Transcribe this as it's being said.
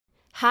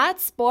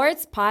Hot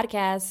Sports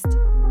Podcast.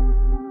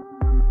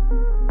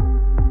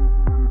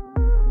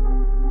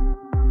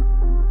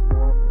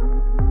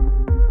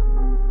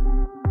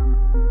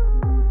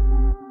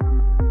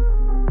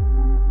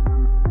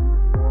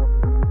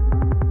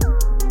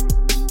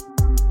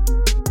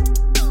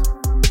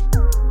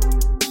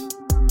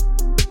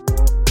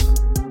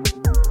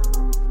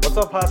 What's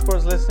up, Hot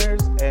Sports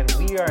listeners? And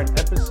we are in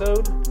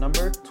episode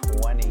number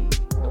 20.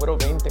 Número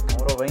 20.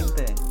 Número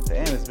 20.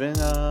 Damn, it's been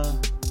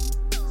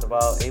it's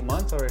about 8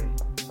 months already.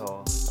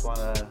 So just want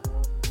to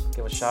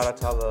give a shout out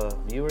to all the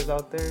viewers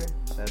out there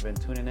that have been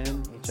tuning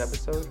in each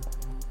episode.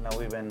 I know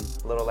we've been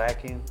a little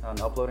lacking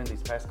on uploading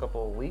these past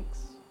couple of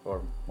weeks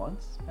or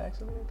months,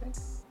 actually, I think.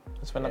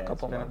 It's been a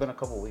couple months. It's been a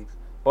couple of weeks.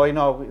 Well, you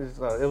know, it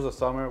was a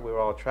summer. We were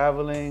all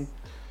traveling.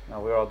 You know,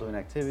 we were all doing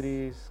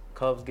activities,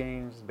 Cubs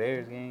games,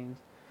 Bears games.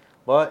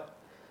 But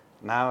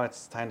now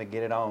it's time to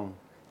get it on.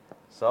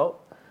 So,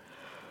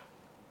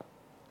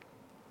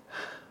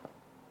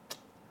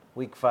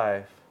 week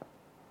 5.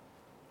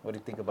 What do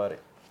you think about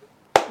it?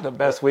 The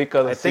best week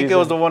of the season. I think it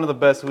was one of the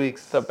best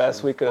weeks. The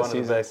best week of the season.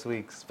 One of the best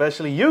weeks.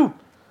 Especially you.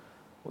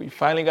 We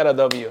finally got a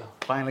W.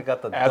 Finally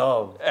got the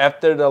dub.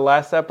 After the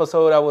last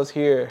episode I was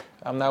here,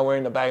 I'm not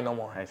wearing the bag no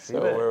more. I see so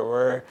that.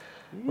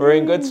 we're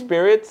in good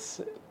spirits.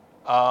 It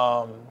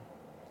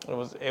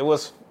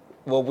was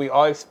what we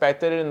all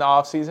expected in the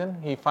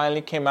offseason. He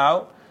finally came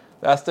out.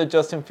 That's the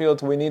Justin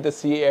Fields we need to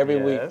see every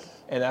week.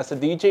 And that's the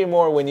DJ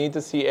Moore we need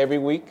to see every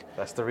week.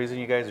 That's the reason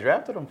you guys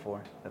drafted him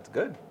for. That's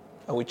good.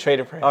 And we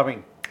traded for him. I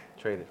mean,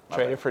 traded.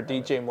 Traded for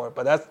DJ Moore.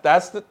 But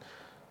that's the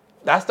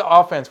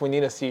offense we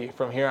need to see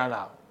from here on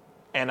out.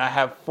 And I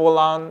have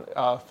full-on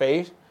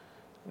faith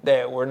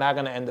that we're not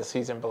going to end the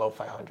season below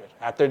 500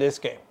 after this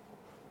game.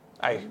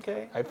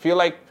 I feel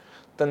like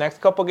the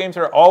next couple games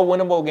are all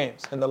winnable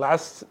games. In the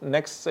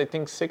next, I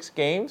think, 6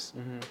 games,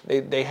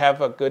 they have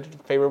a good,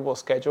 favorable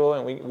schedule,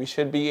 and we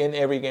should be in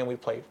every game we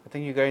play. I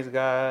think you guys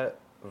got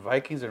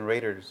Vikings and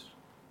Raiders.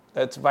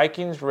 That's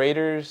Vikings,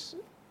 Raiders,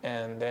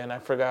 and then I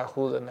forgot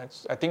who the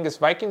next. I think it's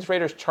Vikings,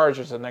 Raiders,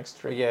 Chargers the next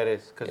 3. Yeah, it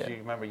is. Because you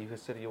remember you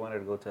said you wanted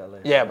to go to LA.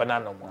 Yeah, but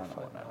not no more.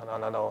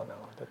 No.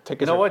 The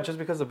tickets you know what? Just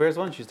because the Bears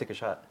won, you just take a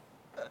shot.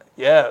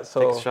 Yeah,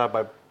 so. Take a shot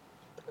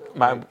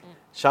by.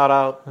 Shout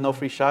out, no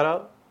free shout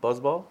out,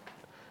 Buzzball.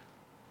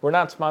 We're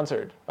not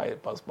sponsored by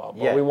Buzzball,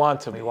 but we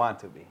want to be. We want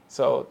to be.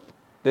 So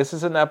this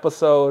is an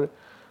episode.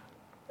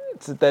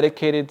 It's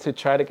dedicated to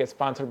try to get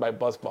sponsored by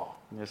Buzzball.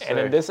 Yes, sir. And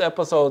in this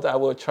episode, I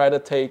will try to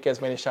take as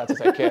many shots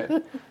as I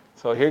can.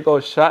 So here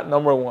goes shot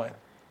number 1.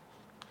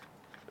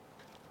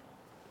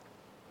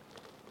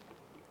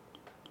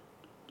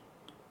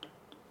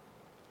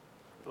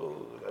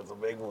 Ooh, that's a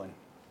big one.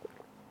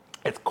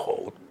 It's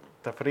cold.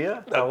 ¿Está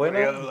fría?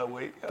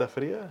 ¿Está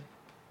fría?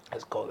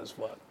 It's cold as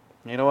fuck.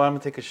 You know what? I'm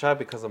gonna take a shot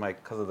because of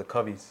the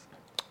Cubbies.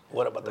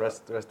 What about the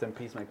rest in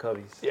peace, my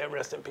Cubbies? Yeah,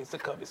 rest in peace, the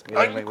Cubbies.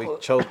 We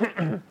choked.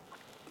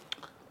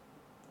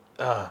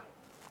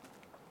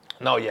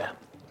 No, yeah.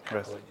 We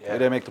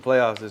didn't make the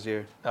playoffs this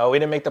year. No, we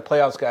didn't make the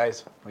playoffs,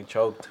 guys. We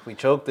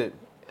choked it.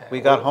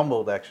 We got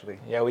humbled, actually.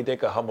 Yeah, we did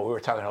get humbled. We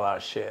were talking a lot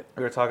of shit.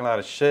 We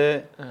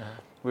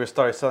were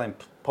started selling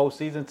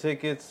postseason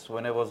tickets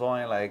when it was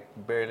only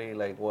barely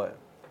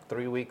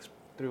 3 weeks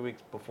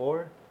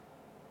before.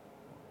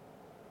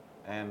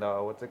 And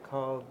what's it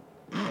called?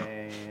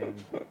 And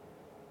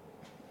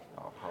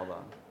hold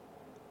on.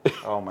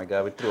 Oh my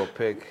God, we threw a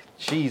pick.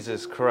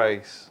 Jesus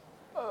Christ.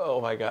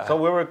 Oh my God. So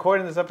we're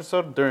recording this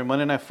episode during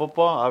Monday Night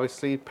Football.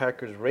 Obviously,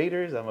 Packers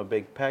Raiders. I'm a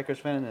big Packers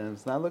fan, and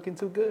it's not looking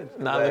too good.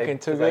 Looking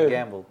too good. I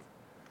gambled.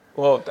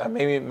 Well,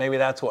 maybe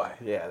that's why.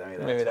 Yeah,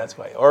 maybe that's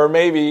why. Or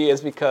maybe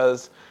it's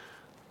because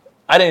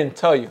I didn't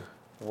tell you.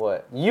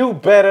 What? You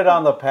betted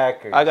on the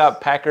Packers. I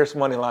got Packers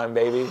money line,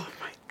 baby. Oh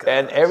my God.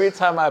 And every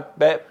time I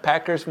bet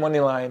Packers money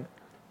line,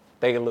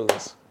 they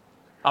lose.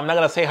 I'm not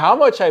gonna say how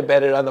much I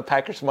betted on the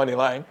Packers money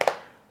line,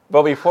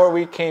 but before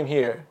we came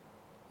here,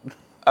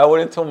 I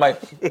went into my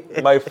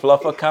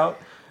Fluff account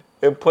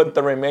and put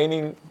the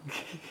remaining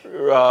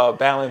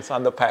balance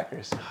on the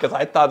Packers because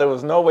I thought there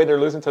was no way they're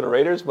losing to the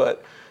Raiders,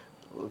 but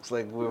looks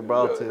like we're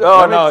about to.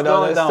 No.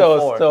 There's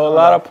still a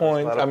lot of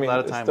points.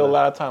 There's still a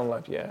lot of time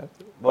left. Yeah.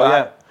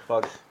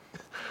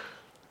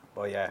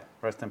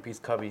 Rest in peace,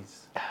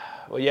 Cubbies.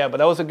 Well, yeah, but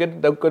that was a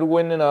good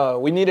win,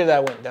 and we needed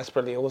that win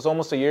desperately. It was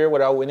almost a year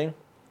without winning.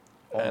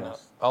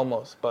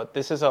 Almost. But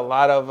this is a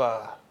lot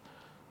of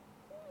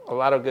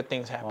good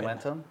things happened.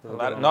 Momentum. A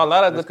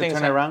lot of good things.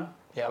 Turn around.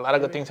 Yeah, a lot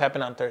of good things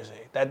happened on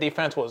Thursday. That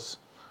defense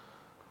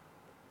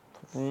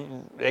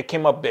it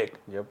came up big.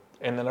 Yep.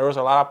 And then there was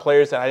a lot of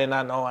players that I did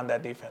not know on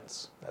that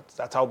defense.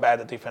 That's how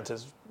bad the defense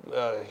is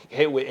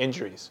hit with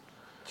injuries.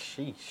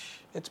 Sheesh.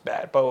 It's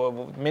bad,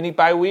 but mini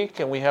bye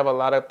week, and we have a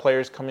lot of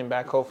players coming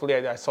back. Hopefully,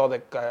 I saw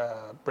that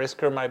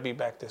Brisker might be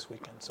back this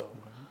weekend, so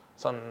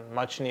some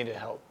much needed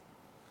help.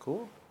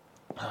 Cool.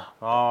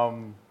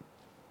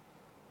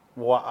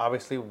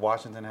 Obviously,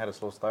 Washington had a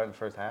slow start in the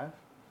first half.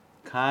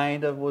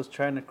 Kind of was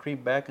trying to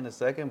creep back in the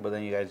second, but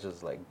then you guys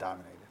just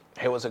dominated.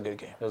 It was a good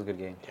game. It was a good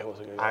game. It was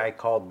a good game. I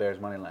called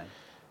Bears money line.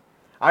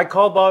 I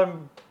called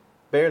Bob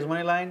Bears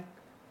money line.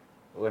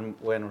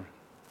 When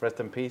rest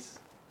in peace,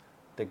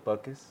 Dick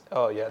Butkus.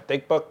 Oh yeah,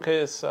 Dick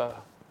Butkus,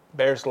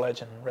 Bears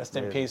legend. Rest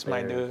in Bears, peace,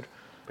 my Bears, dude.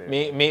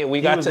 Bears. Me, we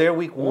He got was to there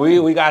week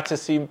 1. we got to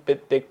see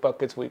Dick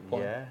Butkus week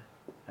 1. Yeah,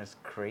 that's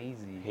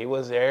crazy. He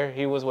was there.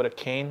 He was with a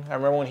cane. I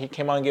remember when he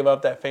came out and gave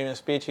up that famous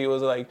speech. He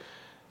was like,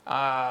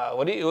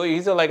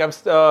 he said like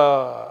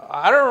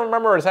I don't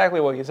remember exactly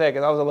what he said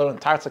because I was a little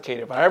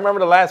intoxicated. But I remember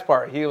the last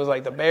part. He was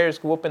like the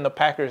Bears whooping the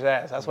Packers'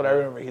 ass. That's what I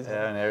remember. He said.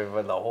 Yeah, and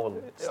everybody, the whole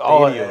stadium.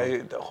 Oh,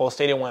 yeah, the whole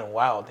stadium went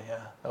wild.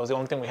 Yeah, that was the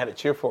only thing we had to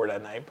cheer for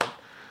that night. But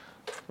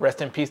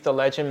rest in peace, the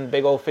legend,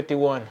 Big old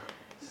 51.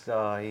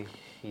 So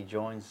he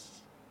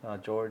joins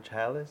George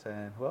Hallis,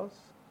 and who else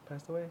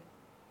passed away?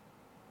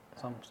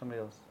 Somebody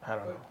else. I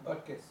don't know.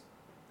 Butkus.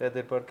 Yeah,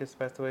 Dick Butkus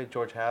passed away.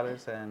 George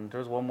Hallis, and there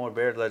was one more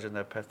Bears legend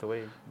that passed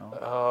away. No,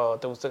 Oh,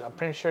 I'm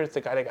pretty sure it's the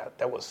guy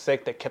that was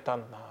sick that kept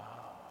on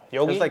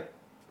Yogi. It's like I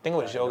think it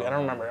was Yogi. I don't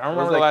remember. I don't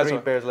There was remember the like last 3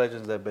 one. Bears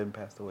legends that have been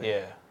passed away.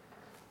 Yeah.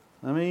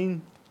 I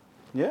mean,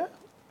 yeah,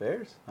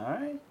 Bears. All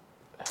right.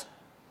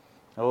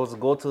 I was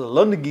go to the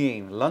London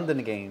game.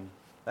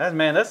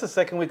 That's the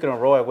second week in a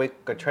row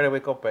I try to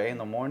wake up at 8 in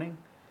the morning.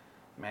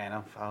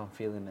 Man, I'm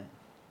feeling it.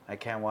 I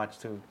can't watch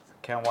too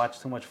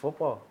much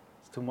football.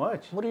 It's too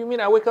much. What do you mean?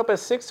 I wake up at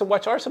 6 to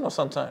watch Arsenal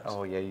sometimes.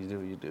 Oh yeah, you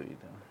do.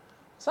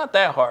 It's not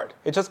that hard.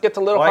 It just gets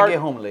a little Oh, hard. I get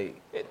home late.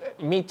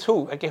 Me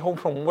too. I get home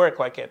from work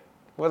like at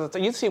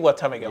you see what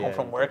time I get home Yeah.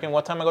 from work and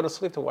what time I go to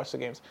sleep to watch the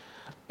games.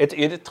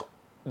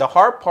 The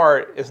hard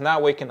part is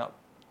not waking up.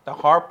 The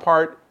hard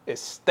part is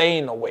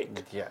staying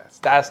awake. Yes.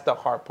 That's the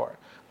hard part.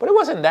 But it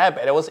wasn't that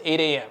bad. It was 8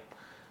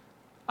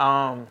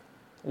 a.m.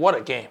 What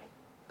a game.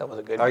 That was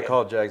a good I game.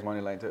 called Jags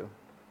money line too.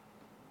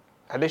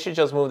 They should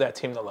just move that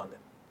team to London.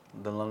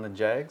 The London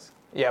Jags.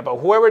 Yeah, but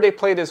whoever they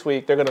play this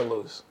week, they're going to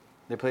lose.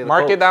 They play the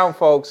Mark Colts. it down,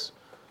 folks.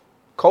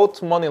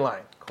 Colts money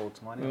line.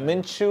 Colts money line.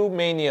 Minshew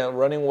Mania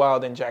running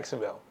wild in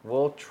Jacksonville.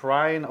 We'll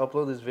try and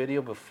upload this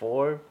video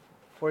for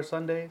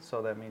Sunday,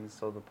 so that means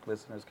so the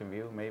listeners can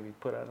view. Maybe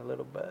put out a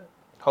little bet,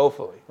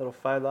 Hopefully. little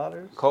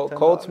 $5. Colts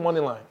 $10. money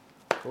line.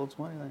 Colts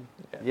money line.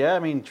 Yeah, I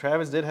mean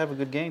Travis did have a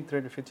good game,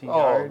 315 Oh,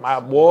 yards. my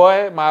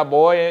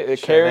boy, it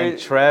And carried.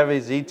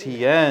 Travis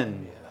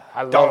Etienne.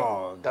 I love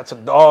Dog. That's a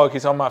dog.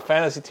 He's on my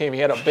fantasy team. He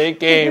had a big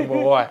game,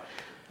 boy.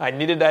 I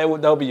needed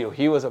that W.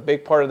 He was a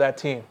big part of that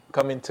team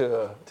coming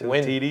to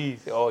win.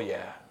 TDs. Oh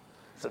yeah,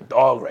 it's a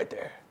dog right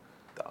there.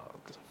 Dog,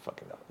 it's a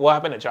fucking dog. What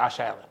happened to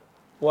Josh Allen?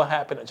 What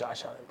happened to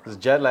Josh Allen, bro? He's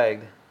jet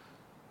lagged.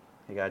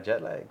 He got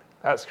jet lagged.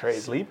 That's crazy.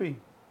 Sleepy.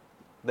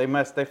 They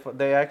messed up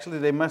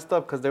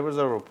because there was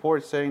a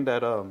report saying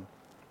that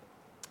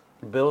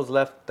Bills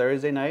left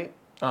Thursday night,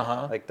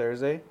 like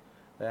Thursday,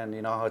 and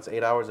you know how it's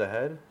 8 hours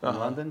ahead in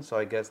London. So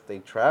I guess they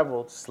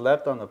traveled,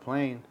 slept on the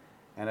plane,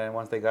 and then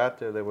once they got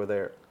there, they were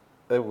there.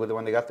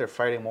 When they got there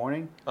Friday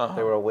morning,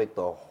 they were awake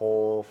the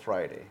whole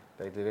Friday.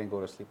 They didn't go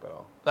to sleep at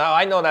all. Now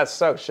I know that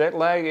sucks. Jet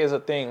lag is a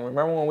thing.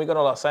 Remember when we go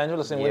to Los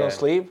Angeles and we don't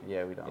sleep?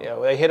 Yeah, we don't. Yeah,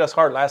 they hit us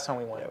hard last time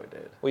we went. Yeah, we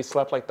did. We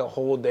slept like the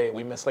whole day.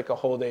 We missed like a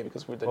whole day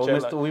because we were the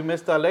jet lag. We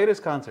missed our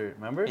latest concert,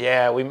 remember?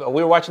 Yeah, we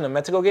were watching the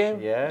Mexico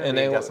game. Yeah, and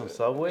we they got some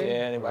Subway.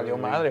 Yeah, and valió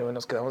madre. We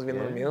nos quedamos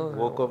viendo el meal.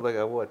 Woke up like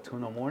at 2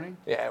 in the morning.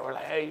 Yeah, we're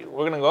like, hey,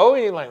 we're gonna go.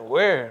 And you're like,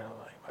 where? And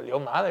I'm like,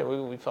 valió madre.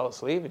 We fell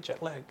asleep at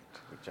jet lag.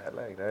 Jet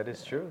lag, that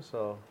is true.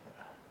 So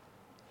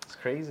it's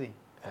crazy.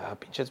 Yeah,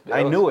 pinches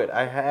I Bills. knew it.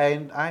 I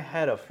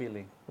had a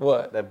feeling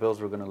What? that Bills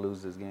were gonna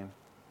lose this game.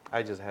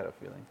 I just had a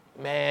feeling.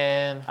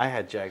 Man, I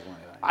had Jags money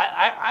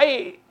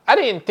line. I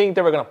didn't think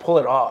they were gonna pull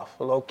it off.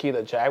 Low key,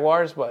 the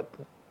Jaguars, but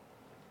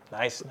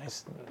nice.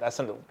 That's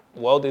a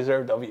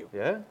well-deserved W.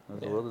 Yeah,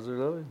 that's well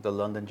deserved. The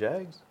London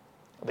Jags.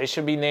 They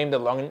should be named the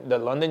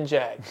London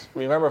Jags.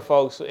 Remember,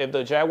 folks, if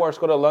the Jaguars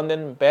go to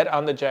London, bet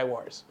on the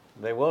Jaguars.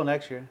 They will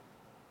next year.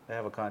 They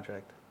have a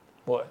contract.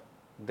 What?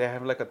 They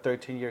have like a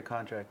 13-year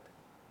contract.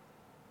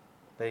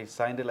 They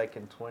signed it like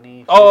in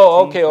 2015.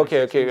 Oh, okay.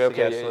 So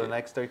Yeah. the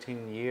next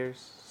 13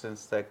 years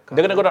since that.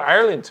 They're gonna go to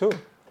Ireland too.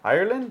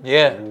 Ireland.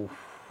 Yeah. Oof,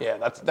 Yeah,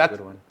 that's a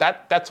good one.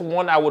 that's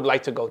one I would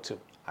like to go to.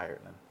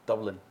 Ireland.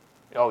 Dublin.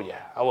 Oh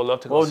yeah, I would love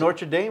to go. Well, see.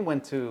 Notre Dame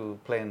went to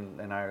play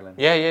in Ireland.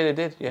 Yeah, they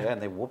did. Yeah, Yeah.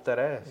 and they whooped that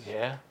ass.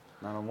 Yeah.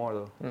 Not no more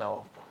though.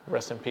 No.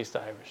 Rest in peace,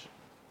 the Irish.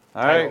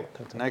 All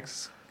right.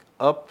 Next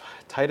up,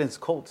 Titans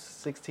Colts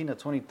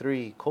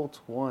 16-23.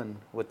 Colts won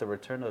with the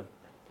return of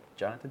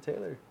Jonathan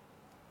Taylor.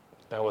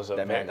 That was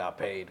That man got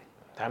paid.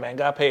 That man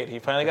got paid. He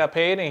finally got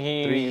paid, and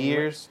he 3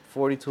 years,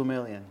 $42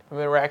 million.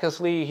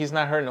 miraculously he's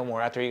not hurt no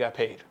more after he got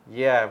paid.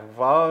 Yeah,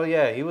 well,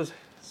 yeah, he was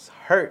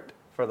hurt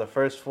for the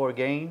first 4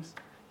 games.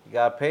 He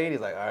got paid. He's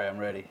like, all right, I'm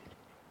ready.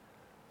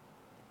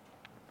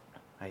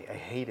 I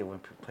hate it when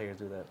players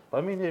do that. But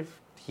I mean, if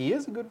he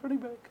is a good running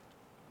back.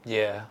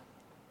 Yeah.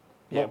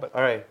 Yeah, Well, but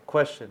all right,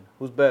 question: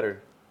 who's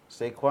better,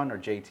 Saquon or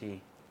JT?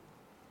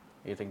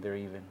 You think they're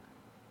even?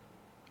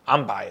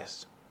 I'm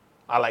biased.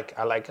 I like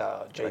JT. like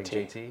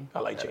JT? I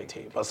like Yeah, I JT.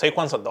 like But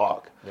Saquon's a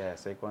dog. Yeah,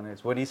 Saquon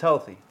is when he's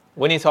healthy.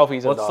 When he's healthy,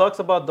 he's What a dog. sucks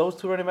about those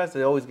 2 running backs?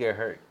 They always get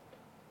hurt.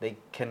 They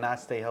cannot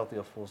stay healthy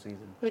a full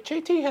season. But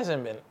JT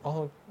hasn't been.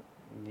 Oh,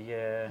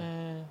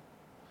 Yeah.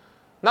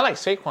 Not like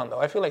Saquon, though.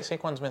 I feel like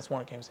Saquon's missed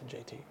more games than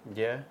JT.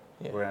 Yeah?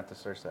 Yeah. We're going to have to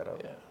search that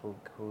up. Yeah.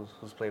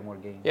 Who's played more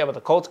games? Yeah, but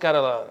the Colts got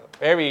a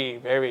very,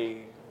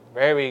 very,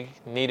 very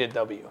needed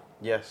W.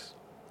 Yes.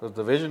 It was a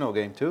divisional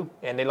game, too.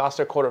 And they lost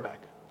their quarterback.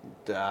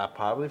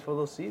 Probably for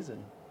the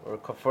season.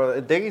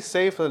 They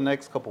say for the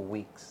next couple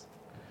weeks.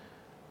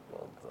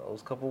 Well,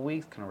 those couple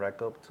weeks can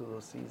rack up to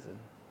the season.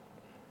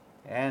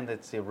 And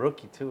it's a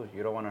rookie, too.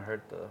 You don't want to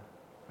hurt the...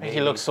 He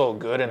looked so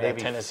good in that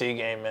maybe- Tennessee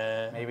game,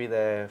 man. Maybe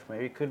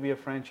it could be a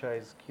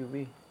franchise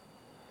QB.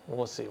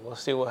 We'll see. We'll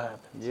see what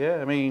happens. Yeah,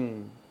 I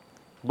mean,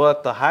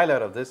 but the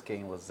highlight of this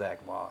game was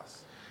Zach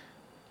Moss.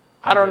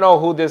 I don't know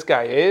who this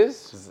guy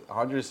is.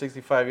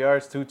 165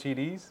 yards, 2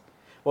 TDs.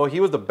 Well, he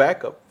was the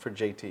backup for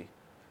JT.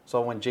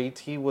 So when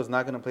JT was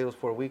not going to play those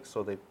 4 weeks,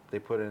 so they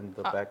put in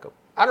the backup.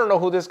 I don't know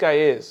who this guy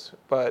is,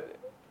 but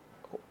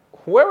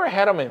whoever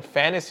had him in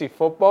fantasy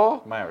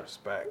football, My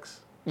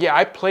respects. yeah,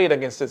 I played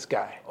against this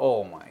guy.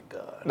 Oh my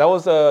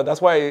God.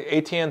 That's why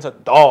ATN's a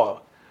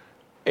dog.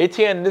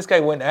 ATN and this guy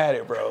went at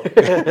it, bro.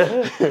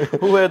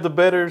 Who had the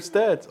better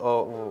stats?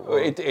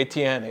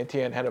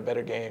 ATN had a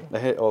better game. Yeah,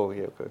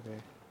 okay.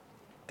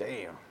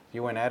 Damn,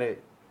 you went at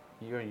it.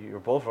 You're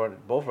both running.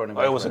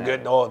 Oh, it was a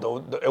good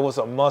it was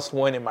a must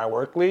win in my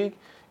work league,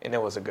 and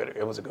it was a good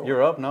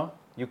You're up, no?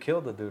 You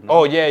killed the dude. No?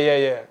 Oh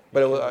yeah.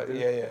 But it was killed the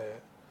dude? yeah.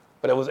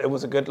 But it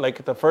was a good,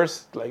 like the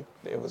first, like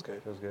it was good.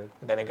 It was good.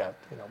 Then it got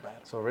bad.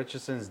 So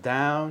Richardson's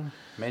down.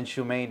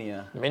 Minshew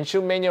Mania.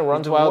 Minshew Mania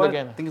runs wild I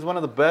again. think he's one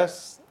of the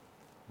best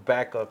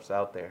backups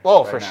out there.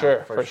 Oh, right for now,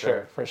 sure, for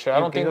sure. I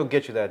don't think he'll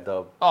get you that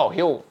dub. Oh,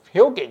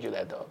 he'll get you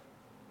that dub.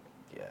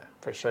 Yeah,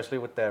 For sure. especially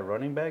with that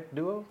running back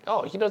duo.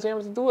 Oh, he doesn't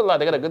have to do a lot.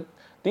 They got a good,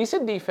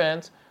 decent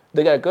defense.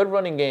 They got a good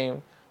running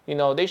game. You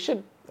know, they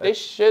should.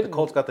 The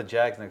Colts got the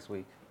Jags next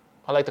week.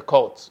 I like the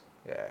Colts.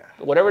 Yeah,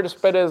 Whatever the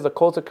spread is, the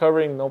Colts are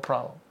covering, no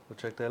problem. we'll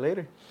check that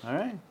later. All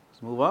right,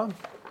 let's move on.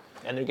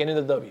 And they're getting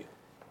the W.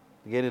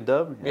 You get a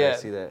dub? Yeah. I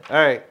see that. All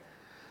right.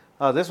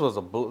 This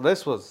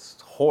was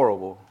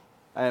horrible,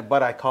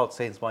 but I called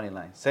Saints money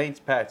line. Saints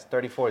Pats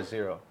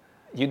 34-0.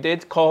 You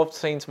did call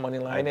Saints money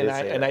line, I did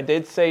say that. I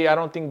did say I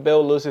don't think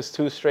Bill loses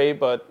 2 straight,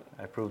 but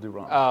I proved it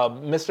wrong.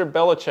 Mr.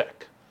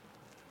 Belichick,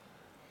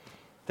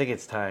 I think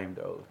it's time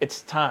though.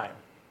 it's time.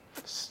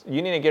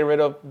 You need to get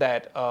rid of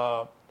that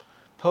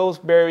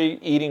Pillsbury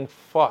eating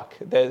fuck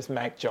that is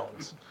Mac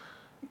Jones.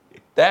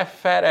 That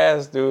fat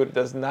ass dude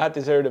does not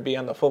deserve to be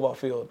on the football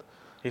field.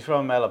 He's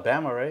from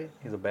Alabama, right?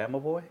 He's a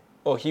Bama boy.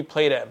 Oh, he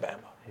played at Bama.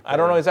 I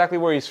don't know exactly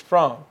where he's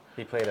from,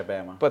 He played at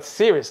Bama. but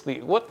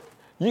seriously, what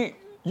you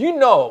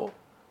know,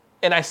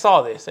 and I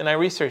saw this and I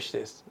researched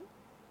this,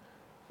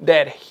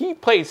 that he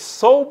plays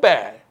so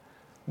bad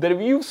that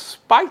if you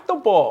spike the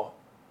ball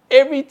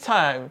every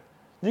time,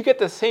 you get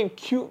the same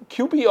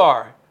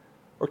QBR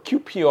or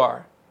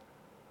QPR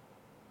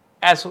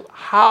as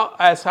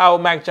how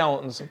Mac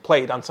Jones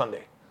played on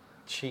Sunday.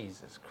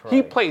 Jesus Christ.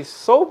 He plays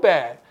so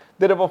bad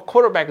that if a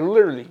quarterback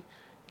literally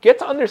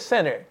gets under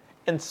center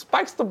and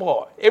spikes the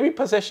ball, every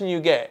possession you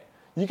get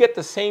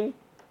the same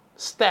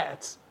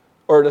stats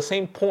or the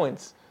same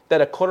points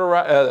that a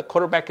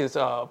quarterback is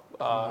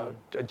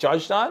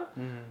judged on.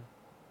 Mm-hmm.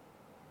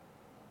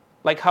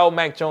 Like how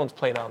Mac Jones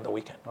played on the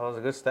weekend. Oh, that was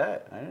a good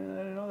stat. I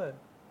didn't know that.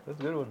 That's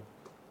a good one.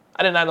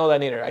 I did not know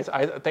that either.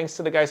 I thanks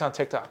to the guys on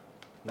TikTok.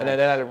 Nice. And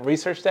then I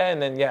researched that,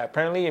 and then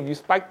apparently if you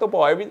spike the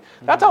ball,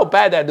 that's how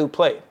bad that dude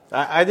played.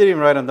 I didn't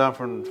even write them down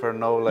for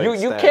no like. You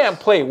stats. can't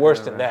play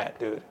worse than that,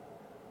 dude.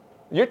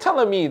 You're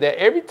telling me that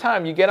every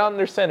time you get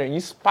under center and you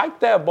spike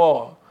that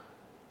ball,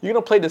 you're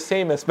gonna play the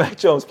same as Mac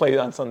Jones played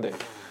on Sunday.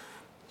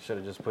 Should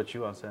have just put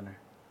you on center.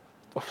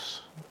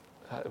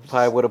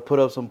 I would have put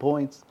up some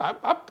points.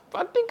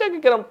 think I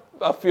could get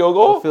a field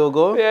goal. A field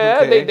goal? Yeah,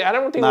 Okay. I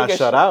don't think Not we get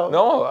shut out.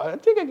 No, I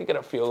think I could get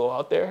a field goal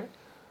out there.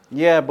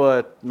 Yeah,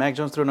 but Mac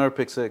Jones threw another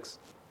pick six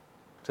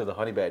to the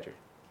Honey Badger.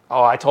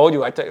 Oh, I told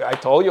you. I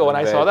told you when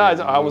I saw that.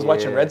 I was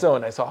watching Yeah. Red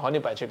Zone. I saw Honey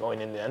Badger going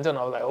in the end zone.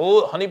 I was like,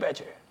 oh, Honey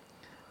Badger.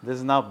 This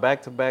is now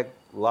back-to-back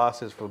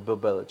losses for Bill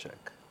Belichick.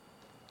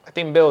 I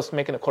think Bill's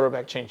making a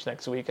quarterback change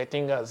next week. I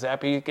think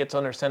Zappy gets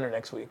under center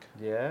next week.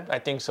 Yeah? I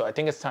think so. I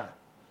think it's time.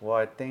 Well,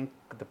 I think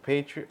the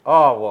Patriots...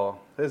 Oh, well,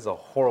 this is a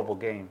horrible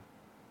game.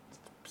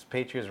 It's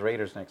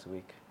Patriots-Raiders next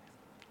week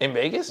In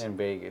Vegas? in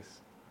Vegas.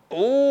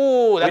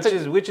 Ooh, that's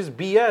Which is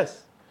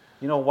BS.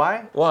 You know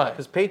why? Why?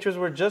 Because Patriots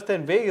were just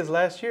in Vegas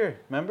last year.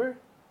 Remember?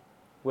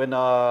 When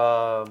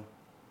that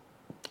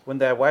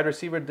wide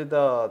receiver did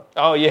the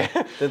Oh, yeah.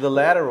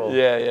 lateral.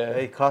 Yeah.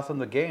 They cost them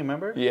the game,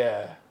 remember?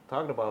 Yeah.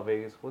 Talking about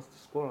Vegas. What's the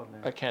score on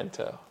there? I can't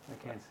tell.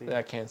 I can't see.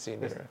 I can't see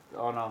It's- neither.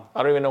 Oh, no.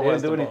 I don't even know They who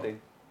has didn't the do ball.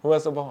 anything. Who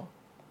has the ball?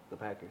 The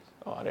Packers.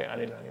 Oh, I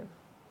didn't even.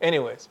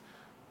 Anyways.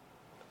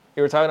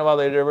 You were talking about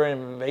they were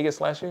in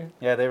Vegas last year?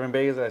 Yeah, they were in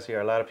Vegas last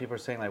year. A lot of people are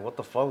saying, like, what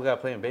the fuck, we got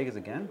to play in Vegas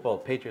again? Well,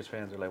 Patriots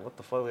fans are like, what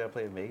the fuck, we got to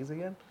play in Vegas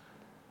again?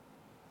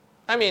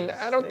 I mean,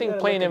 I don't They think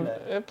gotta playing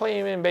look at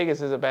playing in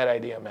Vegas is a bad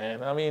idea,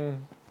 man. I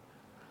mean,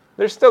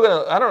 they're still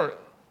gonna. I don't.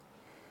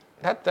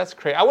 That's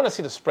crazy. I want to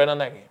see the spread on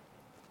that game.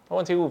 I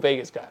want to see who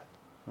Vegas got.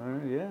 All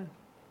right, yeah.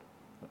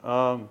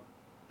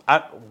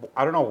 I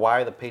don't know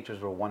why the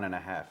Patriots were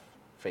 1.5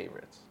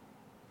 favorites.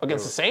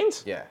 Against the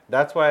Saints? Yeah,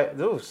 that's why.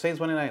 Dude, Saints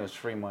winning night was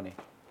free money.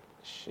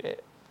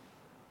 Shit.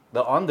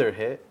 The under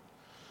hit.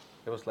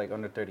 It was like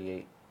under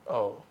 38.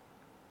 Oh.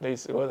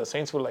 The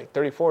Saints were like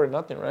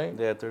 34-0, right?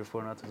 They had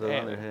 34-0. The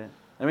Damn. under hit.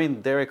 I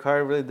mean, Derek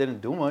Carr really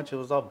didn't do much. It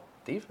was all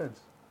defense.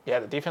 Yeah,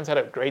 the defense had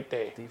a great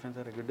day. Defense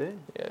had a good day.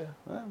 Yeah.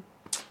 Well.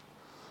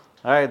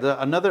 All right,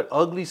 another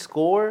ugly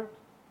score,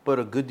 but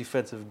a good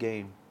defensive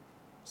game.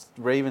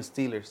 Ravens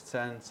Steelers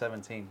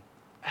 10-17.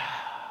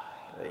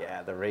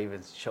 Yeah, the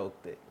Ravens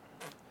choked it.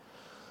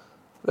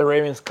 The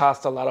Ravens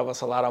cost a lot of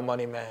us a lot of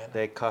money, man.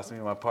 They cost me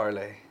my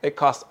parlay. It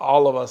cost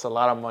all of us a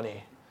lot of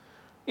money.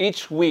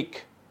 Each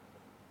week,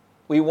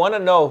 we want to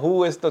know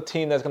who is the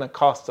team that's going to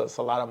cost us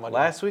a lot of money.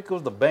 Last week it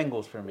was the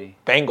Bengals for me.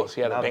 Bengals,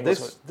 yeah, Now the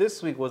Bengals.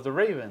 this week was the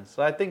Ravens.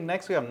 So I think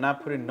next week I'm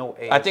not putting no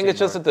AFC I think it's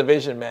just a North.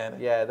 division, man.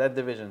 Yeah, that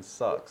division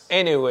sucks.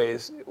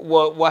 Anyways,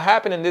 what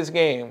happened in this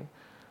game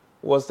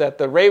was that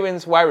the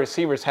Ravens wide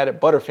receivers had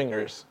it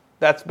butterfingers.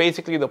 That's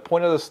basically the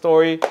point of the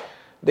story.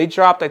 They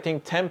dropped, I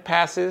think, 10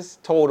 passes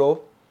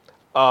total.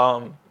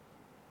 The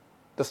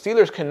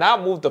Steelers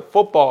cannot move the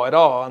football at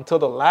all until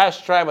the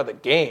last drive of the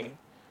game,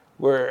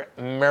 where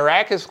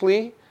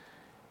miraculously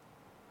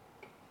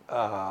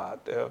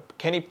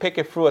Kenny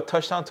Pickett threw a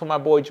touchdown to my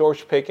boy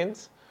George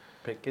Pickens.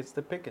 Pickett's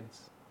the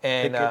Pickens.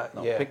 And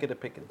yeah. Pickett the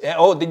Pickens. And,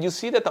 oh, did you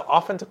see that the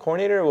offensive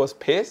coordinator was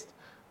pissed?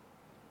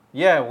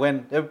 Yeah,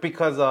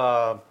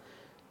 because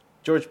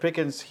George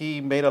Pickens, he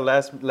made a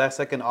last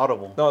second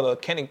audible. No, the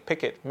Kenny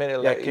Pickett made it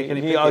like Kenny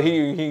he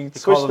Pickett.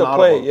 switched called the an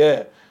play, audible.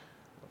 yeah.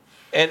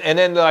 And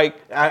then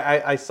like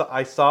I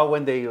saw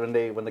when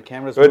the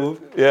cameras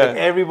moved, yeah. like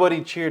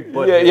everybody cheered.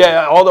 But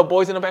yeah, all the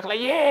boys in the back like,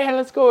 yeah,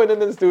 let's go. And then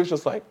this dude's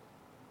just like,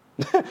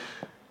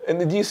 and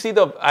did you see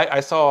I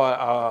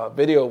saw a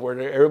video where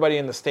everybody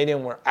in the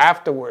stadium were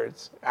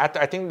afterwards.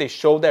 I think they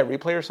showed that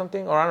replay or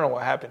something, or I don't know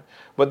what happened,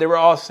 but they were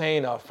all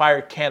saying,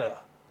 "Fire Canada."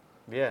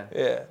 Yeah.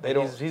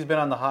 He's been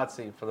on the hot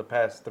seat for the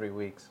past 3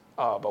 weeks.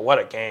 Oh, but what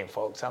a game,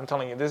 folks! I'm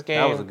telling you, this game.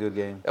 That was a good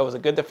game. It was a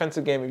good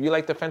defensive game. If you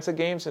like defensive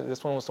games,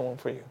 this one was the one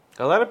for you.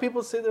 A lot of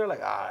people say they're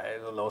like,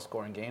 it's a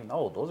low-scoring game.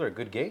 No, those are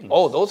good games.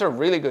 Oh, those are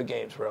really good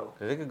games, bro.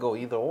 They could go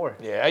either or.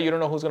 Yeah, you don't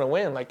know who's gonna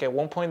win. Like at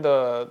one point,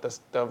 the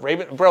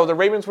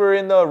Ravens were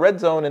in the red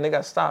zone and they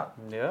got stopped.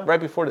 Yeah. Right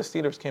before the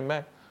Steelers came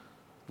back.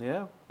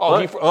 Yeah.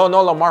 Oh,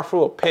 no, Lamar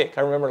threw a pick.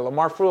 I remember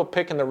Lamar threw a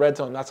pick in the red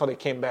zone. That's how they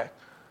came back.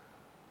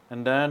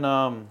 And then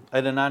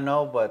I did not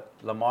know, but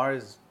Lamar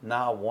is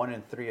now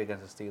 1-3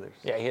 against the Steelers.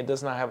 Yeah, he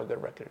does not have a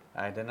good record.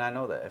 I did not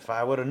know that. If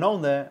I would have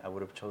known that, I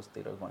would have chose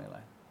Steelers money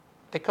line.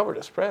 They covered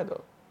the spread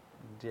though.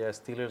 Yeah,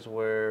 Steelers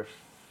were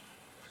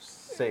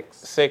 6.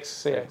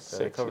 Six.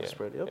 They covered the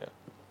spread. Yep. Yeah.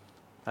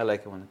 I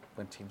like it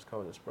when teams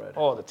cover the spread.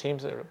 Oh, the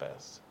teams are the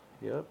best.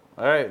 Yep.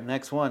 All right,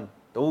 next one.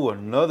 Oh,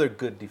 another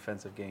good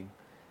defensive game.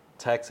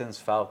 Texans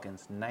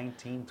Falcons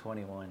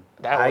 19-21.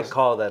 I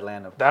called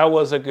Atlanta. That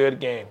was a good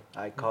game.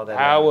 I called that.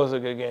 That was a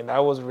good game. That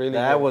was really.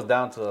 That good. was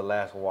down to the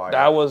last wire.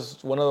 That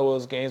was one of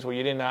those games where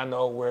you did not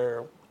know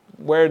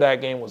where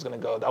that game was going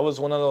to go. That was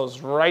one of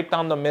those right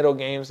down the middle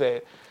games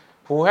that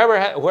whoever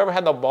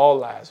had the ball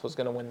last was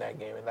going to win that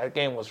game. And that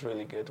game was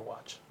really good to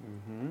watch.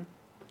 Mm-hmm.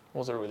 It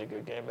was a really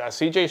good game. Now,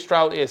 C.J.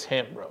 Stroud is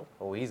him, bro.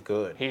 Oh, he's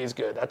good. He's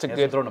good. That's a he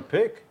good. hasn't thrown a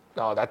pick.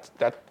 No,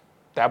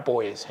 that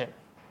boy is him.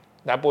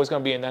 That boy's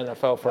going to be in the NFL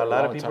for a long time. A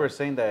lot of people are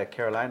saying that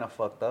Carolina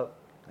fucked up.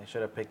 They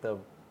should have picked up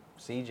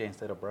CJ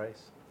instead of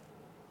Bryce.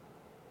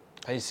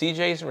 And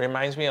CJ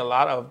reminds me a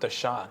lot of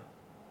Deshaun.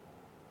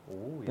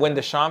 Ooh, yeah. When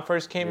Deshaun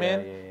first came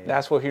in,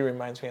 that's what he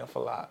reminds me of a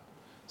lot.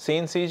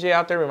 Seeing CJ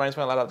out there reminds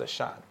me a lot of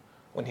Deshaun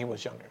when he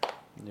was younger.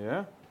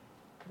 Yeah.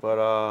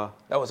 But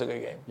that was a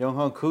good game.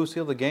 Younghoe Koo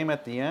sealed the game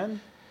at the end.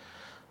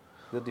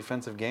 Good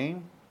defensive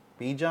game.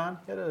 Bijan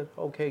had an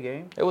okay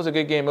game. It was a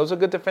good game. It was a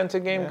good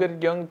defensive game. Yeah.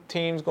 Good young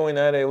teams going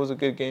at it. It was a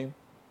good game.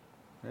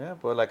 Yeah,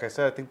 but like I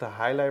said, I think the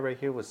highlight right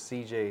here was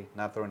CJ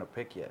not throwing a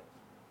pick yet.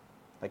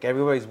 Like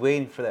everybody's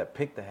waiting for that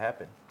pick to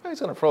happen. He's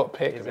going to throw a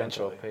pick He's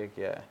eventually. gonna throw a pick,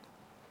 yeah.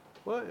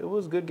 Well, it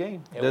was a good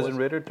game. It Desmond was.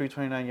 Ridder,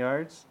 329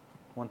 yards,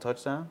 1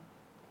 touchdown.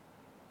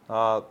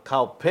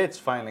 Kyle Pitts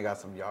finally got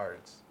some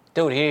yards.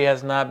 Dude, he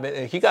has not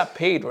been. He got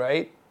paid,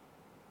 right?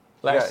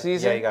 Last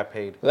season? Yeah, he got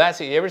paid.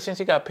 Ever since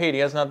he got paid, he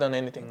has not done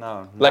anything.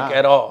 No.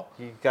 At all.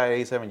 He got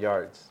 87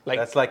 yards. Like,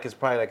 that's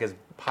probably like his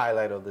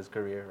highlight of this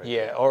career. Right?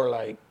 Yeah, or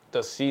like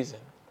the season.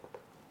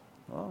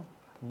 Oh.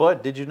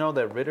 But did you know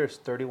that Ritter's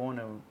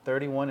 31-0?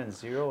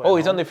 Oh,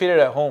 he's undefeated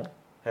at home.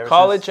 Ever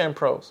College since- and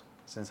pros.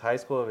 Since high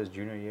school of his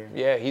junior year.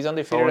 Yeah, he's So,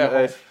 undefeated at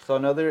home. so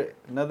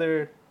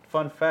another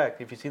fun fact,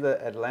 if you see the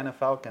Atlanta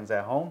Falcons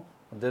at home,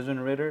 with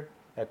Desmond Ridder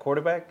at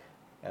quarterback,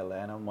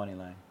 Atlanta money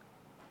line.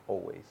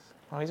 Always.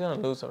 Oh, he's going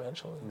to lose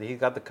eventually. He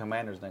got the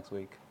Commanders next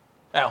week.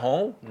 At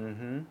home?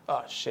 Mm-hmm.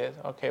 Oh, shit.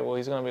 Okay, well,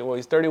 he's going to be,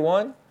 he's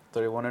 31?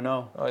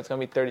 31-0. Oh, it's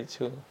going to be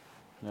 32.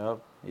 Yep.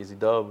 Easy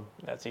dub.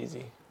 That's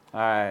easy. All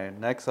right,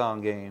 next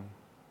on game.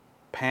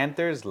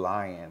 Panthers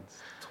Lions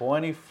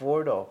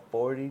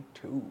 24-42.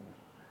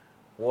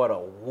 What a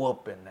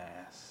whooping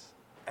ass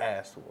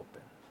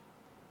whooping.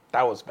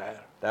 That was bad.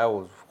 That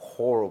was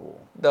horrible.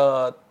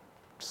 The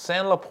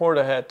Sam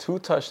Laporta had 2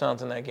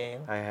 touchdowns in that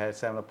game. I had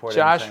Sam Laporta.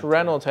 Josh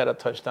Reynolds had a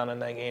touchdown in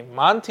that game.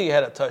 Monty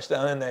had a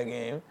touchdown in that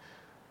game.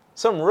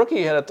 Some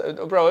rookie had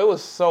bro, it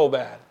was so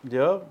bad.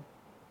 Yep.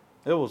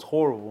 It was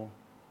horrible.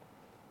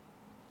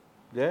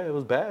 Yeah, it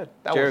was bad.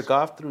 Jared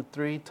Goff threw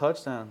 3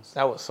 touchdowns.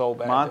 That was so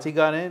bad. Monty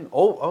got in.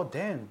 Oh,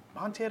 damn.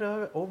 Monty had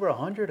over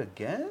 100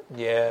 again?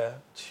 Yeah.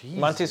 Jesus.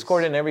 Monty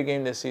scored in every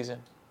game this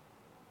season.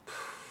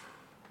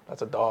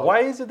 That's a dog. Why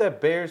is it that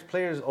Bears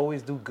players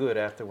always do good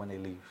after when they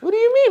leave? What do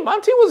you mean?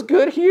 Monty was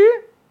good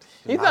here.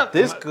 He's not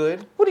this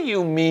good. What do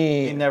you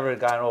mean? He never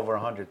got over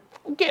 100.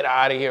 Get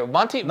out of here.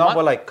 Monty. No,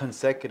 but like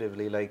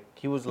consecutively. Like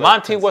he was like.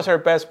 Monty was our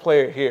best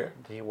player here.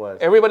 He was.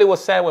 Everybody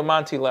was sad when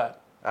Monty left.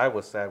 I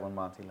was sad when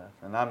Monty left,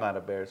 and I'm not a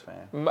Bears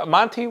fan.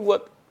 Monty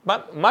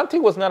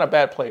was not a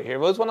bad player here. It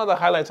was one of the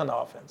highlights on the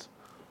offense.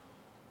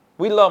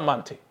 We love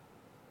Monty.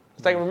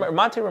 It's like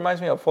Monty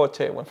reminds me of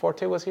Forte when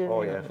Forte was here.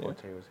 Oh yeah,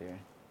 Forte was here.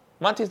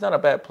 Monty's not a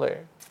bad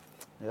player.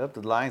 Yep,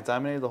 the Lions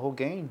dominated the whole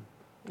game.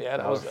 Yeah,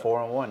 that was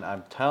 4-1.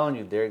 I'm telling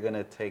you, they're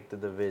gonna take the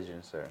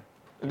division, sir.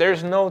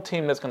 There's no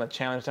team that's gonna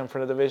challenge them for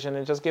the division,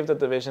 and just give the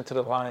division to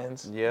the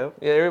Lions. Yep.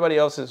 Yeah, everybody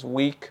else is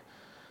weak.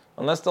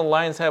 Unless the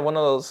Lions have one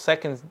of those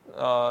second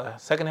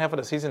half of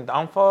the season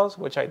downfalls,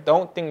 which I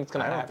don't think it's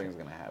going to happen. I don't think it's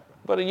going to happen.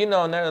 But,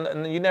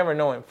 you never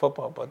know in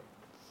football. But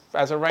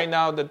as of right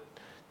now, the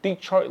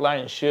Detroit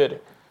Lions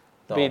should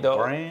be the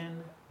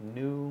brand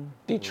new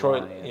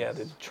Detroit. Lions. Yeah,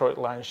 the Detroit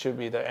Lions should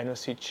be the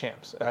NFC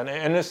champs. And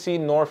NFC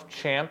North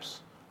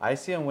champs. I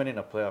see them winning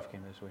a playoff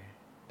game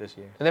this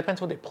year. It depends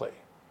who they play.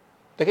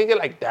 They could get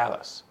like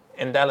Dallas,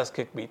 and Dallas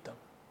could beat them.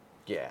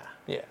 Yeah.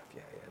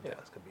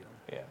 Dallas could beat them.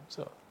 Yeah,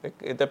 so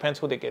it depends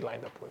who they get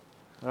lined up with.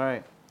 All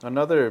right.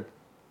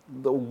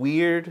 The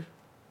weird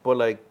but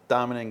like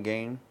dominant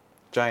game,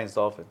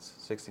 Giants-Dolphins,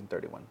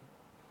 16-31.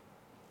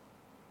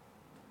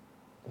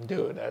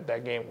 Dude,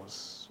 that game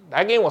was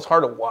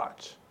hard to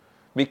watch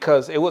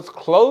because it was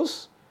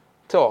close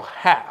till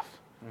half.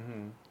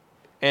 Mm-hmm.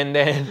 And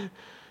then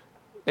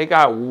they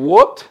got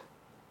whooped.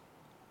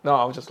 No,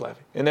 I was just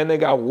laughing. And then they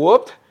got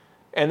whooped.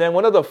 And then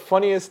one of the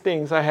funniest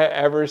things I had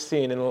ever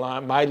seen in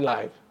my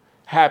life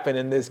happened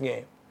in this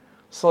game.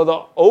 So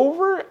the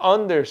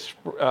over-under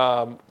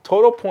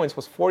total points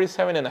was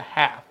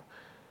 47.5.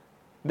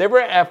 They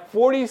were at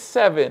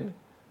 47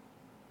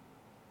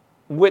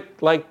 with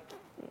like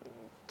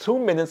 2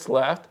 minutes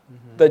left.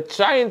 Mm-hmm. The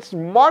Giants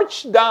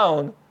marched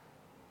down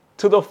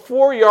to the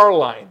 4-yard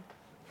line.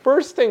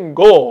 First and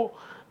goal.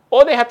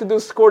 All they have to do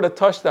is score the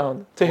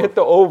touchdown to hit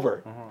the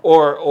over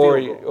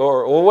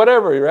or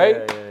whatever, right?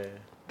 Yeah.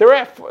 They're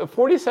at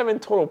 47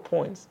 total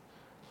points.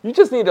 You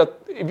just need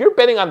if you're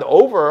betting on the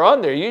over or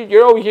under,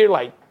 you're over here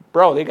like,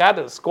 bro, they got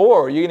to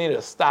score or you need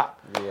to stop.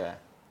 Yeah.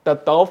 The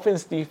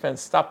Dolphins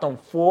defense stopped them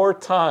 4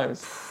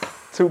 times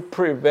to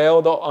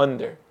prevail the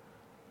under.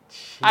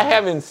 Jeez. I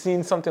haven't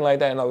seen something like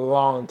that in a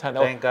long time.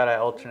 Thank God I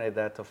alternated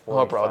that to 45.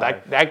 Oh, bro,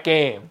 that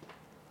game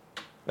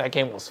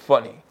was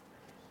funny.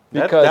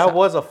 That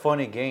was a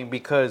funny game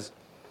because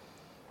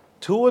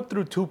Tua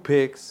threw 2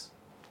 picks.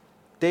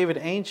 David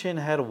Anchin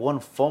had 1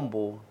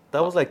 fumble.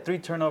 That was like 3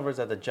 turnovers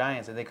at the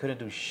Giants, and they couldn't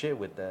do shit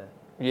with that.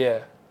 Yeah.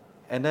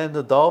 And then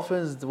the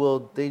Dolphins,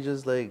 they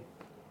just like...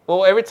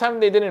 Well, every time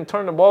they didn't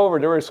turn the ball over,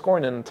 they were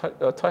scoring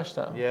a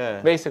touchdown. Yeah.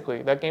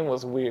 Basically, that game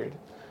was weird.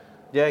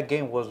 Yeah, that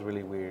game was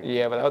really weird.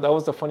 Yeah, but that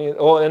was the funniest.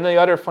 Oh, and the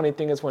other funny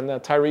thing is when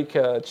Tyreek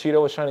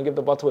Cheeto was trying to give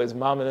the ball to his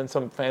mom, and then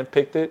some fan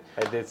picked it.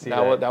 I did see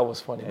that. That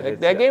was funny.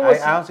 That game was...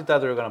 I honestly thought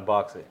they were going to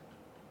box it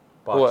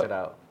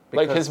out.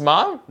 Like his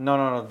mom?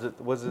 No.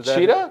 Was it that?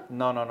 Cheetah?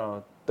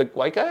 No. The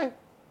white guy?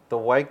 The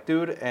white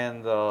dude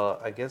and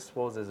I guess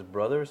what was his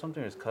brother or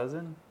something, or his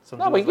cousin?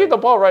 No, but he gave the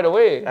ball right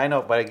away. I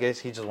know, but I guess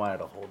he just wanted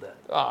to hold that.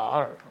 I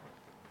don't know.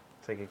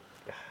 It's like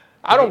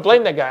I don't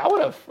blame that guy. I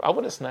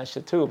would have snatched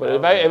it too.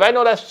 But if I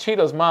know that's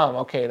Cheetah's mom,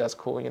 okay, that's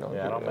cool.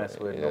 Yeah, I don't mess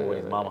with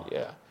nobody's mama.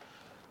 Yeah.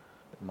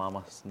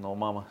 Mamas, no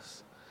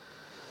mamas.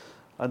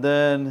 And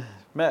then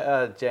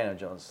Daniel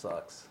Jones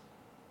sucks.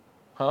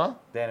 Huh?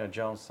 Daniel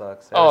Jones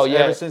sucks.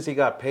 Ever since he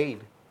got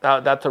paid.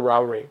 That's a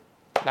robbery.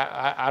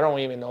 I don't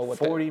even know what.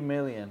 $40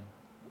 million.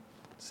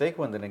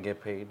 Saquon didn't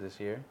get paid this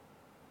year.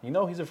 You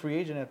know he's a free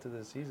agent after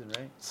this season,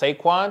 right?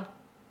 Saquon,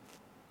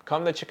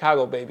 come to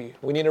Chicago, baby.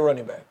 We need a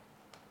running back.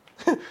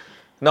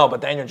 No,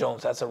 but Daniel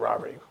Jones, that's a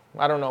robbery.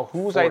 I don't know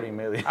who's $40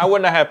 million. I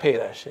wouldn't have paid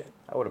that shit.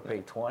 I would have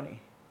paid 20.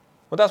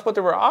 Well, that's what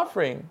they were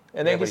offering,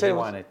 and then he said he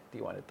wanted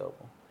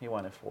double. He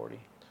wanted 40.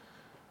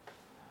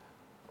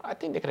 I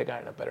think they could have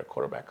gotten a better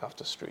quarterback off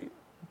the street.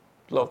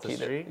 Low key.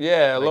 Street?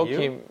 Yeah, like low you?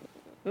 key.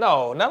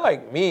 No, not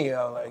like me.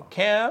 Like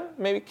Cam,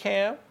 maybe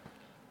Cam.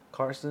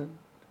 Carson.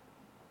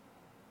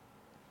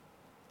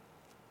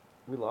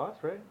 We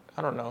lost, right?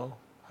 I don't know.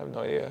 I have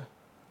no idea.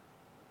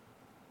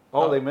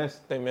 Oh, they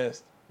missed. They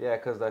missed. Yeah,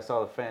 because I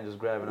saw the fan just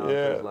grabbing on to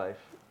his life.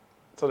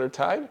 So they're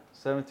tied?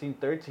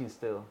 17-13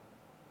 still.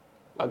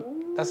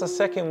 That's the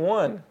second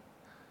one.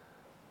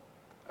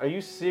 Are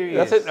you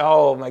serious? That's it.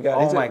 Oh, my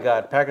God. Oh, my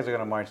God. Packers are going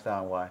to march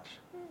down. Watch.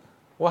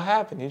 What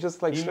happened? You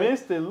just like You straight,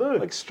 missed it. Look.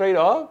 like straight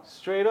up?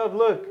 Straight up,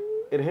 look.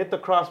 It hit the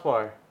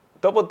crossbar.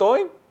 Double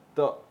doink?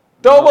 The,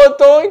 Double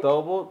doink?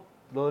 Double.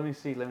 Let me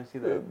see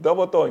that.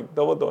 Double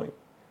doink.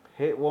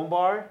 Hit one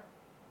bar?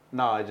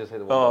 No, I just hit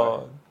one bar.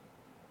 Oh,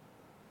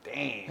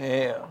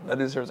 Damn. that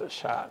deserves a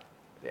shot.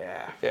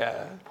 Yeah.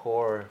 Yeah.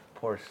 Poor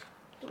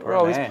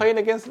Bro, he's man. playing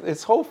against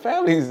his whole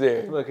family's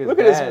there. Look at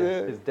this.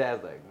 His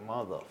dad's like,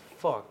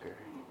 motherfucker.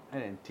 I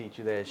didn't teach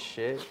you that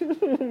shit.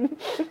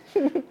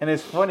 And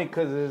it's funny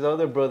because his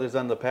other brother's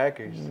on the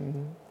Packers.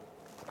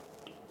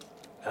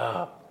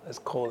 That's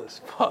cold as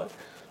fuck.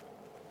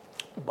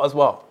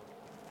 Buzzwell.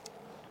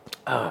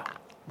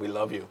 We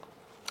love you.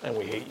 And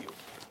we hate you.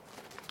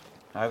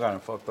 I got him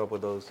fucked up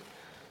with those.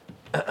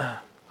 How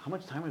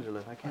much time is there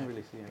left? I can't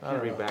really see. I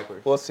can't read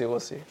backwards. We'll see. All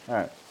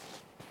right.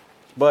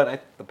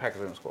 But the Packers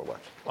are going to score. Watch.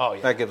 Oh,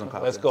 yeah. That gives them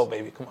confidence. Let's go,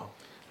 baby. Come on.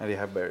 I do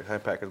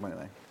have Packers money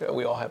line. Yeah,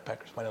 we all have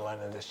Packers money line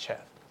in this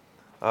chat.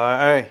 All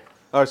right.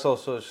 So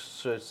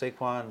should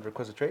Saquon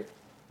request a trade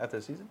after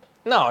the season?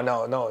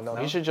 No.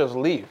 He should just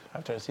leave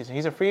after the season.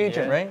 He's a free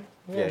agent, Yeah. right?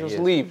 Yeah, just he is.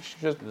 leave.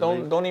 Just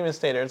leave. don't even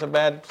stay there. It's a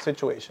bad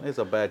situation. It's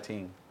a bad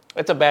team.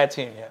 It's a bad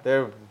team, yeah.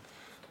 They're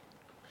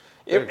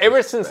Ever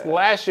just since bad.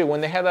 last year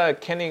when they had a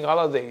Kenny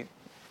Golladay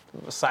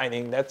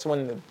signing, that's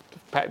when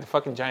the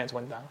fucking Giants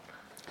went down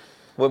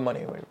with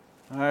money. All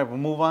right, we'll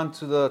move on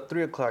to the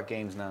 3 o'clock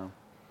games now.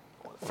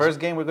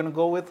 First game we're going to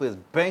go with is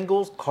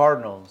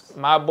Bengals-Cardinals.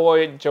 My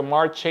boy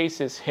Jamar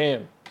Chase is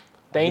him.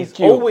 He's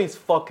you. always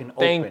fucking open.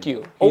 Thank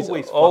you. He's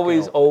Always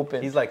always fucking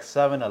open. He's like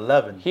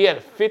 7-11. He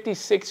had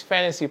 56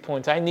 fantasy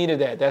points. I needed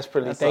that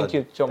desperately. Thank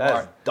you, Jamar.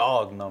 That's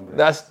dog numbers.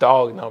 That's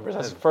dog numbers.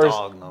 That's That's first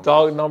dog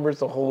numbers. numbers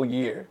the whole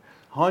year.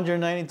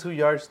 192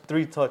 yards,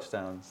 3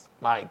 touchdowns.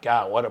 My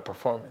God, what a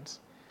performance.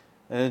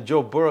 And then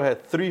Joe Burrow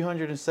had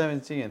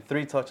 317 and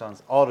 3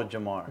 touchdowns, all to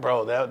Jamar.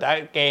 Bro,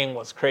 that game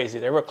was crazy.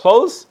 They were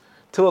close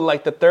to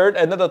like the third,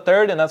 another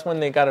third, and that's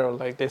when they got it,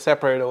 like they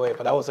separated away.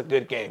 But that was a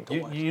good game to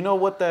watch. You know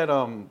what that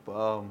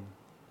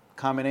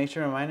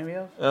combination reminded me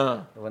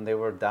of? When they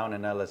were down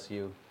in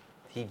LSU.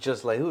 He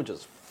would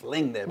just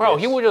fling that Bro, bitch.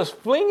 he was just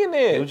flinging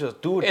it. He would just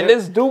do it. And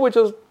this dude would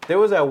just... There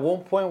was at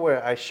one point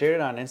where I shared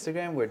it on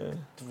Instagram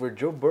where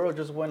Joe Burrow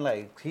just went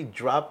like, he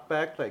dropped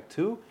back like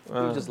 2. He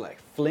was just like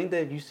fling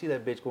that. You see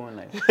that bitch going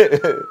like,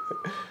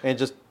 and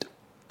just.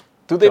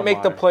 Do they Come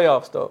make the on.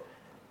 playoffs, though?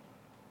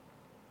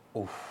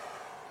 Oof.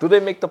 Do they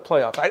make the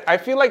playoffs? I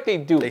feel like they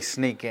do. They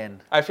sneak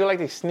in. I feel like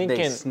they sneak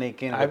They in.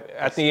 sneak in. At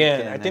They the sneak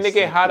end. in, I they think they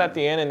get sneak hot in. at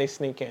the end and they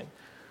sneak in.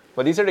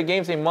 But these are the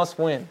games they must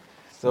win.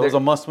 So it was a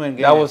must-win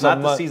game. That was Not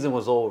a the must- season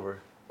was over.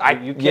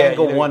 You can't yeah,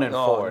 go you-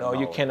 1-4. no,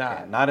 you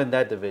cannot. Not in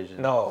that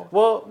division. No.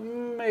 Well,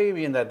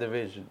 maybe in that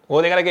division.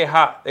 Well, they got to get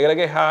hot. They got to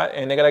get hot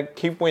and they got to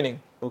keep winning.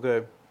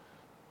 Okay.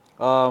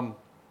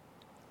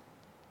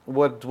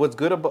 What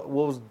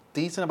was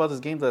decent about this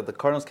game that the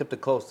Cardinals kept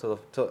it close until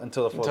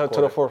the fourth quarter.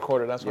 To the fourth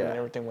quarter. That's when Yeah.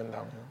 everything went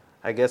down.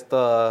 I guess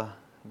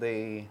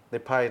they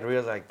probably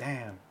realized like,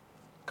 damn,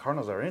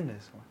 Cardinals are in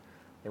this one.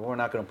 They were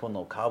not gonna pull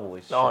no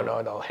Cowboys shit. No.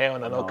 Hell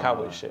no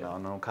Cowboy shit.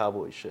 No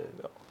Cowboy shit.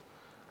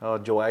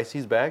 Joe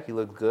Icy's back. He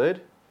looked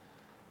good.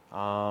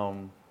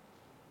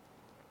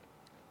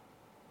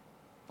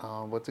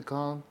 What's it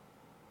called?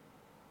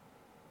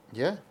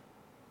 Yeah.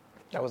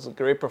 That was a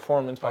great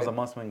performance. That was a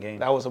must-win game.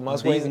 That was a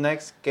must-win. These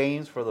next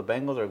games for the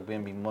Bengals are going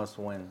to be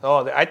must-wins.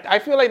 Oh, I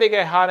feel like they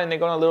get hot and they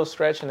go on a little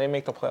stretch and they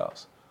make the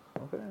playoffs.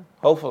 Okay.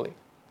 Hopefully.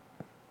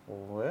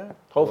 Well, yeah.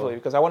 Hopefully,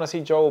 because I want to see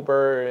Joe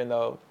Burr in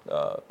the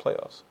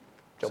playoffs.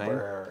 Joe Same.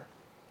 Burr.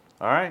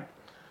 All right.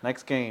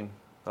 Next game.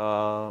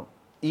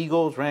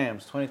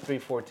 Eagles-Rams,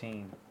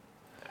 23-14.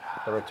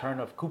 The return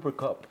of Cooper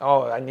Kupp.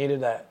 Oh, I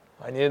needed that.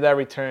 I needed that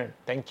return.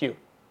 Thank you.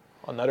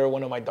 Another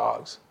one of my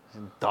dogs.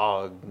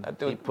 Dog. That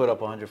He dude- put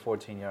up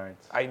 114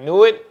 yards. I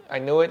knew it.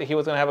 He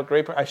was going to have a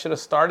great... I should have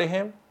started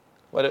him,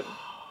 but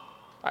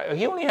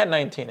he only had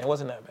 19. It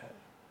wasn't that bad.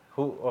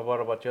 What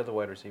about your other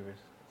wide receivers?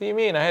 What do you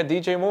mean? I had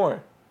DJ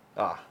Moore.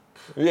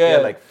 He Yeah.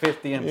 had like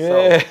 50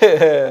 himself.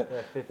 Yeah.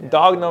 50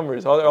 Dog himself.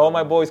 numbers. All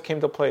my boys came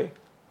to play.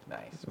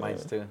 Nice.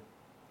 Mine's too.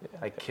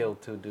 I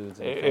killed 2 dudes.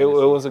 In It fantasy.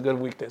 was a good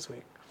week this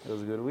week. It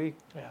was a good week.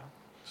 Yeah.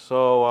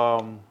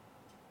 So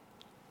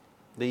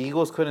the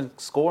Eagles couldn't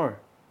score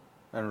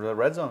in the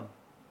red zone.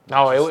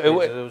 No, It it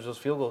was just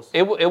field goals.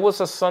 It was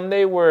a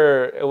Sunday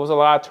where it was a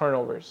lot of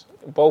turnovers,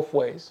 both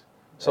ways.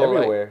 So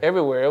Everywhere.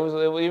 Everywhere. It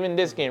was even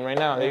this game right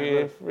now.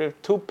 Yeah, They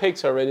have 2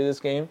 picks already this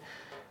game.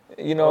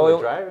 You Oh, know, they're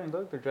driving.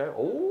 Look, they're driving.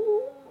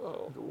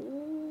 Oh.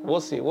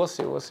 we'll see.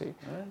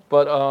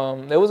 But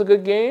it was a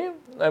good game.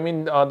 I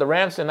mean, the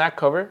Rams did not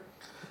cover.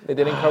 They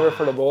didn't cover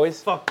for the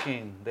boys.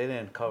 They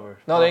didn't cover.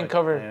 No, they didn't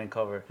cover. They didn't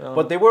cover. No.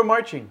 But they were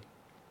marching.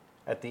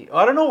 I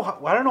don't know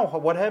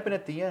what happened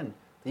at the end.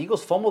 The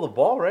Eagles fumbled the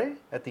ball, right?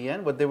 At the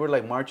end, but they were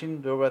like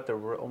marching. They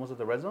were almost at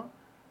the red zone.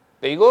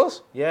 The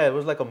Eagles? Yeah, it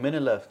was like a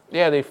minute left.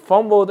 Yeah, they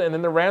fumbled, and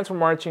then the Rams were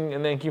marching,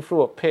 and then he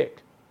threw a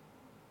pick.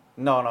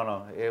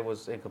 No. It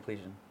was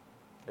incompletion.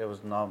 There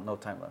was no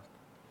time left.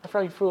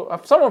 I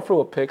thought someone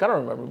threw a pick. I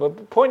don't remember. But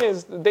the point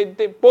is, they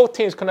both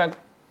teams could not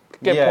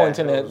get points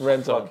in that the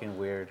red zone. Fucking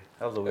weird.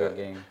 That was a weird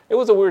game. It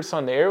was a weird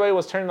Sunday. Everybody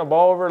was turning the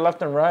ball over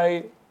left and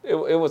right. It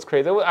was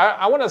crazy.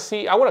 I want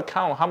to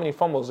count how many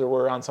fumbles there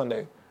were on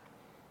Sunday.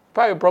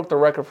 Probably broke the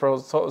record for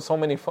so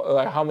many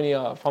how many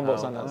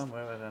fumbles on us.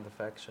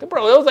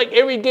 Bro, it was like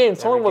every game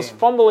someone was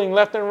fumbling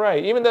left and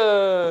right. Even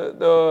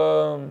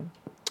the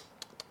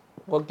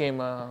what game?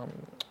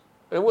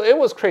 It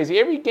was crazy.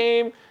 Every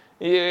game.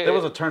 Yeah, there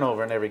was a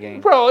turnover in every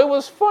game. Bro, it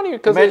was funny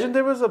because imagine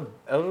there was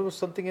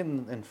something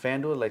in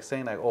FanDuel like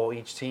saying like, oh,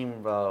 each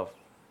team.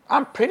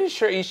 I'm pretty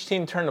sure each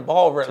team turned the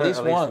ball over at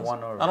least once.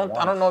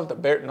 I don't know if the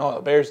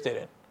Bears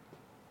didn't.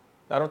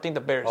 I don't think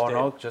the Bears did. Oh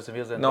no, Justin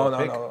Fields didn't. No.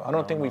 I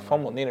don't think we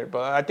fumbled neither,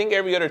 but I think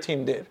every other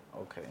team did.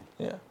 Okay.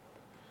 Yeah.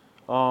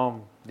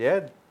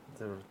 Yeah.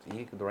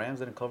 The Rams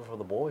didn't cover for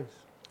the boys.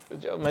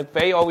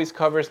 McVay always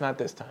covers, not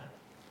this time.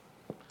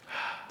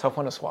 Tough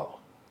one to swallow.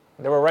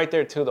 They were right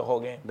there too the whole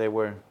game. They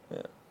were.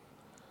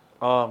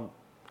 Yeah.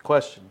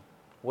 Question: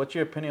 what's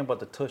your opinion about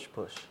the tush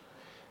push?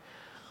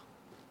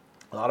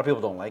 A lot of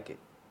people don't like it.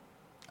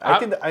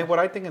 What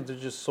I think is they're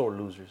just sore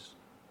losers.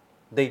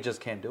 They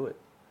just can't do it.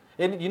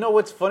 And you know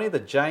what's funny? The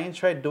Giants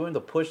tried doing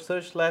the push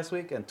tush last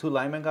week, and 2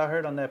 linemen got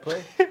hurt on that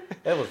play.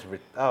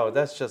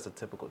 That's just a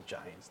typical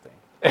Giants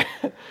thing.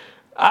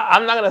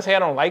 I'm not gonna say I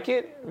don't like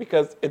it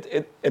because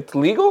it's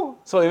legal.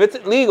 So if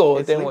it's legal,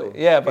 it's then legal.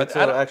 Yeah, but it's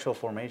an actual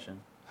formation.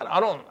 I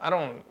don't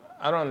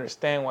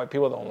understand why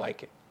people don't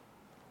like it.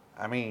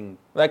 I mean,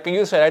 like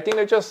you said, I think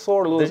they're just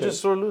sore losers. They're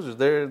just sore losers.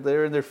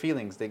 They're in their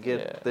feelings.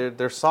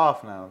 They're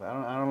soft now.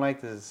 I don't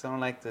like this. I don't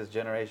like this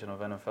generation of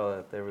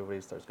NFL that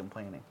everybody starts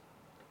complaining.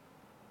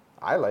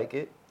 I like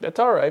it. That's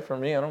all right for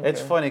me. I don't. It's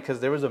care. funny because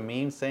there was a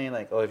meme saying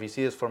like, oh, if you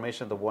see this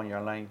formation at the 1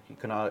 yard line,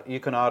 you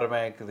can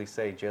automatically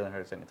say Jalen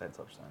Hurts anytime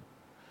touchdown.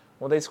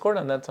 Well, they scored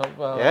on that top.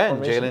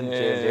 And Jalen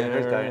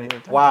Hurts got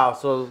it. Wow.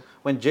 So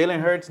when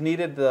Jalen Hurts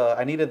needed the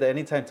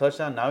anytime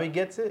touchdown, now he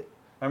gets it.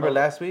 Remember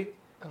last week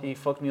he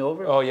fucked me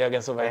over. Oh yeah,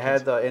 against the Vikings. I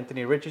had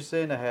Anthony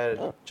Richardson. I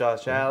had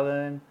Josh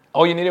Allen.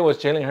 All you needed was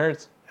Jalen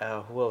Hurts.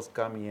 Who else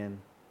got me in?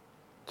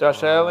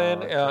 Josh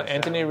Allen,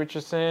 Anthony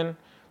Richardson,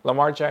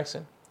 Lamar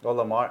Jackson. Oh,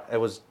 Lamar.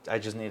 I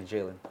just needed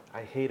Jalen.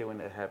 I hate it when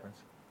that happens.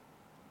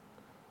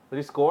 Did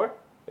he score?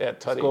 Yeah,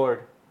 Tutty.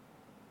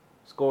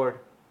 Scored.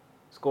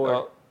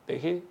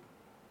 Did he?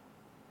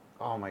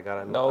 Oh my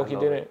God! He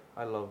didn't.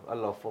 I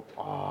love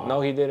football. Oh. No,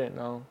 he didn't.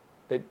 No,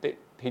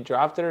 he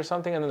dropped it or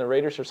something, and then the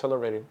Raiders are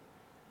celebrating.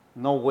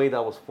 No way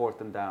that was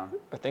 4th and down.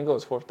 I think it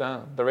was 4th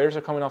down. The Raiders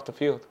are coming off the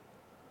field.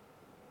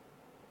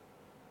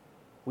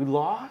 We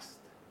lost?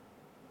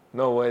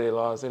 No way they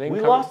lost.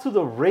 We lost to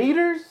the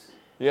Raiders?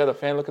 Yeah, the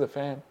fan. Look at the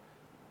fan.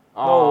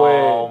 No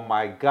way. Oh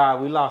my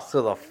God, we lost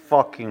to the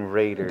fucking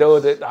Raiders.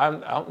 Dude,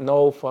 I'm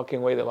no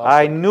fucking way they lost.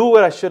 I knew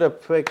what I should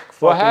have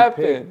picked. What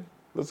happened?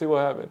 Let's see what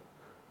happened.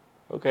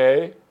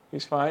 Okay,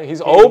 he's fine.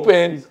 He's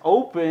open. He's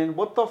open.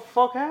 What the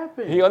fuck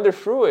happened? He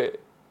underthrew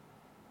it.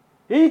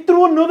 He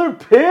threw another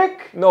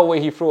pick? No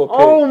way, he threw a pick.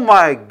 Oh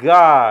my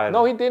God.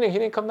 No, he didn't. He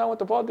didn't come down with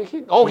the ball. Did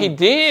he? Oh, he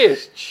did.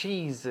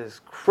 Jesus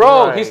Christ.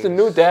 Bro, he's the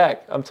new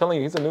Dak. I'm telling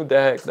you, he's the new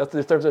Dak. That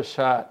deserves a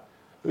shot.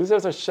 This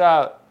deserves a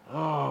shot.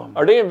 Oh,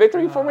 are they in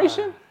victory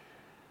formation?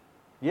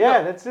 Yeah,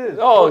 no. That's it.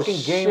 Oh, fucking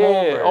shit. Game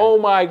over. Oh,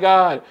 my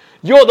God.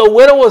 Yo, the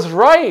widow was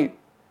right.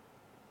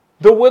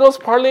 The widow's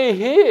parlay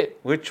hit.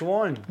 Which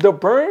one? The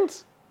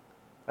Burns.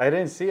 I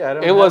didn't see.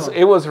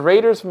 It was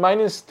Raiders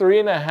minus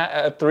 3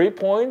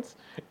 points,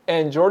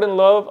 and Jordan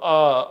Love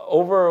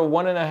over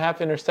 1.5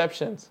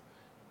 interceptions,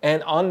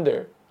 and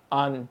under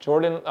on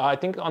Jordan. I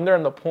think under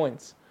on the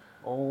points.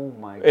 Oh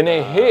my God! And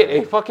it hit.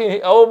 It fucking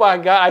hit. Oh my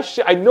God!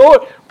 I know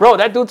it, bro.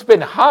 That dude's been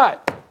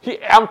hot.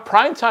 On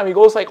prime time, he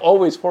goes like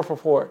always 4 for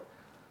 4.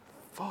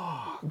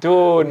 Fuck.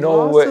 Dude,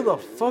 no way. Lost to the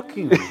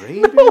fucking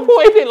Raiders. No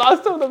way, they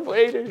lost to the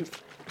Raiders.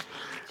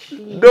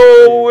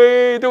 No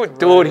way, dude.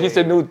 Dude, he's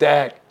the new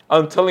Dak.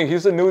 I'm telling you,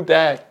 he's the new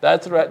Dak.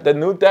 That's right. The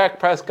new Dak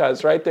Prescott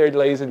is right there,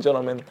 ladies and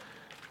gentlemen.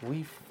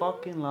 We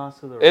fucking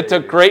lost to the Raiders. It's a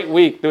great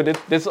week, dude.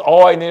 This is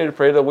all I needed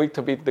for the week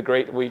to be the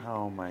great week.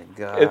 Oh, my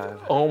God.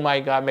 Oh, my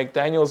God.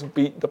 McDaniels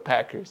beat the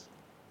Packers.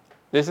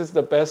 This is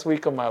the best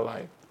week of my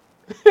life.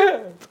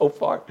 So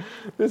far.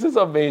 This is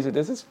amazing.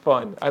 This is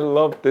fun. I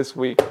love this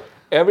week.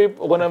 Every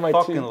one of my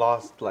teams. fucking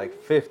lost like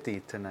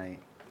 50 tonight.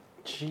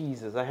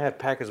 Jesus, I had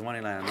Packers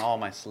money line on all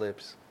my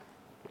slips.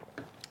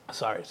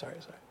 Sorry.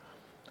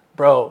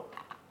 Bro,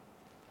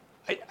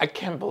 I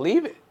can't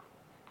believe it.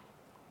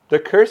 The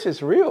curse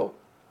is real.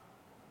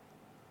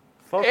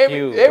 Fuck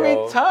you, bro.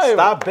 Every time.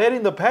 Stop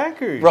betting the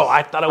Packers. Bro,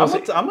 I thought it was...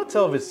 I'm going to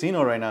tell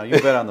Vicino right now,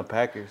 you bet on the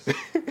Packers.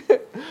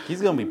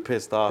 He's going to be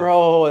pissed off.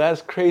 Bro,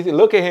 that's crazy.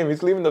 Look at him.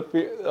 He's leaving the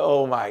field.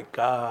 Oh, my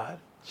God.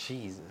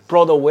 Jesus.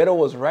 Bro, the widow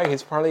was right.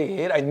 His parlay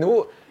hit. I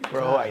knew it.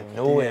 Bro, God, I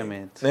knew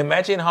it.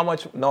 Imagine how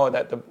much... No,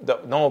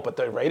 but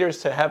the Raiders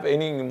to have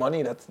any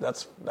money,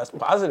 that's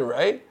positive,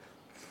 right?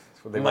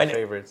 So they were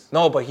favorites.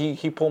 No, but he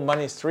pulled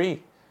 -3.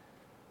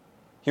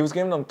 He was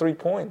giving them 3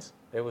 points.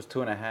 It was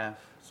 2.5.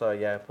 So,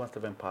 yeah, it must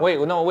have been positive.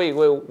 Wait.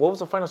 What was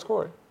the final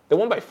score? They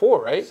won by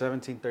 4, right?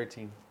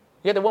 17-13.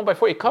 Yeah, they won by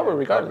 4. He covered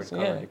regardless. He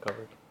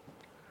covered.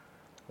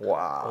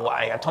 Wow.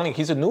 Why? I told you,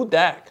 he's a new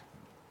Dak.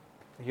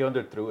 He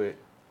underthrew it.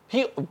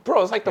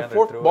 Bro, it's like the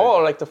fourth underthrew ball it.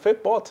 or like the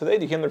fifth ball today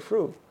that he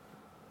underthrew.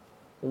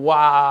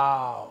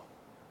 Wow.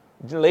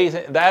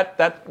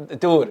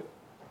 Dude,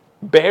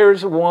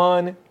 Bears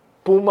won,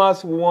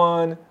 Pumas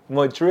won,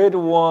 Madrid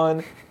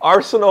won,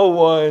 Arsenal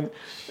won.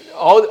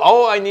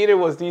 All I needed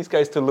was these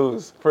guys to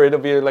lose for it to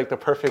be like the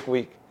perfect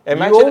week.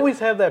 Imagine You always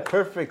have that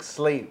perfect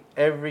slate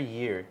every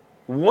year.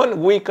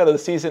 1 week of the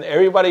season,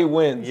 everybody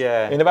wins.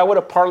 Yeah. And if I would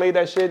have parlayed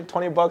that shit,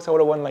 $20, I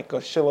would have won like a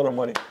shitload of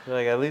money.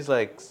 Like at least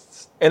like.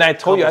 And I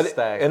told you, Couple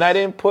stacks. and I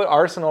didn't put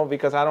Arsenal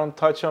because I don't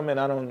touch them,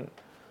 and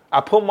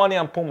I put money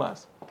on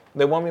Pumas.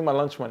 They won me my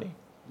lunch money.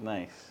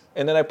 Nice.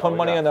 And then I put we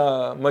money got-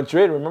 on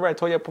Madrid. Remember I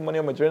told you I put money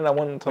on Madrid and I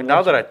won. But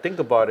now that I think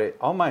about it,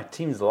 all my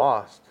teams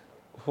lost.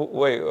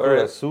 Wait,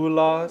 Cruz Azul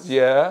lost.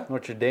 yeah,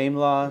 Notre Dame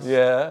lost.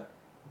 yeah,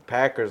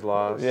 Packers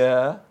lost.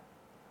 yeah.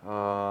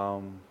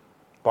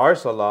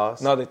 Barca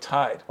lost. No, they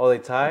tied. Oh, they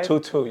tied?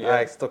 2-2, yeah.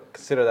 I still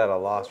consider that a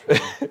loss for me.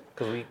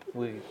 Because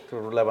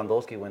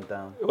Lewandowski went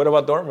down. What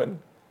about Dortmund?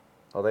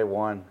 Oh, they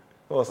won.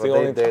 Well, it's But the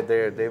only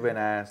they've been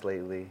ass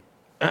lately.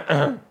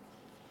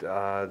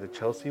 Did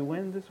Chelsea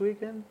win this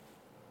weekend?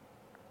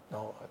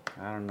 No,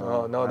 I don't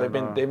know. no, I they've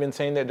don't know. been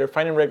saying that they're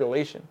fighting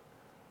regulation.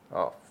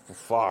 Oh,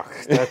 fuck.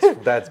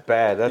 That's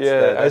bad. That's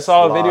Yeah, I that's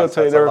saw a loss. video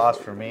today. That's a loss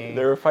for me.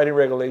 They were fighting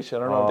regulation.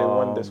 I don't know if they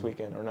won this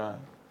weekend or not.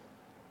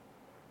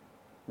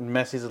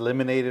 Messi's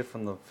eliminated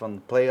from the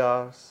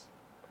playoffs.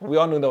 We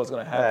all knew that was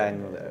going to happen. Yeah, I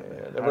knew that.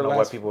 Yeah, I don't know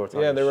why people were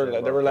talking Yeah, they were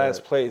shit they were about last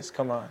that. place.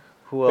 Come on.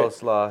 Who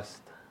else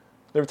lost?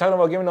 They were talking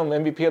about giving him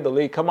MVP of the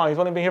league. Come on, he's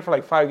only been here for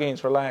like 5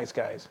 games. Relax,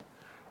 guys.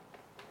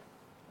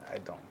 I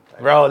don't.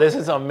 Bro, this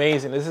is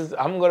amazing.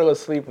 I'm gonna go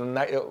sleep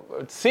tonight.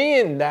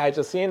 Seeing that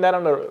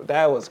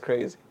that was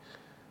crazy.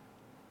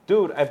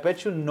 Dude, I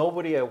bet you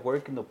nobody at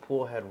work in the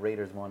pool had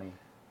Raiders money.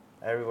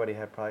 Everybody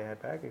probably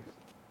had Packers.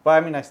 But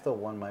I mean, I still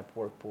won my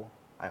work pool.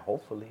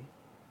 Hopefully.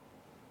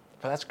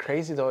 But that's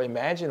crazy though.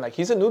 Imagine like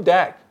he's a new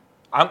Dak.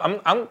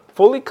 I'm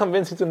fully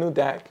convinced he's a new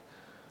Dak.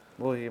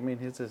 Well, I mean,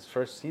 it's his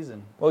first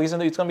season. Well, he's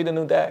gonna be the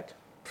new Dak.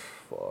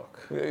 Fuck.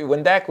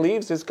 When Dak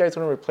leaves, this guy's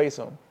gonna replace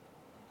him.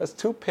 That's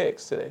 2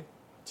 picks today.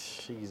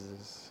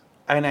 Jesus.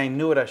 And I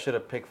knew it. I should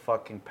have picked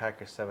fucking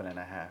Packers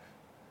 7.5.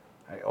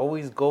 I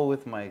always go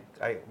with my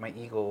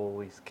ego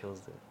always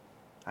kills it.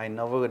 I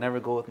never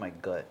go with my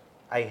gut.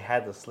 I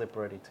had the slip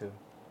ready too.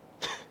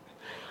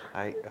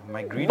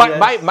 My greedy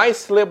My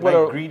slip would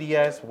have. greedy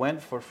ass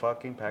went for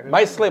fucking Packers.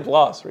 My slip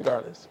lost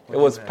regardless. It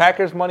was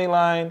Packers money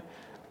line,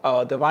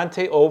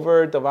 Devontae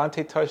over,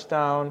 Devontae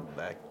touchdown.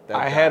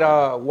 I had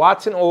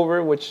Watson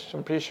over, which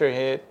I'm pretty sure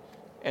hit.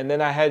 And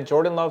then I had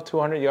Jordan Love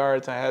 200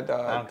 yards. I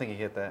don't think he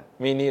hit that.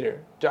 Me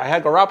neither. I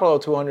had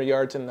Garoppolo 200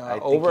 yards and I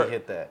think over. he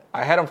hit that.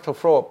 I had him to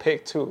throw a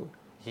pick too.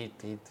 He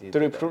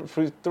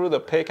Threw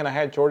the pick, and I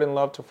had Jordan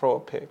Love to throw a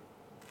pick.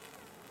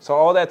 So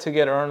all that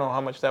together, I don't know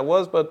how much that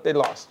was, but they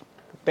lost.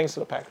 Thanks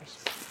to the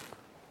Packers.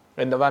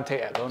 And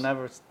Devontae Adams. Don't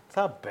ever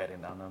stop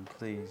betting on them,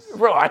 please.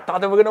 Bro, I thought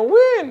they were going to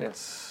win.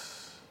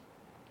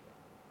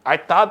 I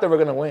thought they were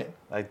going to win.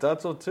 I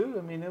thought so too.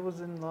 I mean, it was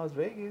in Las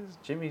Vegas.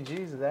 Jimmy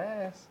G's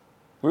ass.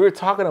 We were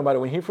talking about it.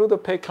 When he threw the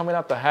pick coming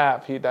out the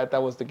half,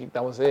 that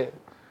was it.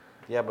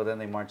 Yeah, but then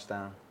they marched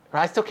down.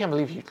 I still can't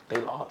believe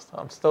they lost.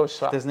 I'm still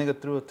shocked. This nigga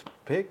threw a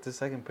pick, the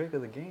second pick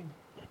of the game.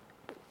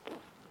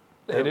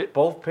 They did.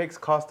 Both picks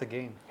cost the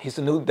game. He's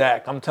a new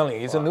Dak. I'm telling you,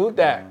 he's a Fuck, new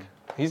Dak. man.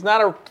 He's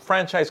not a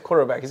franchise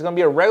quarterback. He's going to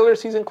be a regular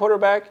season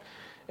quarterback,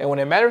 and when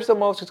it matters the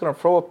most, he's going to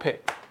throw a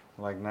pick.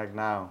 Like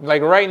now.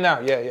 Like right now,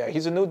 yeah.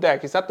 He's a new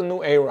Dak. He's not the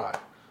new A-Rod.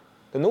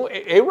 The new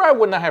A-Rod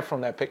would not have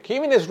thrown that pick.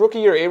 Even his rookie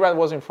year, A-Rod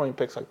wasn't throwing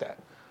picks like that.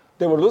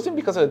 They were losing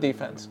because of the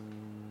defense.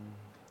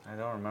 I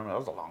don't remember. That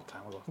was a long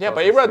time ago. Yeah,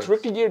 but A-Rod's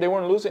rookie year, they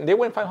weren't losing. They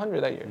went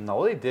 500 that year.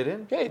 No, they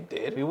didn't. Yeah, they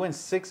did. We went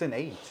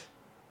 6-8.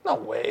 No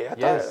way. I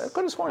Yes.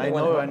 could have sworn I they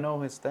know. went. I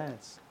know his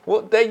stats.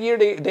 Well, that year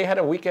they had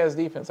a weak ass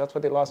defense. That's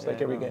what they lost like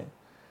every I know. game.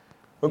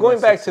 We're going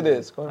back to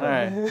this. All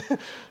right.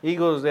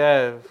 Eagles.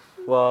 Yeah.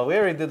 Well, we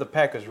already did the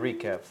Packers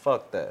recap.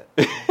 Fuck that.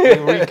 We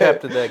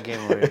recapped that game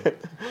already.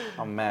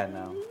 I'm mad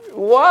now.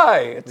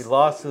 Why? We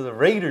lost to the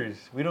Raiders.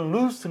 We don't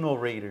lose to no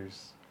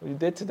Raiders. We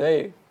did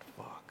today.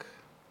 Fuck.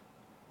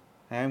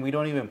 And we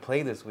don't even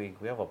play this week.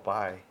 We have a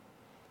bye.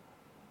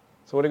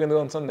 So what are you gonna do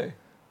on Sunday?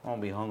 I'm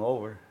gonna be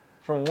hungover.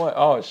 From what?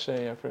 Oh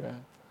shit, I forgot.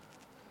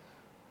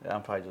 Yeah,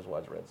 I'm probably just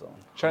watch Red Zone.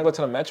 Trying to go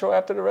to the Metro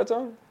after the Red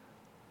Zone?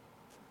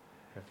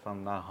 If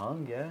I'm not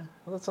hung, yeah.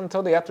 Well, that's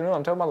until the afternoon.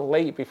 I'm talking about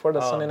late before the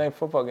Oh. Sunday night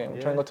football game.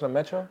 We're trying to go to the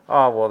Metro.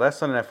 Oh well, that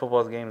Sunday Night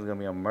Football game is gonna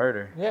be a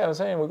murder. Yeah, I'm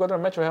saying we go to the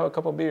Metro, have a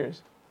couple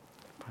beers.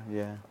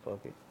 Yeah, fuck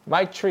it.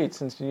 My treat,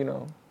 since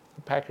the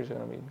Packers are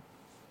gonna be.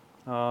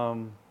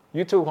 Um,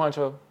 You too,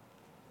 Juancho.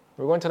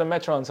 We're going to the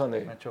Metro on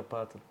Sunday.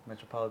 Metropolitan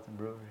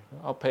Brewery.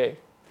 I'll pay.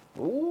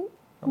 Ooh.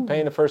 I'm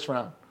paying the first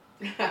round.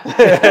 Not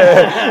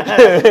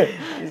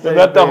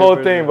Not the whole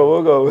thing, but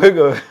we'll go.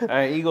 All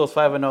right, Eagles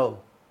 5-0.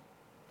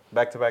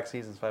 Back-to-back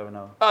seasons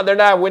 5-0. Oh, they're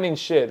not winning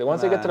shit.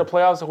 Once they get to Nah. the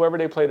playoffs, whoever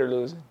they play, they're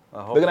losing.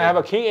 They're going to have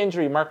a key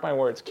injury, mark my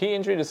words. Key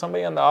injury to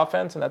somebody on the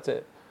offense, and that's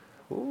it.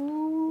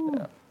 Ooh.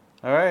 Yeah.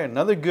 All right,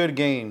 another good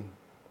game.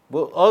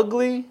 Well,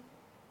 ugly.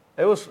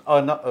 It was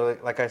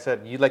like I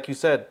said, like you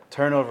said,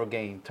 turnover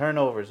game,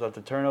 turnovers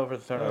after turnover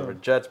to turnover.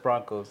 Jets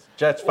Broncos.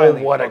 Jets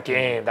finally. Oh, what a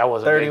game! That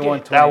was a 31,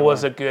 good game. That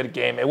was a good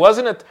game. It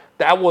wasn't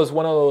That was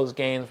one of those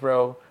games,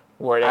 bro,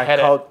 where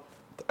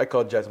I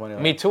called Jets money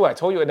line. Me too. I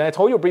told you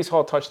Breece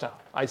Hall touchdown.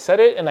 I said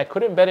it, and I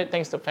couldn't bet it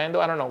thanks to FanDuel.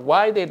 I don't know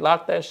why they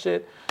locked that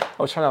shit. I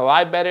was trying to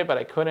live bet it, but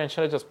I couldn't.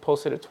 Should have just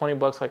posted it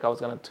 $20 like I was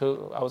going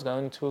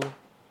to.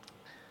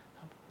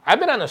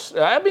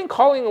 I've been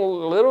calling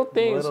little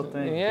things.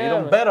 Yeah, you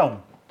don't bet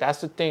them.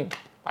 That's the thing.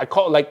 I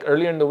called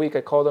earlier in the week.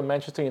 I called the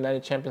Manchester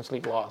United Champions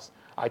League loss.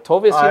 I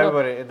told Vecino.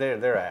 Everybody,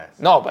 they're ass.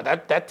 No, but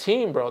that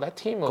team, bro. That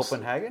team was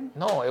Copenhagen.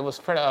 No, it was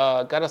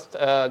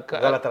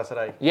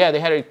Galatasaray. Yeah, they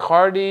had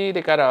Icardi.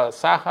 They got a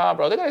Saha,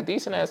 bro. They got a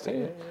decent ass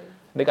team. Yeah.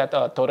 They got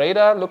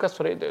Torreira, Lucas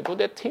Torreira. Dude,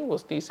 that team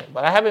was decent,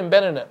 but I haven't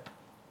betted them.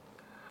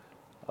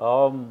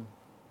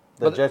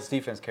 The Jets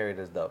defense carried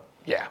this dub.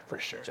 Yeah, for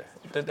sure.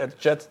 The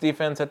Jets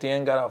defense at the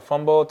end got a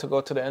fumble to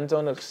go to the end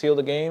zone to seal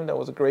the game. That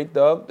was a great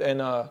dub.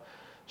 And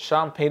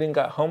Sean Payton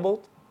got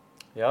humbled.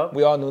 Yep.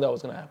 We all knew that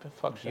was going to happen.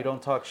 Fuck Sean. You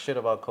don't talk shit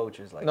about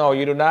coaches like that. No,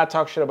 you do not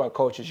talk shit about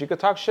coaches. You could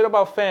talk shit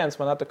about fans,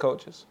 but not the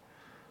coaches.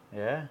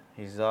 Yeah,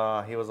 he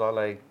was all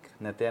like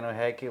Nathaniel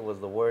Hackett was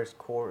the worst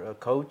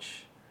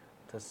coach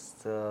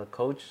to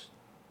coach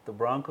the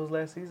Broncos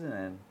last season,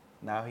 and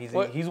now he's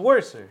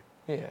worse.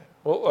 Yeah.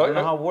 Well, I don't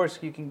know how worse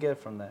you can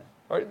get from that.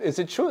 Or is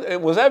it true?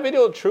 Was that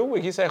video true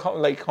where he said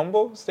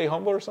humble, stay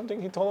humble or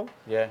something? He told him.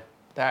 Yeah.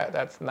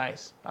 That's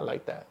nice. I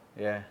like that.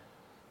 Yeah.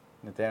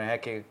 Nathaniel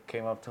Hackett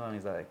came up to him.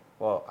 He's like,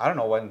 well, I don't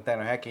know why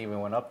Nathaniel Hackett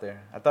even went up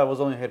there. I thought it was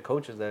only head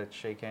coaches that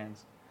shake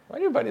hands.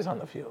 Everybody's on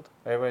the field.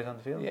 Everybody's on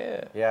the field?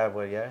 Yeah. Yeah,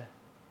 but yeah.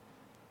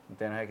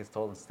 Nathaniel Hackett's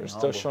told him to stay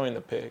humble. They're still showing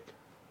the pic.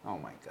 Oh,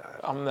 my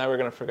God. I'm never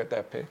going to forget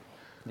that pic.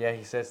 Yeah,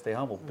 he said stay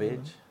humble,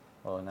 bitch.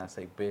 Well, not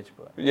say bitch,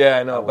 but... Yeah,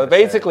 I know. But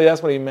basically,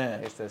 that's what he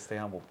meant. He said stay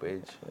humble,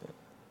 bitch.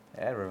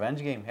 Yeah,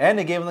 revenge game. And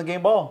they gave him the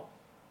game ball.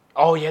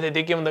 Oh, yeah, they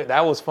did give him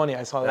that was funny.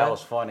 I saw that. That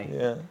was funny.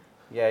 Yeah.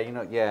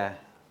 Yeah,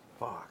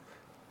 Fuck.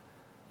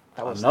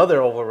 That was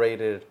another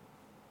overrated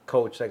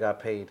coach that got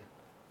paid.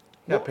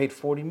 He got paid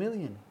 $40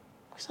 million.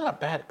 He's not a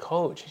bad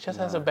coach. He just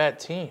has a bad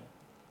team.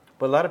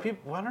 But a lot of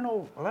people, I don't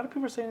know, a lot of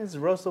people are saying it's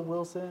Russell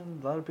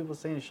Wilson. A lot of people are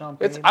saying it's Sean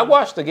Payton. I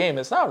watched the game.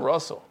 It's not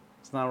Russell.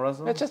 It's not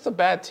Russell? It's just a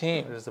bad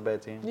team. It's just a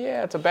bad team?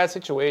 Yeah, it's a bad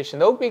situation.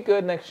 They'll be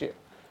good next year.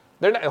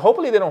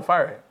 Hopefully they don't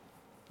fire him.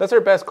 That's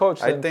their best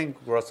coach. I think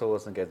Russell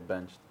Wilson gets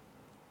benched.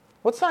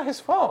 What's not his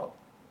fault?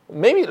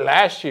 Maybe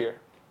last year.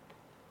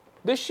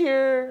 This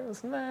year,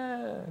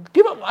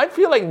 give him. I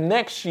feel like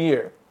next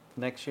year.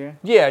 Next year?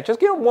 Yeah, just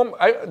give him one.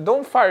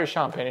 Don't fire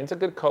Sean Payton. He's a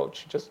good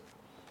coach. Just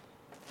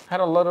had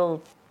a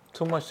little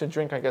too much to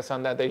drink, I guess,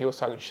 on that day. He was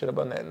talking shit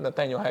about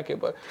Nathaniel Hackett,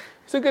 but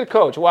he's a good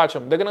coach. Watch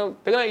him. They're gonna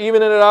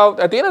even it out.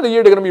 At the end of the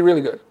year, they're gonna be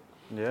really good.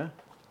 Yeah.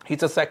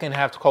 He's a second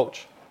half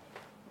coach.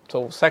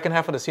 So second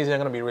half of the season, they're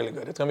gonna be really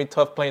good. It's gonna be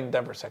tough playing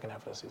Denver second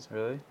half of the season.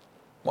 Really?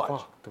 Watch.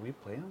 Fuck, do we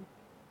play them?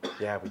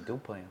 Yeah, we do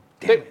play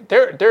them.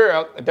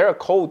 They're a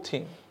cold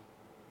team.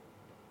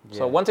 Yeah.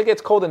 So once it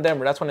gets cold in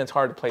Denver, that's when it's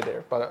hard to play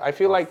there. But I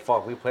feel like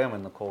fuck, we play them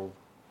in the cold.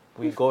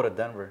 We go to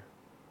Denver.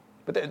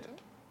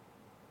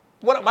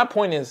 But my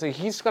point is,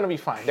 he's gonna be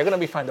fine. They're gonna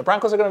be fine. The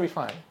Broncos are gonna be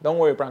fine. Don't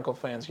worry, Bronco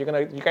fans. You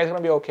guys are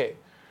gonna be okay.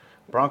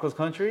 Broncos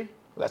country?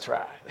 That's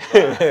right.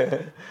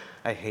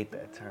 I hate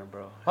that term,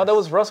 bro. Oh, that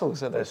was Russell who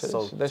said that shit.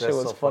 That shit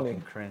was funny.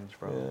 Cringe,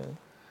 bro.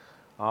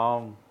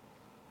 Yeah.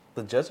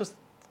 The Jets are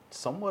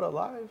somewhat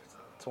alive.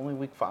 It's only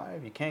week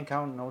 5. You can't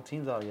count no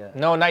teams out yet.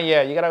 No, not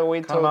yet. You gotta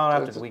wait till. Come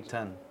out after week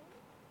 10.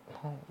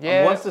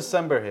 Yeah. Once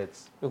December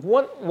hits.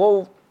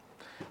 We'll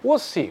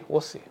see.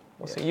 We'll see.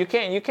 You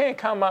can't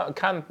count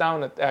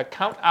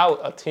out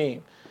a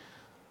team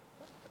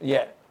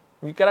yet.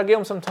 You gotta give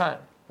them some time,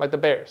 like the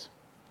Bears.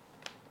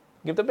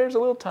 Give the Bears a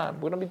little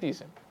time. We're gonna be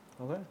decent.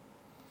 Okay.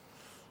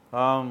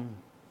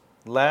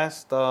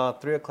 Last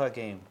 3:00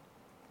 game,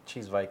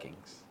 Chiefs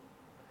Vikings.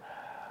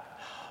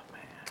 Oh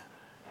man,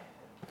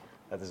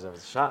 that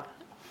deserves a shot.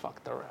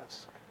 Fuck the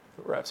refs.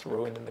 The refs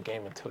ruining the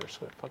game in Taylor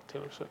Swift. Fuck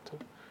Taylor Swift too.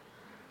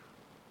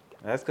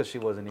 That's because she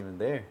wasn't even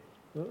there.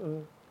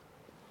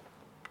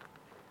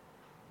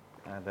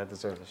 That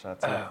deserves a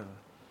shot too.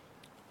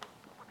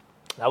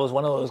 That was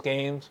one of those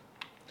games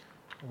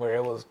where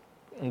it was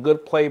a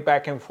good play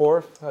back and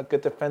forth, a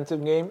good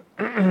defensive game,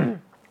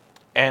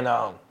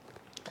 and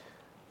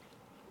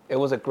it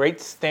was a great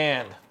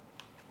stand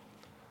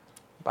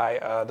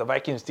by the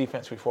Vikings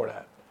defense before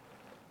that.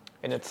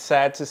 And it's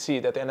sad to see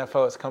that the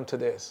NFL has come to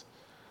this.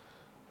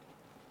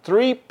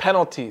 3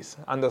 penalties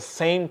on the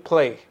same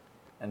play.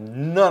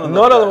 And none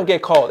of them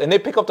get called. And they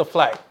pick up the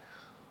flag.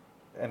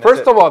 And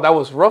first of all, that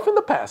was roughing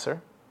the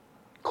passer.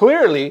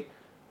 Clearly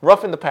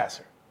roughing the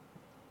passer.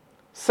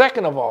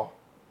 Second of all,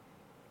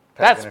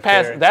 that's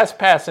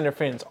pass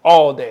interference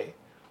all day.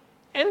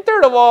 And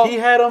third of all, he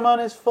had him on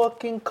his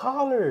fucking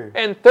collar.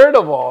 And third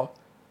of all,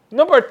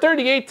 number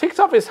 38 takes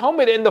off his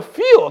helmet in the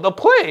field, the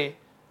play.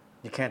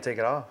 You can't take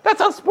it off. That's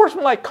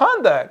unsportsmanlike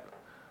conduct.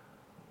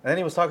 And then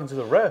he was talking to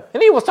the ref.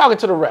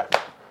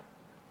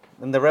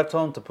 And the ref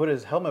told him to put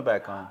his helmet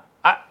back on.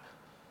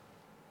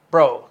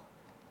 Bro,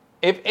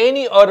 if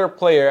any other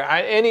player,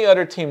 any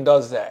other team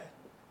does that,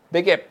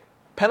 they get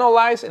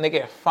penalized and they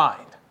get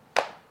fined.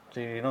 So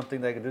you don't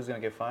think that dude's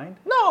going to get fined?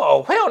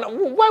 No, hell no.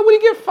 Why would he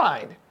get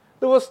fined?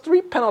 There was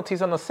 3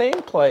 penalties on the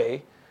same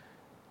play.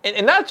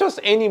 And not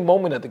just any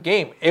moment of the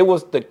game. It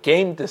was the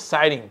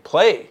game-deciding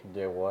play.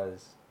 There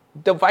was.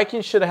 The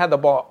Vikings should have had the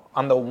ball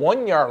on the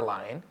 1-yard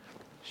line.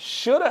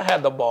 Should have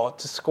had the ball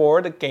to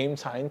score the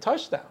game-tying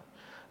touchdown.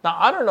 Now,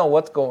 I don't know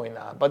what's going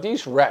on, but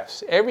these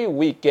refs every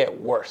week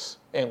get worse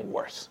and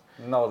worse.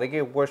 No, they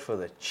get worse for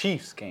the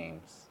Chiefs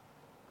games.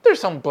 There's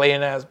some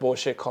blatant-ass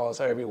bullshit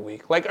calls every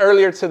week. Like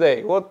earlier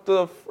today. What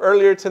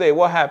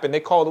happened?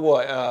 They called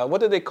what? What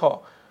did they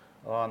call?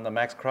 On the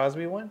Max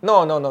Crosby one?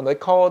 No. They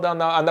called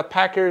on the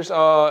Packers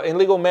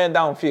illegal man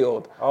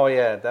downfield. Oh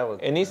yeah, that was.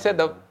 And he said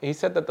that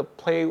the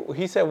play.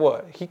 He said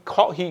what?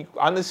 He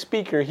on the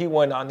speaker. He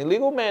went on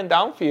illegal man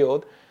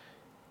downfield,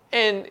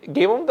 and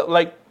gave him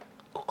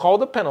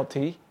called the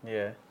penalty.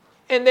 Yeah.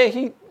 And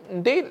then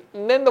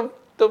the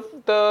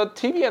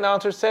TV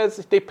announcer says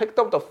they picked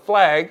up the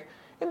flag,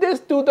 and this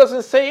dude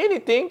doesn't say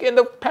anything, and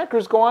the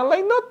Packers go on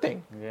like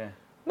nothing. Yeah.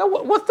 Now,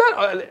 what's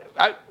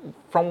that?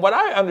 From what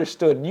I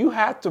understood, you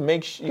have to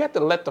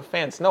let the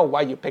fans know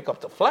why you pick up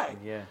the flag.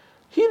 Yeah.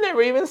 He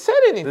never even said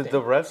anything. Did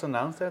the refs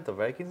announce that the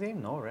Vikings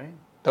game? No, right?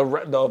 The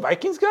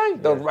Vikings guy?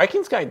 The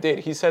Vikings guy did.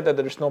 He said that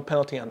there's no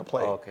penalty on the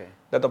play. Oh, okay.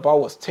 That the ball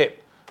was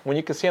tipped. When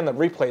you could see on the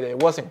replay that it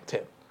wasn't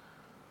tipped.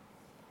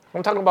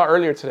 I'm talking about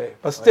earlier today.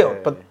 But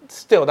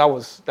still, that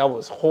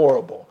was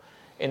horrible.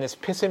 And it's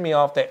pissing me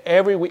off that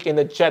every week in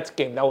the Jets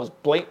game, that was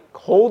blatant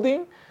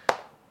holding.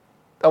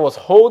 That was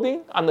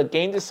holding on the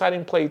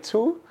game-deciding play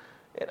too.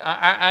 And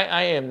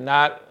I am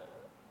not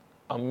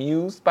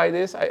amused by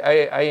this. I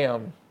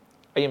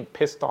am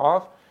pissed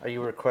off. Are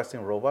you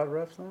requesting robot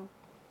refs now?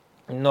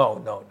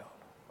 No.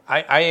 I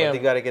am. But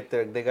they gotta get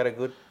their. They gotta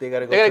go. They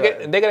gotta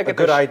get a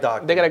good eye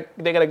doctor.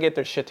 They gotta get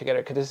their shit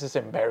together because this is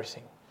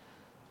embarrassing.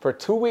 For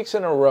 2 weeks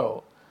in a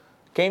row,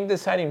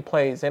 game-deciding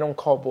plays. They don't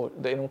call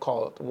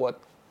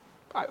what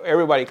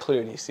everybody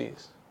clearly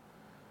sees.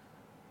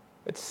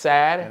 It's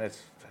sad. And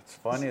it's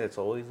funny. It's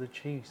always the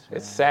Chiefs. Man.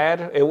 It's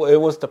sad. It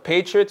was the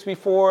Patriots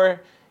before,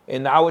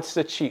 and now it's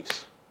the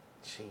Chiefs.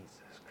 Jesus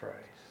Christ.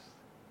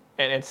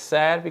 And it's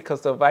sad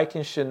because the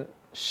Vikings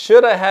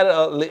should have had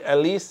at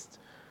least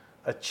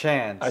a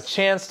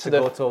chance to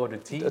go to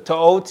OT. To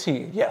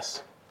OT,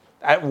 yes.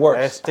 At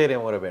worst, that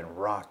stadium would have been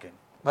rocking.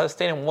 But the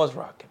stadium was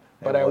rocking.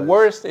 But at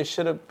worst, it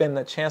should have been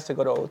a chance to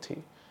go to OT.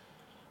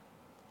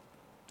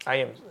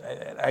 I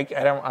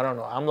don't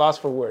know. I'm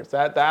lost for words.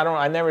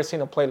 I never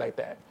seen a play like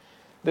that.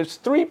 There's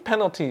 3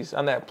 penalties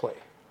on that play: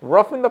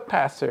 roughing the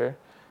passer,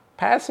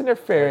 pass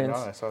interference,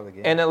 I saw the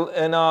game.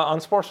 and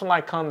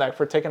unsportsmanlike conduct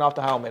for taking off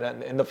the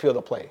helmet in the field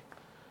of play.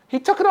 He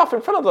took it off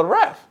in front of the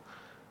ref.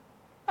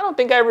 I don't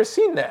think I ever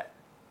seen that.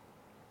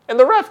 And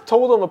the ref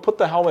told him to put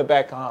the helmet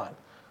back on.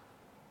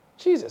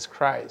 Jesus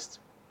Christ!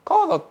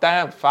 Call the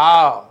damn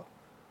foul.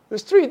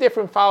 There's 3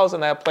 different fouls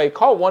on that play.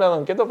 Call one of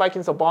them. Get the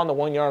Vikings the ball on the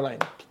 1-yard line.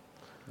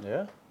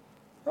 Yeah.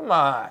 Come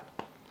on.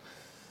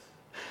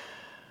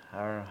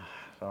 I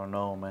don't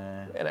know,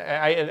 man. And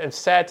it's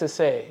sad to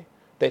say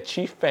that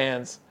Chief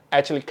fans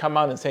actually come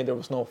out and say there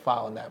was no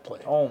foul in that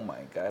play. Oh my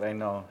God, I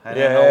know. I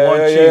know one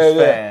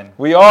Chiefs fan.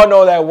 We all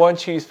know that one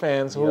Chiefs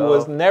fan who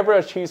was never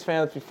a Chiefs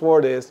fan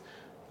before this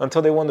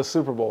until they won the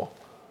Super Bowl.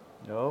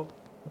 Yup.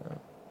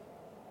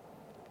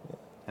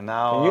 And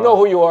now and you know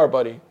who you are,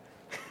 buddy.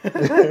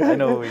 I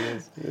know who he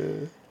is.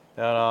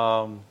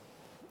 Yeah. And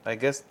I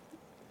guess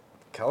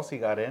Kelsey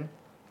got in.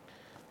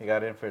 He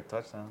got in for a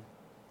touchdown.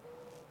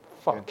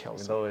 Fuck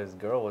Kelsey. Even though his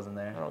girl wasn't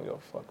there. I don't give a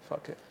fuck.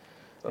 Fuck it.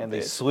 And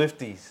these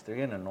Swifties, they're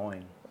getting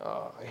annoying.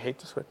 I hate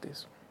the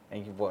Swifties.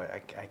 And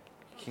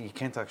you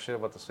can't talk shit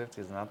about the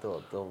Swifties, and not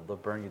they'll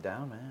burn you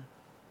down, man.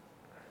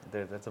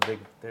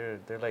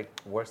 They're like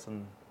worse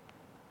than.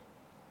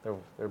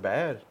 They're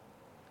bad.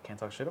 Can't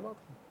talk shit about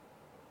them.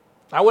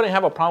 I wouldn't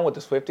have a problem with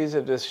the Swifties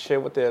if this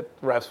shit with the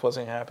refs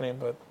wasn't happening,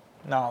 but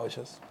no,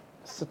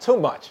 it's too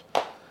much.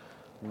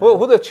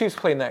 Who the Chiefs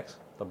play next?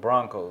 The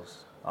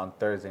Broncos on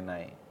Thursday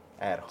night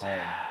at home.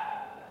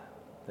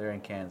 They're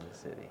in Kansas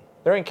City.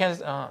 They're in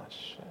Kansas. Oh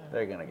shit.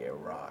 They're gonna get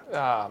rocked.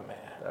 Oh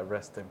man.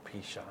 Rest in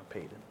peace, Sean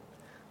Payton.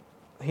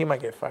 He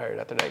might get fired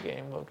after that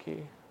game, low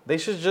key. They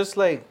should just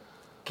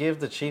give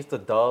the Chiefs the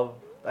dub.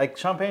 Like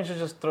Sean Payton should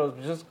just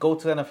go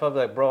to the NFL and be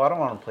like, bro, I don't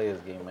want to play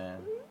this game, man.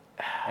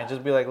 And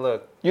just be like,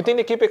 look. You think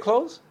they keep it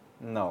close?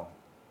 No.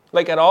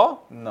 Like at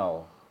all?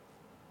 No.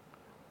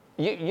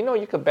 You know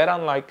you could bet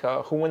on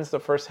who wins the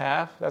first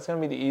half. That's gonna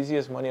be the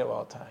easiest money of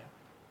all time.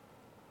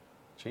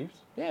 Chiefs?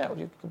 Yeah,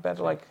 you could bet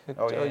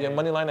your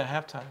money line at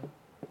halftime.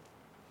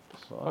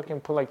 So I can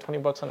put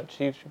 $20 on the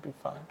Chiefs. You'd be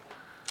fine.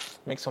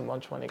 Make some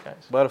lunch money,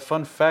 guys. But a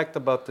fun fact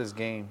about this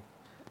game: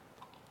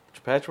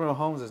 Patrick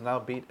Mahomes has now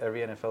beat every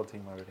NFL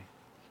team already.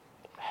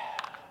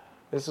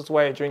 This is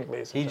why I drink,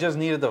 ladies. He just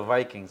needed the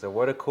Vikings, and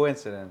what a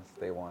coincidence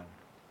they won.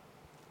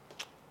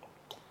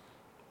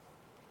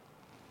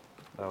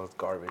 That was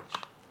garbage.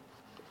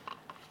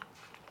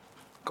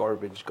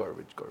 Garbage.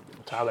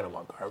 Talking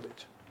about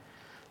garbage.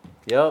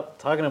 Yep,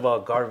 talking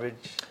about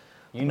garbage.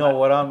 You know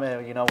what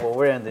what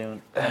we're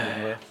ending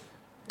with.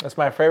 That's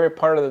my favorite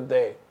part of the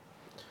day.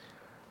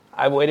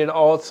 I waited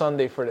all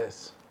Sunday for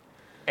this.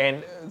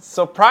 And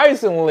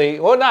surprisingly,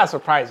 well, not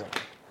surprisingly.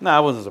 Nah, I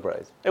wasn't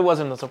surprised. It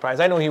wasn't a surprise.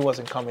 I knew he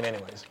wasn't coming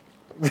anyways.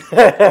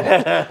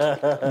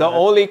 The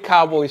only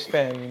Cowboys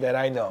fan that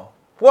I know.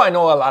 Well, I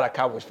know a lot of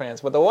Cowboys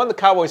fans, but the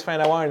Cowboys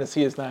fan I wanted to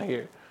see is not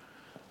here.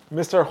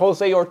 Mr.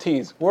 Jose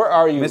Ortiz, where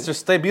are you? Mr.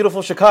 Stay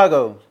Beautiful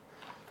Chicago.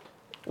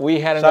 We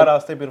had Shout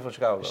out Stay Beautiful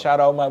Chicago. Shout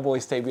out my boy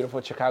Stay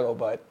Beautiful Chicago,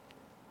 but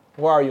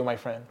where are you, my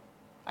friend?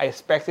 I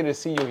expected to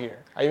see you here.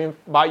 I even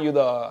brought you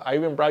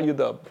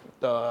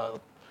the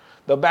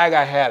bag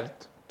I had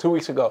 2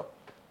 weeks ago.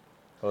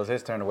 It was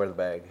his turn to wear the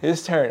bag.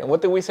 His turn. And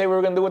what did we say we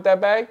were gonna do with that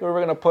bag? We were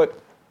gonna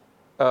put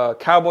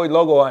Cowboy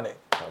logo on it.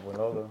 Cowboy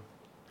logo.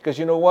 Because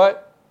you know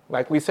what?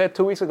 Like we said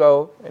 2 weeks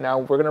ago, and now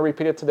we're gonna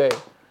repeat it today.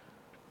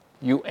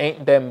 You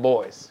ain't them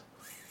boys,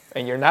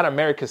 and you're not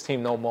America's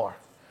team no more.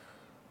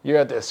 You're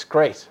a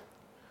disgrace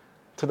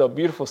to the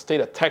beautiful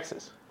state of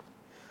Texas.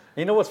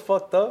 You know what's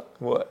fucked up?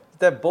 What?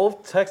 That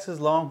both Texas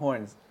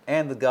Longhorns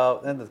and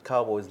the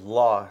Cowboys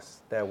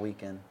lost that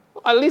weekend.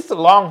 At least the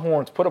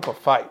Longhorns put up a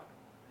fight.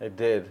 They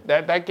did.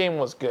 That game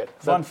was good.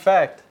 Fun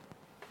fact.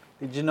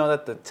 Did you know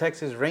that the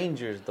Texas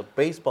Rangers, the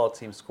baseball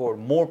team, scored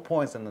more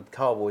points than the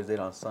Cowboys did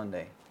on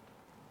Sunday?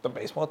 The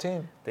baseball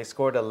team? They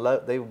scored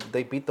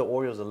they beat the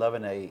Orioles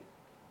 11-8.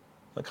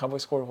 The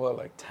Cowboys scored what,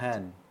 like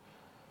 10.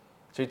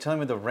 So you're telling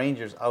me the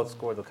Rangers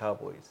outscored the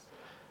Cowboys?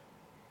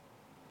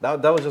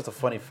 That was just a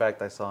funny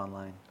fact I saw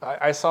online.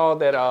 I saw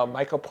that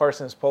Michael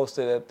Parsons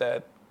posted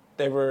that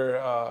they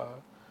were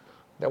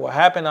that what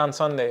happened on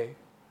Sunday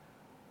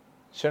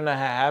shouldn't have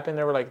happened.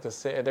 They were like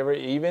they were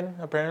even.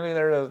 Apparently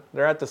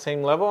they're at the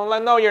same level. I'm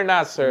like, no, you're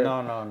not, sir.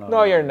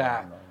 No, you're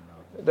not.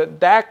 The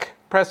Dak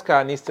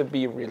Prescott needs to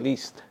be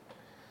released.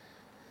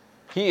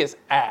 He is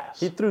ass.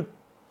 He threw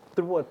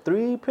what,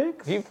 3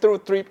 picks? He threw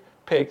 3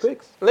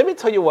 picks. Let me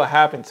tell you what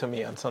happened to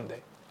me on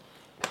Sunday.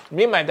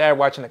 Me and my dad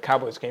watching the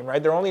Cowboys game,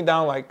 right? They're only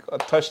down like a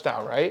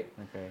touchdown, right?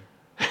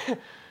 Okay.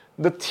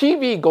 The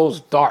TV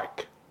goes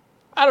dark.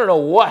 I don't know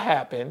what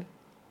happened,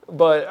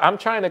 but I'm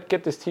trying to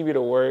get this TV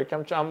to work.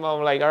 I'm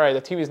like, all right,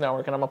 the TV's not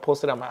working. I'm gonna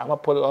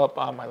put it up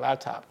on my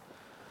laptop.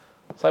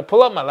 So I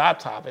pull up my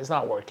laptop. It's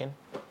not working.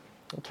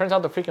 It turns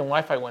out the freaking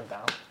Wi-Fi went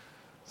down.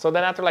 So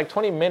then after like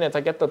 20 minutes,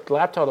 I get the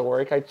laptop to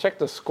work. I check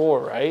the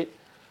score, right?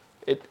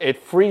 It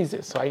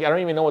freezes, so I don't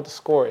even know what the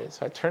score is.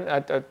 So I turn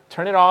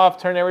it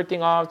off, turn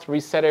everything off,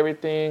 reset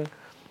everything.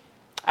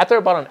 After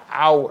about an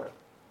hour,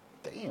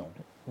 Damn.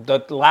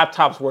 the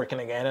laptop's working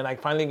again, and I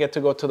finally get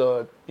to go to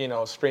the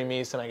Stream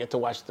East, and I get to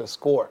watch the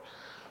score.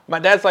 My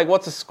dad's like,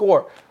 "What's the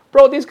score,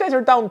 bro? These guys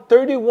are down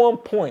 31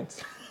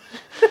 points."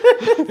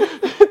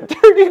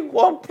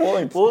 31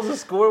 points. What was the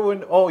score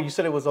when? Oh, you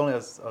said it was only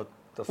a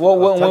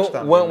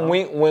touchdown.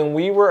 When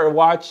we were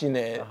watching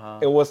it,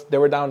 they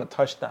were down a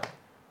touchdown.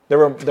 They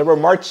were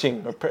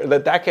marching. The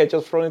Dak had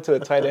just thrown into the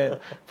tight end,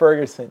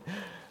 Ferguson.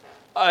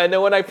 And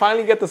then when I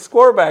finally get the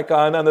score back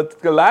on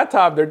the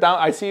laptop, they're down.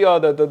 I see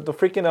the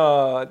freaking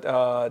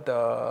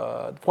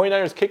the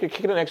 49ers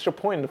kicking an extra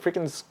point. And the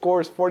freaking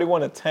score is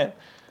 41-10.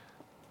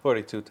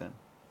 42-10.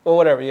 Or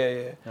whatever.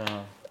 Yeah.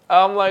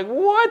 I'm like,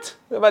 what?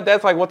 My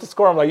dad's like, what's the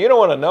score? I'm like, you don't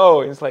want to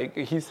know. It's like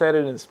he said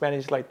it in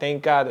Spanish. Like,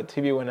 thank God the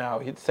TV went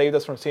out. He saved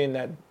us from seeing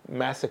that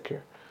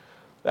massacre.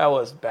 That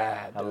was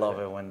bad. I love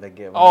it when they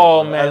get.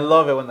 Man, I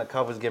love it when the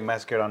Cowboys get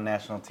massacred on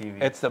national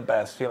TV. It's the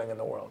best feeling in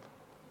the world.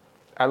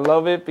 I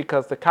love it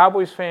because the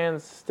Cowboys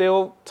fans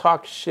still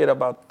talk shit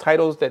about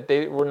titles that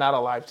they were not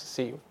alive to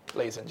see,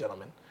 ladies and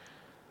gentlemen.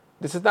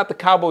 This is not the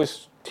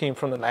Cowboys team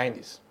from the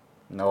 90s.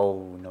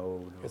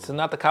 No. This is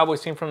not the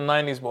Cowboys team from the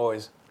 90s,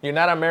 boys. You're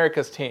not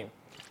America's team.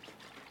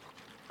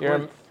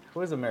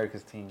 Who is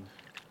America's team?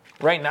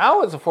 Right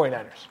now, it's the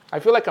 49ers. I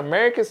feel like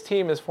America's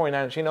team is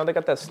 49ers. They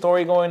got that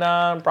story going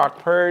on. Brock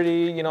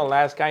Purdy,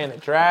 last guy in the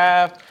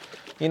draft.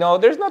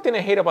 There's nothing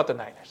to hate about the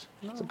Niners.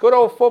 No. It's a good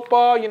old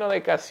football. They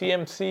got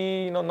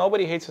CMC.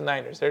 Nobody hates the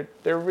Niners. They're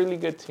a really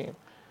good team.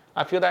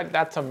 I feel like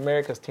that's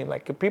America's team.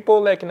 Like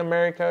people like in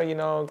America,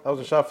 That was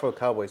a shot for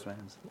Cowboys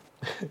fans.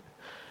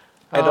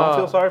 I don't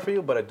feel sorry for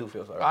you, but I do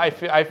feel sorry.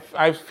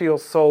 I feel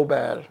so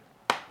bad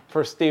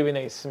for Stephen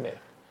A. Smith.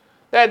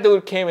 That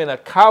dude came in a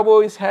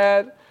Cowboys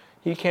hat.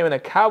 He came in a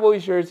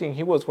Cowboys jersey, and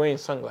he was wearing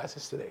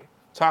sunglasses today,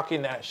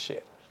 talking that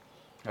shit.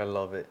 I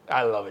love it.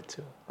 I love it,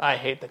 too. I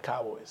hate the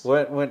Cowboys.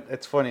 When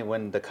it's funny,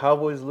 when the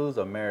Cowboys lose,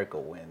 America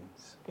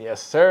wins.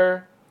 Yes,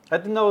 sir. I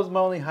think that was my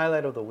only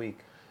highlight of the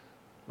weekend.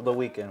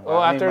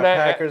 Well, after that,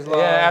 Packers lost.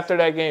 Yeah, after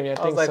that game, I think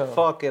so. I was like,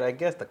 fuck it. I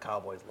guess the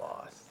Cowboys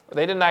lost.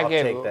 They did not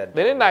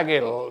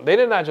They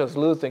did not just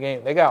lose the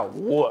game. They got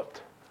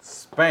whooped.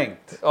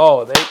 Spanked.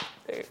 Oh, they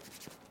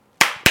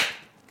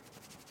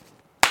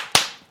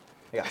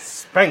got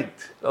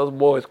spanked. Those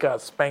boys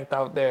got spanked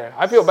out there.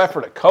 I feel bad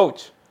for the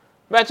coach.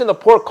 Imagine the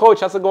poor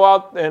coach has to go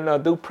out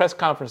and do press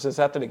conferences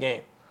after the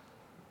game.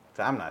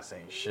 I'm not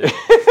saying shit.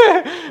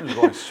 I'm just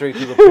going straight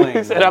to the plane.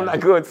 He said, I'm not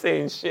good at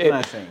saying shit.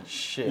 I'm not saying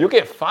shit. You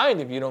get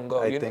fined if you don't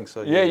go. I think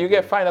so. Yeah, you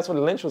get fined. That's what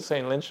Lynch was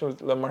saying.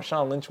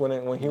 Marshawn Lynch,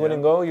 when he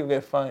wouldn't go, you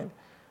get fined.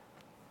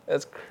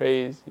 That's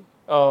crazy.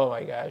 Oh,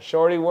 my God.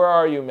 Shorty, where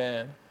are you,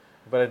 man?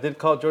 But I did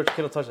call George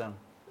Kittle touchdown.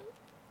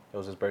 It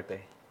was his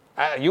birthday.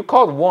 You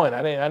called one.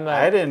 I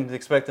didn't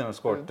expect him to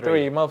score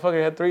three.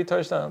 Motherfucker had 3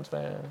 touchdowns,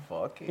 man.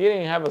 Fuck it. He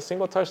didn't have a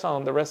single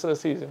touchdown the rest of the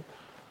season.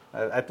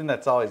 I think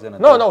that's all he's going to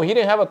do. No, he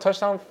didn't have a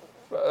touchdown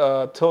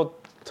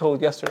till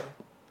yesterday.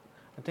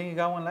 I think he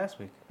got one last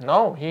week.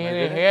 No, he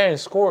hadn't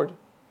scored.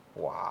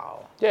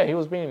 Wow. Yeah, he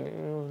was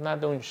not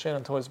doing shit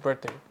until his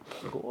birthday.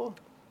 Cool.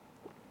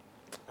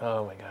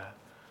 Oh, my God.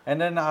 And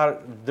then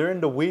during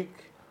the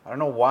week, I don't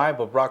know why,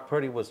 but Brock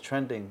Purdy was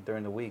trending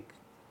during the week.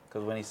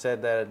 Because when he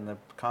said that in the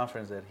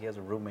conference that he has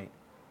a roommate.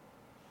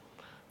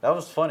 That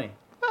was funny.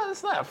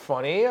 It's not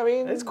funny. I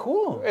mean, it's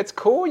cool. It's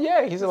cool.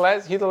 Yeah, he's the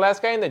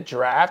last guy in the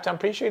draft. I'm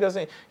pretty sure he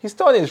doesn't. He's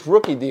still in his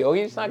rookie deal.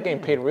 He's not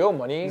getting paid real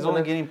money. He's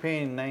only getting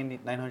paid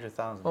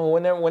 $900,000. Oh,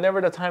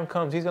 whenever the time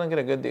comes, he's gonna get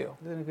a good deal.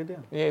 He's getting a good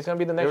deal. Yeah, he's gonna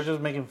be the next. They were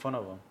just making fun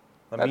of him.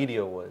 The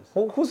media was.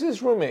 Who's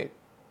his roommate?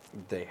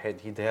 He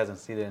hasn't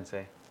seen it and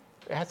say.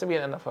 It has to be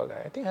an NFL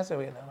guy. I think it has to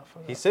be an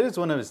NFL guy. He said it's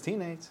one of his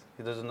teammates.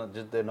 He doesn't know.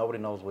 Just that nobody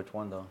knows which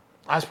one though.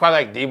 That's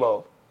probably like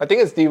Debo. I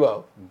think it's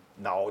Debo.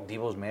 No,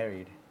 Debo's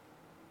married.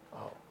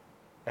 Oh.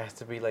 It has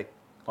to be like,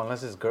 unless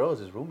his girl is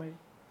his roommate.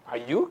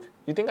 Ayuk?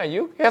 You think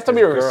Ayuk? It has to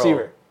be a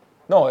receiver.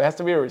 No, it has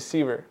to be a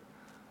receiver.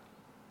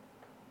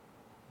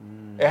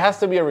 It has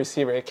to be a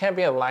receiver. It can't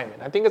be a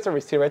lineman. I think it's a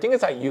receiver. I think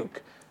it's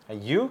Ayuk.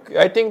 Ayuk?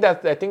 I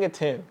think it's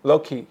him. Low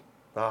key.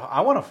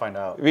 I want to find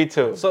out. Me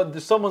too. So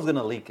someone's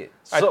gonna leak it.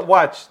 So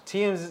watch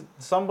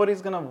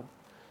somebody's gonna.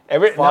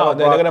 They're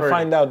gonna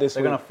find out this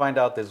week. They're gonna find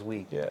out this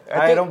week. Yeah.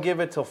 I don't give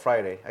it till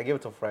Friday. I give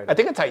it till Friday. I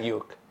think it's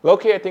Ayuk.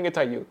 Low-key, I think it's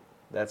Ayuk.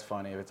 That's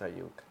funny if it's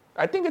Ayuk.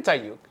 I think it's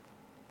Ayuk.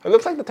 It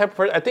looks like the type of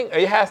person. I think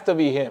it has to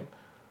be him.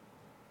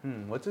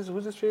 Who's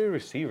his favorite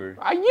receiver?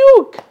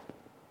 Ayuk.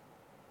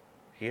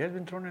 He has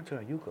been thrown into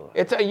Ayuk a lot.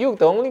 It's Ayuk.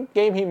 The only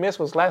game he missed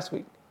was last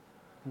week.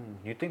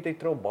 You think they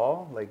throw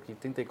ball? Like, you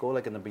think they go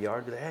like in the BR?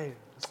 Be like, hey.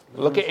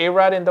 Look at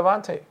A-Rod and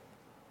Devontae.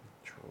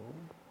 True.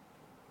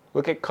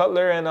 Look at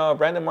Cutler and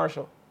Brandon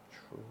Marshall.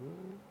 True.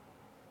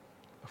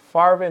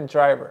 Favre and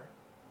Driver.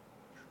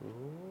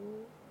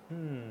 True.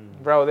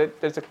 Bro,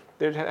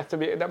 there has to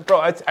be.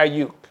 Bro, it's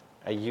Ayuk.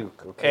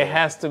 Ayuk. Okay. It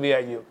has to be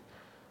Ayuk.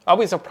 I'll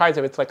be surprised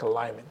if it's like a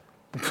lineman.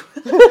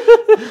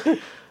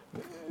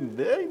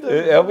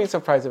 I'll be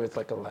surprised if it's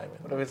like a lineman.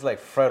 What if it's like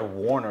Fred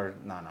Warner?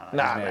 No.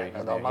 No,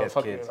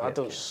 motherfucker. That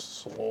dude's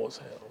swole as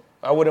hell.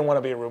 I wouldn't want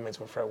to be roommates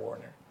with Fred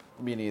Warner.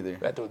 Me neither.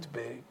 That dude's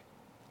big.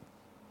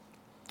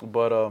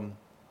 But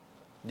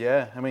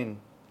yeah. I mean,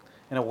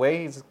 in a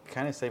way, he's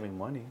kind of saving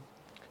money.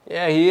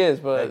 Yeah, he is.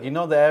 But like, you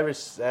know, the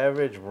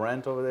average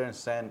rent over there in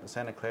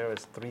Santa Clara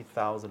is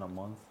 $3,000 a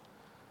month.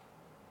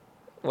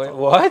 Wait,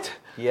 what?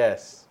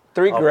 Yes.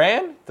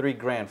 $3,000?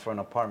 $3,000 for an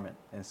apartment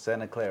in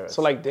Santa Clara.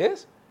 So like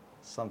this?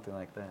 Something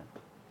like that.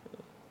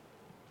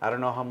 I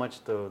don't know how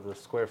much the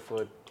square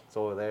foot is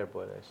over there,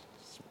 but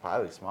it's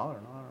probably smaller.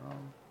 No,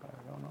 I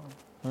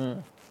don't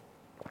know.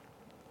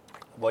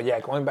 Well, yeah,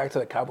 going back to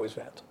the Cowboys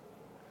fans.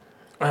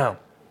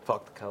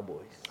 Fuck the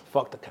Cowboys.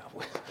 Fuck the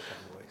Cowboys.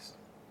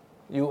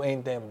 You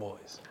ain't them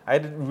boys. I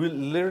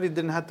literally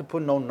didn't have to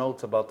put no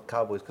notes about the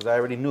Cowboys because I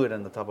already knew it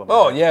on the top of my head.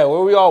 Oh, yeah,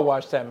 well, we all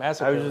watched that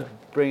massacre. I was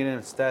just bringing in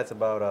stats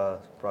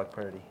about Brock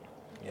Purdy.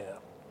 Yeah.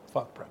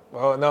 Fuck Brock.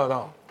 Oh,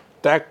 no.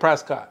 Dak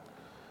Prescott.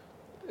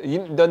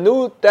 The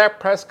new Dak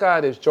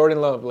Prescott is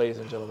Jordan Love, ladies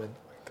and gentlemen.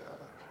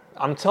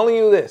 I'm telling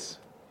you this.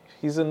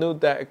 He's a new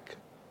Dak.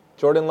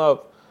 Jordan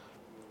Love.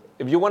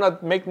 If you want to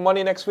make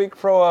money next week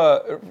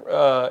for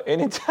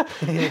anytime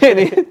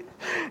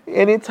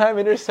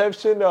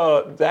interception,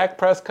 Dak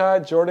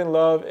Prescott, Jordan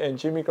Love, and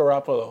Jimmy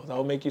Garoppolo.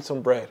 That'll make you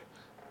some bread.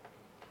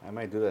 I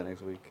might do that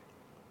next week.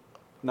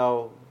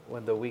 No,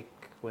 when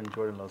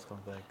Jordan Love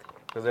comes back.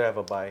 Because they have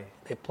a bye.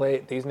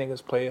 These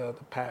niggas play the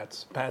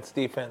Pats. Pats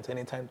defense,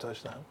 anytime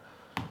touchdown.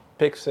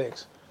 Pick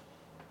 6.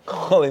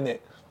 Calling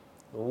it.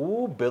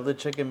 Ooh,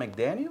 Belichick and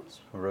McDaniels?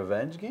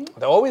 Revenge game?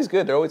 They're always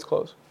good. They're always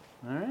close.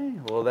 All right.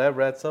 Well, that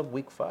wraps up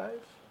week 5.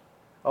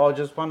 Oh,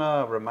 just want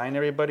to remind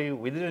everybody,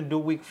 we didn't do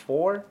week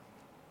 4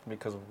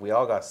 because we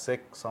all got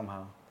sick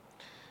somehow.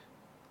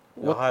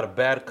 We all had a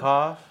bad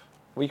cough.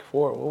 Week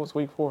 4? What was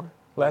week 4?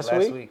 Last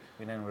week?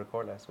 We didn't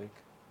record last week.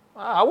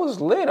 I was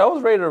lit. I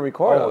was ready to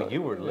record. Oh,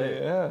 you were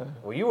lit. Yeah.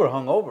 Well, you were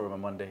hungover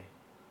on Monday.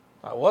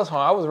 I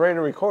was ready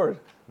to record.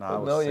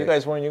 No, you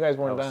guys weren't. You guys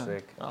weren't down.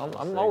 Sick.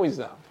 I'm always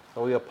down.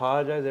 So we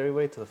apologize,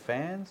 everybody, to the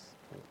fans.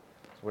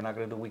 We're not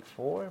gonna do week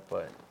 4,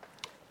 but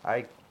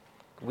I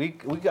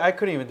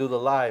couldn't even do the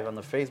live on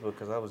the Facebook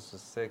because I was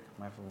just sick.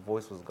 My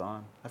voice was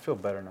gone. I feel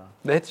better now.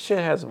 That shit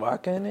has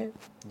vodka in it?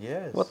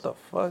 Yes. What the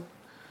fuck?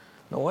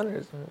 No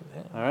wonder.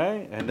 All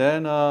right, and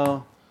then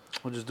we'll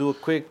just do a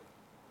quick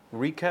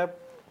recap.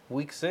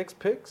 Week 6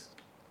 picks.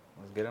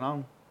 Let's get it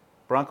on.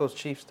 Broncos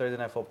Chiefs Thursday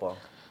Night Football.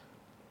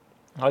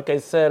 Like I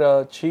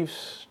said,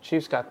 Chiefs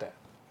got that.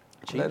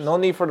 Chiefs? No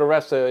need for the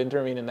refs to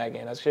intervene in that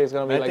game. That shit's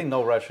gonna be I think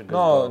no ref should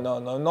no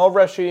go.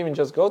 ref should even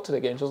just go to the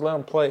game. Just let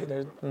them play.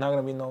 There's not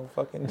gonna be no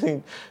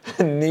fucking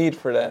need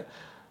for that.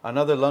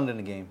 Another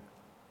London game.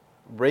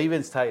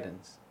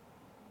 Ravens-Titans.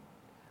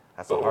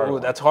 That's a hard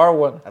one. That's a hard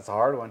one. That's a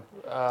hard one.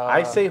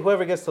 I say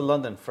whoever gets to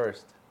London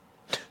first.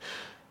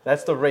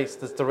 That's the race.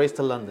 That's the race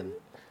to London.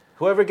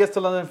 Whoever gets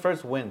to London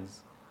first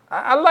wins.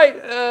 I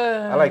like.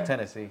 I like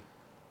Tennessee.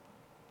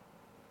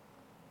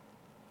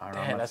 I don't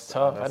know, Damn, that's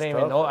tough. I didn't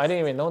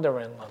even know they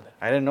were in London.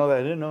 I didn't know that.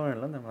 I didn't know they were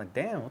in London. I'm like,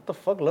 damn, what the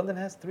fuck? London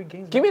has 3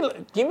 games. Give me.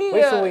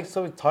 Wait,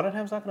 so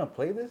Tottenham's not gonna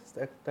play this?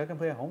 They're gonna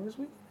play at home this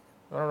week?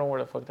 I don't know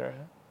where the fuck they're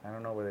at. I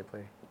don't know where they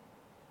play.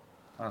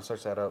 I'm gonna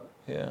search that up.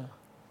 Yeah.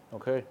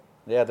 Okay.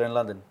 Yeah, they're in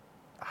London.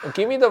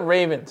 Give me the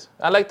Ravens.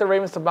 I like the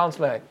Ravens to bounce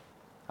back.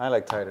 I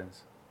like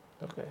Titans.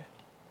 Okay.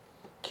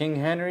 King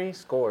Henry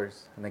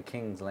scores in the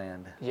King's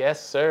land.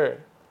 Yes, sir.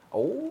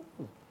 Oh,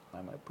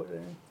 I might put it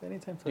in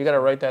anytime. You gotta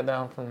write that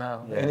down from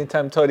now. Yeah.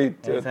 Anytime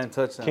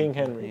touchdown. King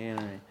Henry.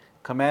 Henry.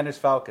 Commanders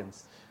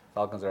Falcons.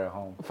 Falcons are at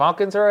home.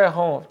 Falcons are at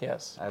home.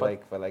 Yes. I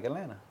like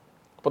Atlanta.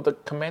 But the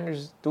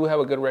Commanders do have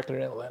a good record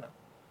in Atlanta.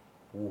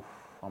 Oof,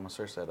 I'm gonna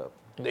search that up.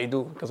 They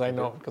do, because I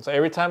know. Because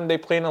every time they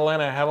play in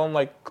Atlanta, I have them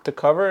like to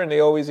cover, and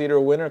they always either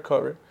win or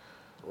cover.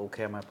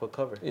 Okay, I might put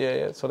cover.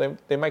 Yeah. So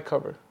they might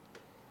cover.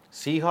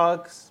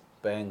 Seahawks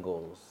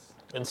Bengals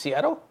In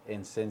Seattle?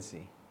 in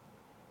Cincy.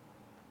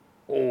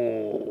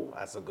 Oh.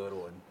 That's a good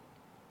one.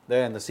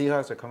 Then the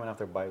Seahawks are coming off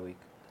their bye week.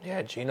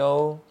 Yeah,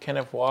 Geno,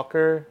 Kenneth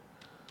Walker,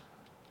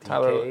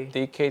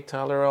 DK,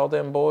 Tyler, all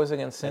them boys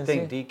against Cincy. I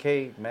think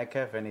DK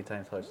Metcalf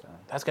anytime touchdown.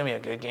 That's going to be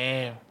a good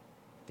game.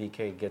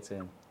 DK gets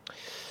in.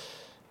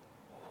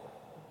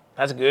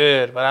 That's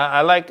good, but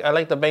I like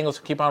the Bengals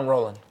to keep on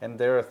rolling. And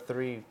they're a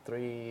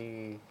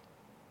 3.5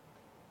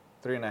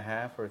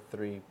 or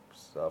 3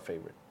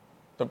 favorite.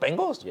 The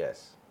Bengals?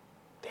 Yes.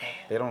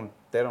 Damn.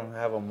 They don't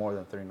have a more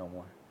than 3 no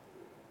more.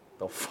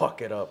 They'll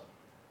fuck it up.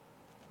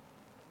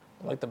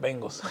 I like the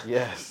Bengals.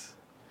 Yes.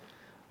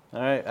 All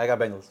right, I got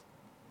Bengals.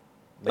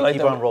 They like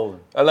keep them. on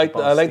rolling. I like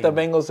the steaming.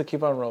 Bengals to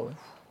keep on rolling.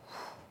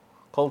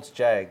 Colts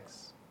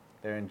Jags.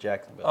 They're in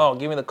Jacksonville. Oh,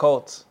 give me the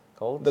Colts.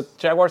 Colts. The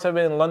Jaguars have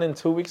been in London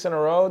 2 weeks in a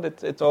row.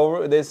 It's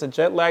over. There's a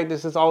jet lag.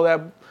 This is all that.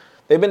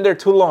 They've been there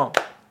too long.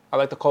 I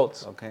like the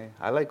Colts. Okay,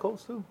 I like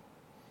Colts too.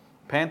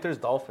 Panthers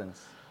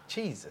Dolphins.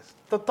 Jesus,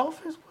 the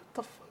Dolphins. What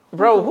the fuck?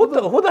 Bro, who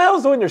the hell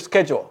is doing your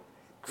schedule?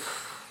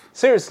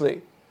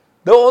 Seriously,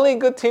 the only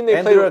good team they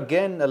And play. they're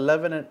again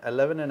 11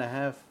 and a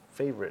half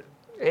favorite.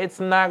 It's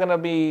not gonna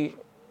be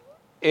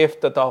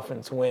if the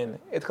Dolphins win.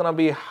 It's gonna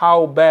be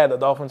how bad the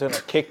Dolphins are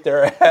gonna kick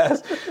their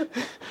ass.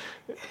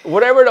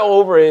 Whatever the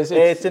over is,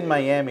 It's in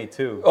Miami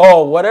too.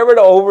 Oh, whatever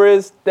the over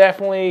is,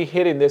 definitely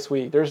hitting this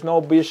week. There's no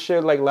bitch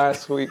shit like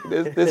last week.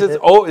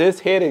 This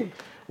hitting.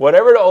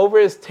 Whatever the over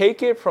is,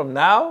 take it from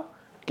now.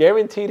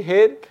 Guaranteed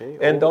hit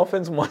and over.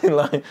 Dolphins money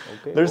line.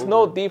 Okay, There's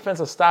no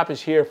defensive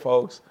stoppage here,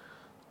 folks.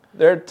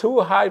 There are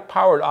 2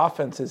 high-powered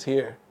offenses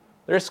here.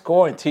 They're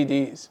scoring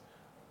TDs.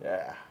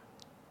 Yeah.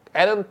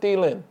 Adam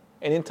Thielen,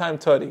 anytime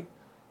tutty.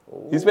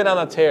 He's been on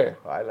a tear.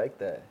 I like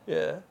that.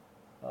 Yeah.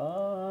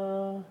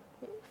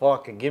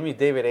 Fuck, give me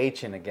David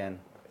Achen again.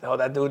 Oh,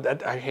 that dude,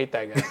 I hate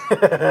that guy.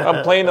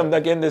 I'm playing him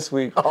again this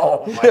week.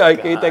 Oh, my I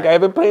hate that guy.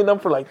 I've been playing him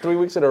for like 3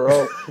 weeks in a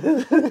row.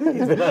 He's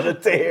been on a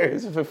tear.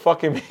 He's been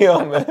fucking me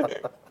up, man.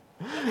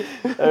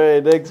 All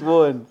right, next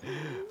one.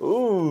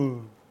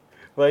 Ooh,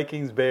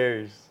 Vikings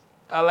Bears.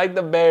 I like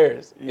the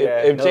Bears.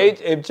 Yeah,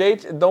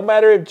 Don't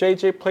matter if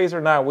JJ plays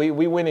or not, we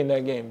win in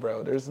that game,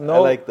 bro. There's no. I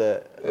like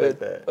that.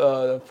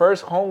 The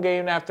first home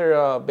game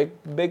after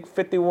big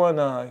 51,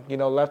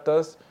 left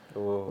us.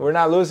 Ooh. We're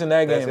not losing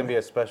that game. That's gonna be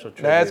a special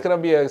tribute. That's gonna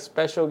be a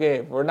special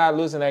game. We're not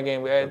losing that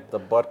game. The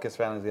Butkus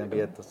family is gonna be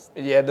at the.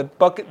 Yeah, the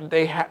bucket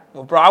they have.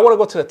 Bro, I want to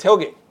go to the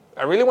tailgate.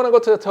 I really want to go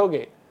to the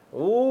tailgate.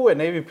 Ooh, at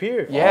Navy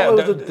Pier. Yeah,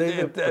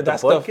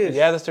 that's that's their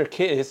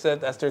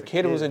kid. That's their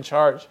kid who's in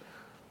charge.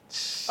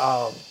 It's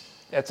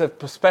a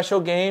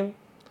special game.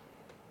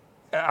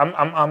 I'm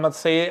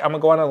gonna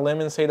go on a limb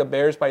and say the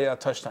Bears by a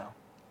touchdown.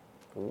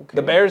 Okay.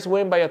 The Bears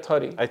win by a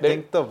tutty. I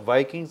think the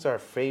Vikings are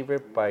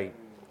favored by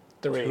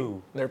 3.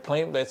 2. They're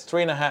playing. It's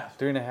 3.5.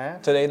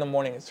 3.5. Today in the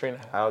morning, it's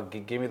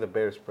 3.5. Give me the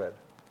Bears spread.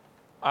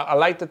 I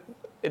like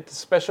it's a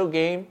special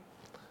game,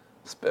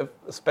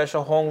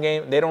 special home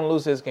game. They don't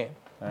lose this game.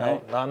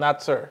 All No,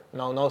 not sir.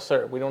 No,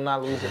 sir. We do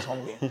not lose this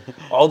home game.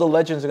 All the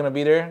legends are gonna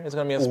be there. It's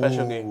gonna be a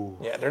special game.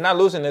 Yeah, they're not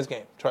losing this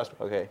game. Trust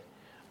me. Okay.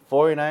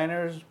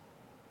 49ers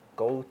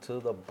go to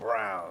the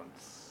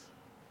Browns.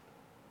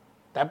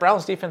 That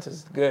Browns defense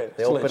is good.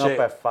 They It's open legit.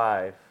 up at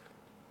 5.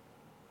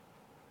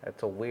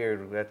 That's an odd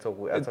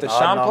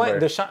Deshaun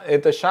number.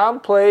 if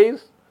Deshaun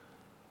plays,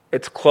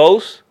 it's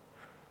close.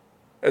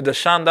 If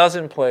Deshaun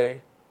doesn't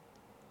play,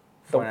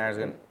 The 49ers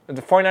gonna.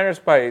 the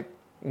 49ers by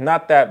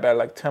not that bad,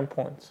 like 10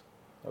 points.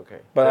 Okay.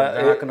 But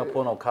they're not gonna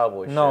pull no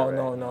Cowboys. No.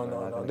 They're not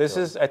gonna This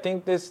kill is, I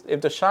think this.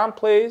 If Deshaun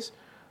plays,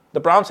 the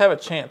Browns have a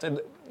chance. And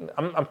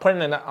I'm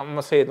putting it. I'm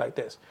gonna say it like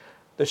this: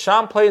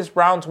 Deshaun plays,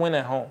 Browns win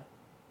at home.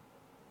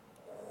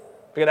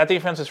 Because that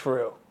defense is for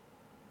real.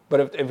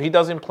 But if he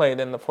doesn't play,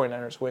 then the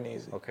 49ers win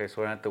easy. Okay, so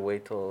we're going to have to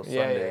wait till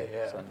Yeah, Sunday.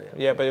 yeah. Sunday.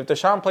 Yeah, but if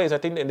Deshaun plays, I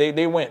think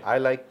they win. I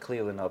like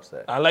Cleveland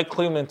upset. I like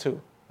Cleveland too.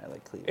 I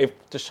like Cleveland.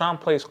 If Deshaun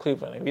plays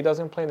Cleveland, if he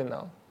doesn't play, then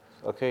no.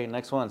 Okay,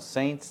 next one.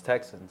 Saints,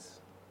 Texans.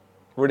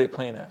 Where are they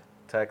playing at?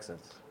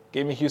 Texans.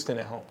 Give me Houston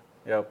at home.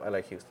 Yep, I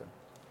like Houston.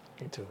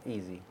 Me too.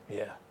 Easy.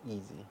 Yeah.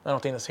 Easy. I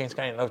don't think the Saints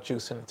got enough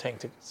juice in the tank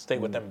to stay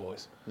with them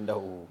boys.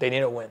 No. They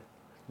need a win.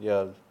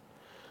 Yeah.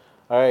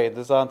 All right,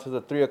 this is on to the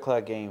 3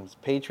 o'clock games.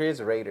 Patriots,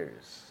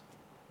 Raiders.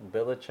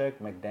 Belichick,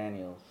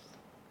 McDaniels.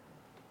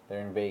 They're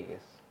in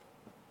Vegas.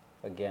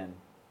 Again.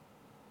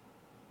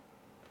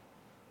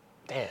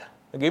 Damn.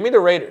 Give me the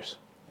Raiders.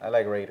 I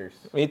like Raiders.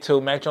 Me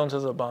too. Mac Jones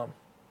is a bomb.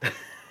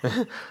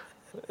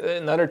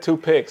 Another 2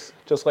 picks,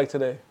 just like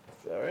today.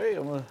 All right,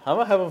 I'm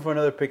gonna have him for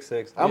another pick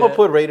 6. I'm Yeah. gonna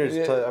put Raiders.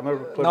 Yeah. I'm gonna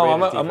put No,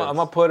 I'm Raiders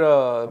gonna put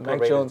Mac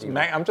Raiders Jones.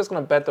 defense. I'm just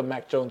gonna bet the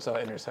Mac Jones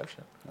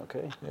interception.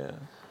 Okay. Yeah.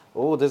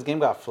 Oh, this game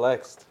got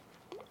flexed.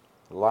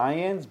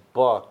 Lions,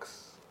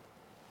 Bucks.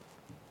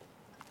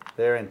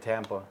 They're in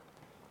Tampa,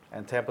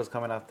 and Tampa's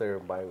coming off their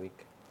bye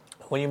week.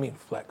 What do you mean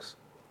flex?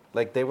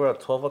 Like they were at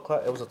 12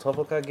 o'clock. It was a 12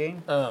 o'clock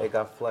game. Oh. It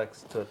got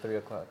flexed to 3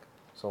 o'clock.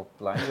 So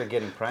Lions are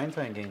getting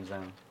primetime games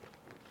now.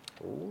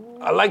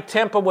 I like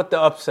Tampa with the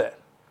upset.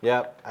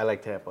 Yeah, I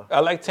like Tampa. I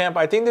like Tampa.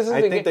 I think this is I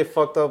the think game. they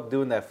fucked up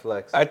doing that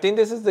flex. I think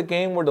this is the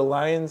game where the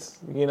Lions,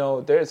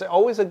 there's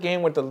always a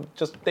game where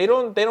they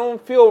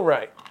don't feel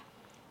right,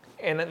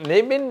 and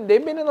they've been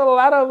in a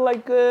lot of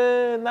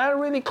not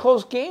really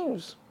close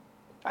games.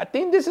 I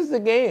think this is the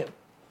game.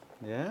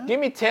 Yeah. Give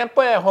me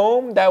Tampa at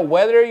home. That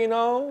weather,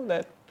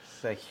 that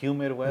It's like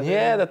humid weather.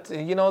 yeah,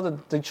 the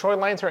Detroit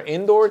Lions are an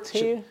indoor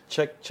team.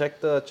 Check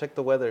the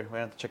weather. We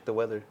have to check the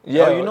weather.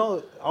 Yeah.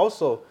 Oh,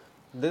 also,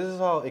 this is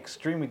how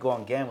extreme we go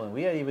on gambling.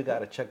 We even got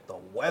to check the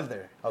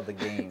weather of the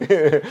game.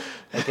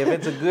 Like if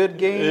it's a good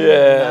game.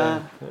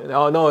 Yeah.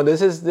 No.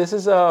 This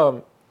is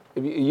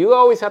you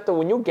always have to,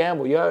 when you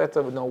gamble, you have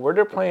to know where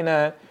they're playing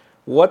at,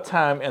 what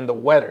time, and the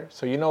weather,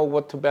 so you know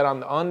what to bet on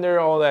the under,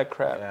 all that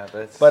crap. Yeah,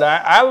 that's. But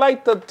I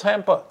like the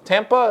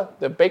Tampa.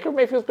 The Baker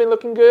Mayfield's been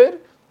looking good.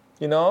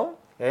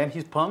 And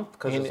he's pumped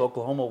because it's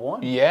Oklahoma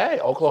won. Yeah,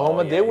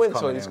 Oklahoma did win,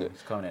 so he's good.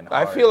 He's coming in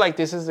I hard. feel like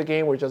this is the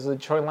game where just the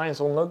Detroit Lions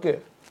don't look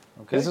good.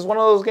 Okay. This is one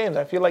of those games.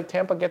 I feel like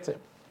Tampa gets it.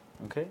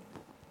 Okay.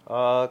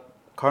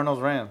 Cardinals,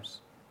 Rams,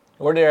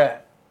 Where they're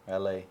at.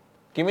 LA.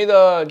 Give me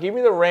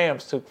the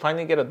Rams to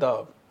finally get a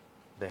dub.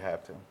 They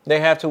have to. They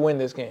have to win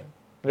this game.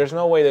 There's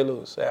no way they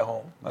lose at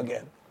home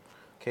again.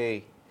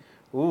 Okay.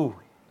 Ooh,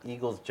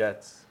 Eagles,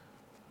 Jets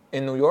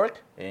In New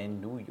York?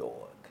 in New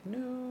York.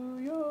 New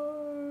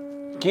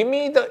York. Give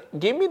me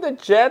the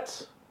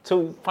Jets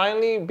to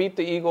finally beat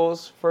the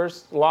Eagles.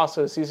 First loss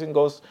of the season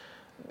goes.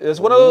 It's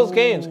one of those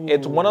games.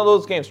 It's one of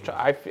those games.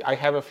 I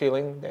have a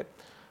feeling that.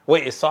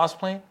 Wait, is Sauce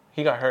playing?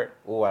 He got hurt.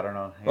 Oh, I don't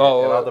know. It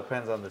Oh, all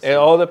depends on the It season.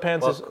 all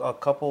depends. Well, a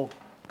couple,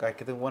 I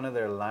think one of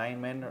their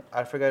linemen,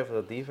 I forgot if it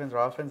was defense or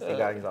offense, he's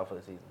off for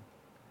the season.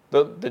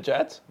 The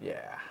Jets? Yeah.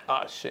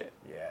 Oh shit.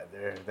 Yeah,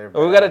 they're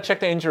We bad. gotta check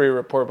the injury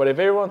report. But if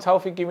everyone's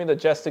healthy, give me the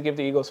Jets to give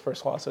the Eagles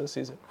first loss of the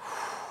season.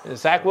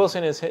 Zach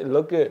Wilson is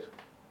look good.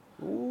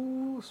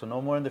 Ooh, so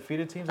no more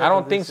undefeated teams? I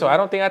don't think so.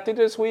 I think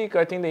this week.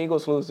 I think the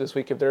Eagles lose this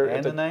week if they're.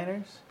 And the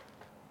Niners?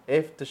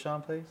 If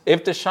Deshaun plays?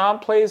 If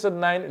Deshaun plays at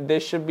 9, there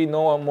should be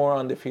no more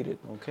undefeated.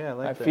 Okay, I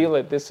like I that. feel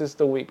it. This is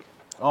the week.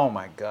 Oh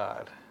my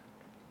God.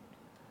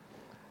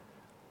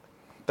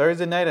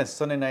 Thursday night and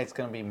Sunday night's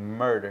gonna be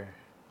murder.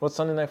 What's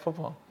Sunday Night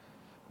Football?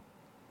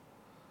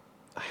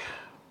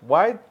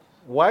 Why do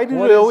What they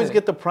is always it?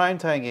 get the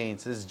primetime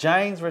games? It's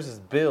Giants versus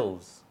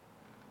Bills.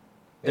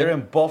 They're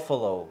in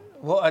Buffalo.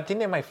 Well, I think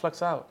they might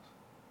flex out.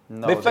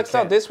 No, they flexed out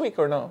can't. this week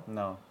or no?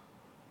 No.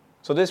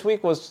 So this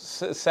week was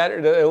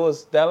Saturday. It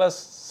was Dallas,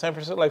 San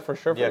Francisco, for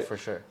sure. Yeah, for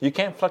sure. You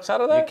can't flex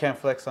out of that? You can't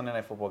flex Sunday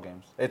night football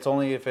games. It's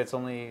only if it's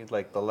only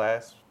like the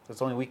last.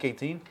 It's only week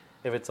 18.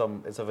 If it's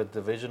a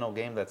divisional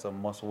game, that's a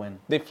must win.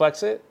 They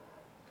flex it?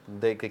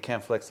 They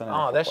can't flex Sunday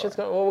night Oh, that football. shit's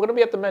going. Well, we're gonna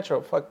be at the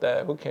Metro. Fuck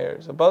that. Who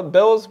cares? About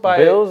Bills by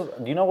Bills.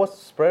 Do you know what's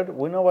the spread?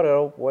 We know what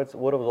it was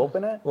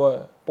open at.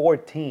 What?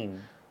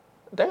 14.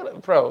 We're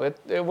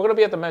gonna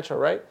be at the Metro,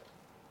 right?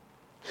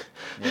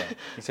 Yeah.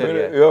 He said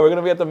yeah. We're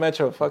gonna be at the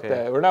Metro. Fuck Okay.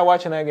 that. We're not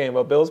watching that game.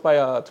 But Bills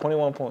by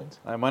 21 points.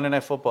 All right, Monday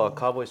Night Football,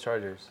 Cowboys,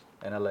 Chargers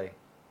in LA.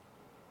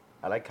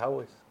 I like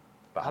Cowboys.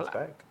 Bounce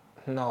back.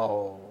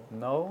 No,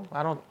 No?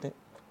 I don't think.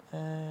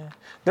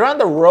 They're on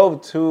the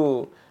road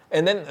too,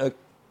 and then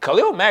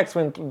Khalil Mack's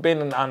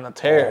been on a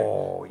tear.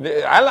 Oh,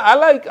 I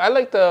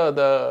like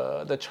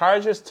the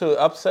Chargers to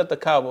upset the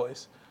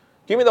Cowboys.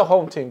 Give me the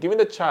home team. Give me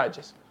the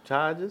Chargers.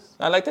 Chargers?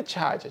 I like the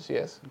Chargers.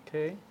 Yes.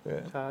 Okay.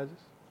 Yeah. Chargers.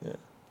 Yeah.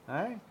 All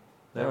right.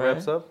 That All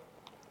wraps right. up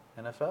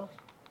NFL.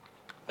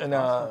 And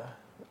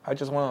I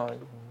just want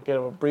to get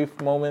a brief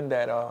moment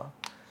that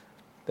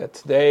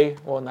today,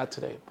 well, not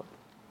today, but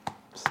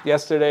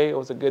yesterday, it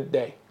was a good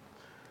day.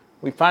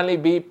 We finally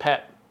beat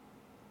Pep.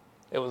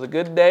 It was a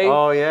good day.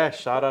 Oh, yeah.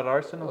 Shout out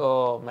Arsenal.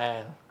 Oh,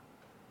 man.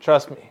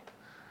 Trust me.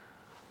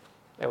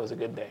 It was a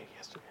good day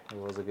yesterday. It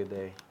was a good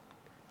day.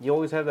 You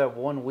always have that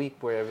 1 week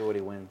where everybody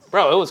wins.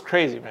 Bro, it was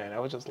crazy, man. I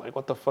was just like,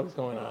 what the fuck's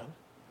going on?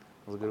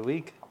 It was a good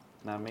week.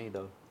 Not me,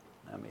 though.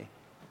 Not me.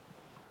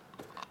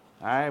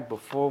 All right,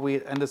 before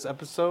we end this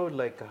episode,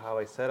 like how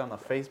I said on the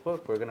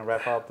Facebook, we're going to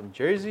wrap out them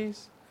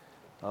jerseys.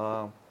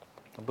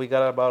 We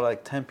got about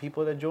like 10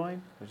 people that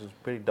joined, which is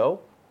pretty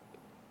dope.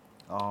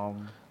 I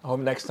hope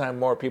next time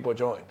more people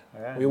join.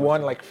 Yeah, We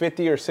won like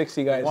 50 or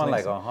 60 guys. We won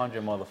like next time.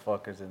 100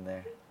 motherfuckers in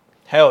there.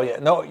 Hell yeah.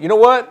 No, you know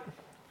what?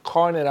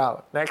 Calling it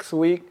out. Next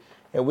week,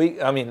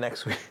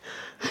 next week.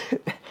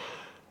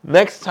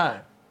 Next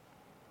time,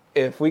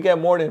 if we get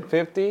more than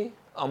 50,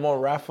 I'm going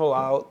to raffle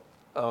out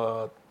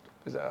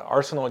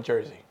Arsenal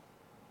jersey.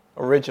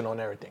 Original and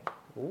everything.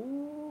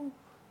 Ooh.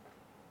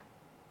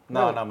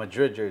 No,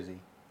 Madrid jersey.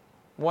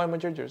 Why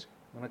Madrid jersey?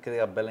 Look at they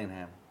got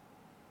Bellingham.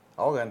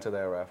 I'll get into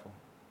that raffle.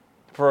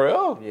 For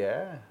real?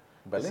 Yeah.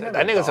 Bellingham.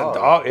 That nigga's a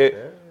dog.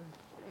 Yeah.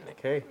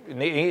 Okay. We can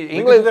do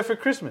England. that for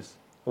Christmas.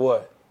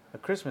 What? A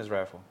Christmas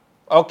raffle.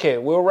 Okay,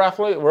 we'll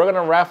raffle it. We're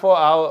gonna raffle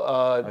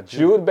out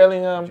Jude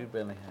Bellingham,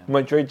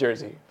 Madrid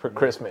jersey for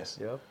Christmas.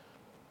 Yep.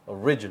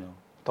 Original.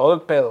 Todo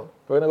el pedo.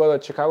 We're gonna go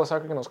to Chicago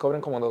Soccer que nos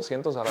cobren como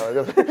 200 a la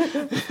verga.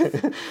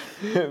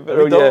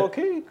 Pero yeah.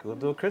 Okay, we'll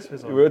do a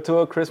Christmas one. We'll do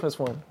a Christmas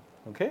one.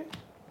 Okay.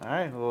 All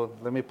right. Well,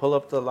 let me pull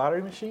up the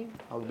lottery machine.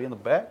 I'll be in the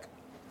back.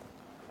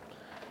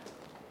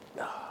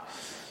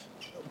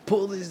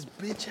 Pull this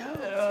bitch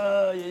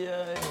out.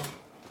 Yeah.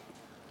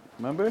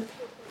 Remember?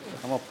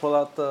 I'm gonna pull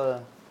out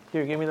the.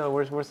 Here, give me the.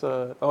 Where's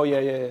the? Oh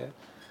yeah.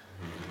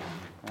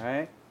 All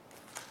right.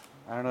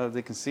 I don't know if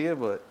they can see it,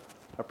 but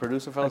our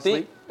producer fell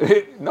asleep.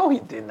 No, he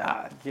did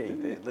not. Yeah, he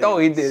did. No,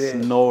 he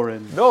didn't.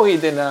 Snoring. No, he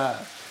did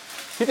not.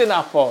 He did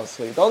not fall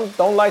asleep.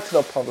 Don't lie to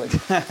the public.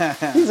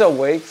 He's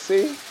awake.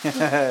 See.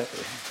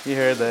 You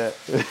heard that.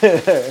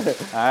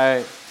 All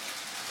right.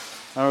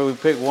 Remember, we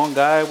picked one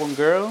guy, one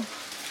girl.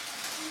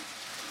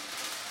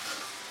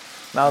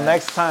 Now,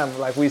 next time,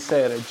 like we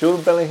said, a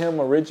Jude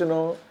Bellingham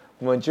original,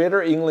 Madrid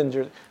or England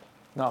jersey.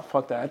 No,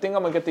 fuck that. I think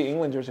I'm going to get the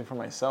England jersey for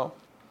myself.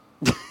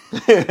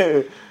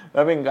 I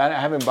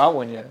haven't bought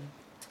one yet.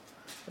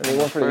 And they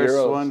went for the Euros.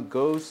 First one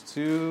goes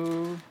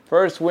to...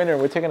 First winner.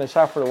 We're taking a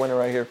shot for the winner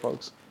right here,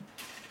 folks.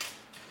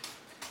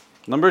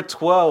 Number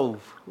 12.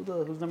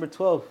 Who's number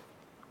 12?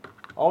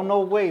 Oh,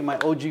 no way. My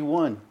OG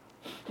won.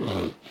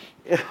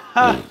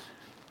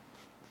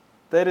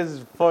 That is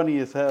funny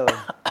as hell.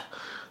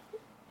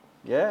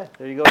 Yeah,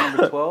 there you go,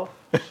 number 12.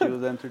 She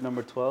was entered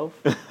number 12.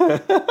 No,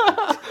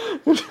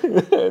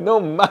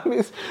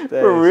 mames.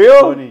 That For is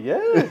real? Funny.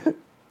 Yeah,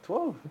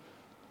 12.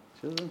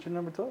 She was entered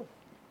number 12.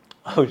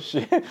 Oh,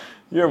 shit.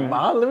 Your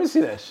mom? Let me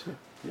see that shit.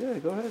 Yeah,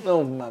 go ahead.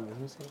 No, mames. Let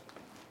me see.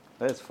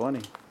 That's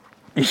funny.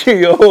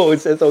 Yo, it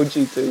says OG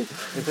too.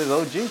 It says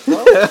OG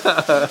 12.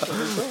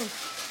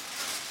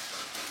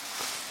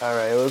 All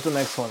right, what's the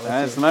next one?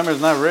 And remember, it's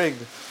not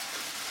rigged.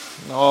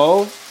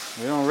 No.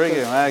 We don't rig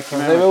it. Right? If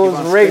it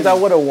was rigged, I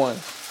would have won.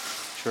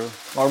 True.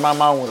 Or my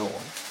mom would have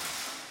won.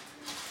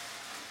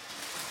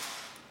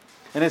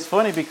 And it's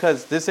funny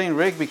because this ain't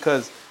rigged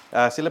because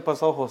así le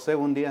pasó a Jose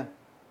un día.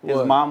 His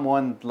What? mom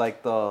won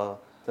like the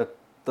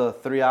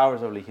 3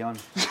 hours of Legion.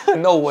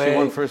 No way. She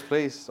won first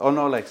place. Oh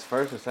no, like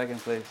first or second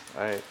place.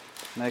 All right.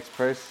 Next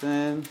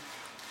person.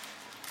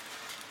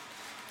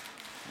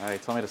 All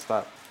right, tell me to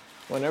stop.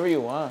 Whenever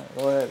you want.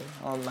 Go ahead.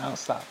 Oh, now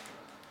stop.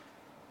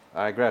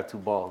 I grabbed 2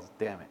 balls.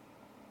 Damn it.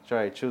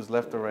 Try choose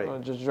left or right. Oh,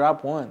 just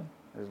drop one.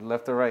 There's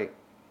left or right.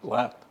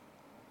 Left.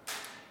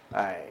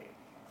 All right.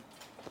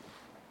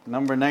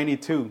 Number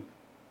 92.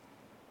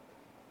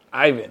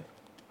 Ivan.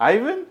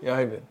 Ivan? Yeah,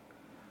 Ivan.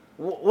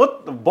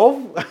 What?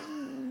 Both?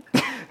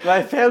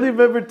 My family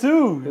member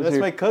too. That's your-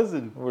 my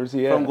cousin. Where's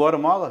he at? From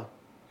Guatemala.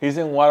 He's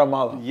in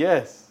Guatemala.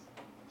 Yes.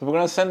 So we're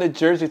going to send a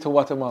jersey to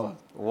Guatemala.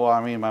 Well, I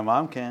mean, my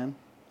mom can.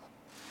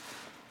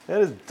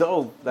 That is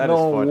dope. That is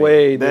No funny.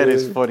 way, That dude.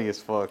 is funny as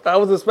fuck. I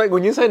was expecting,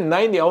 when you said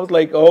 90, I was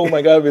like, oh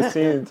my God,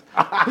 Vicines.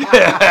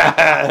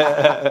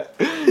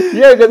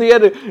 Yeah, because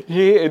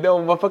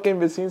my fucking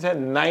Vicines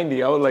had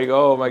 90. I was like,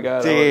 oh my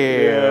God.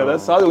 Damn. Yeah,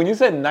 that's solid. When you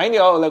said 90,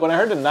 I was like, when I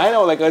heard the 9, I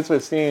was like, oh, it's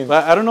Vicines.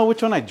 But I don't know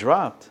which one I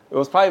dropped. It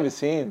was probably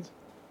Vicines.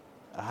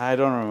 I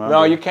don't remember.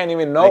 No, you can't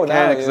even know I now.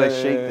 can't because I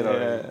shaked it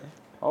already.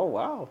 Oh,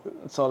 wow.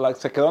 So, like,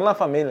 se quedó en la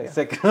familia.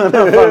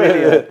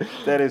 Familia.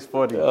 That is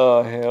funny.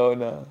 Oh, hell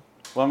no.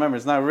 Well, remember,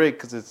 it's not rigged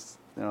because it's,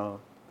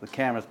 the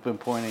camera's been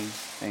pointing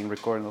and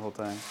recording the whole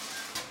time.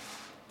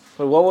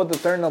 But what would the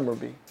third number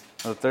be?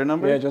 The third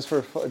number? Yeah, just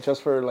for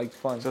like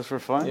fun. Just for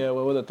fun? Yeah,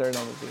 what would the third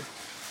number be?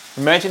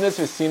 Imagine it's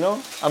Vecino.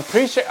 I'm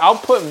pretty sure I'll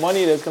put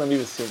money that's gonna be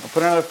Vecino.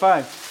 Put another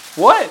 5.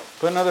 What?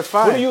 Put another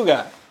 5. Who do you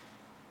got?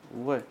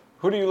 What?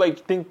 Who do you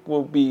think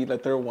will be the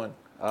third one?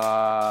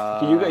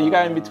 You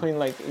got in between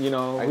I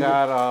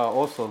got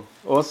Oso.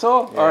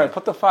 Also? Yeah. All right,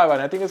 put the 5 on.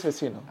 I think it's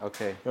Vecino.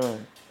 Okay. Go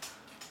ahead.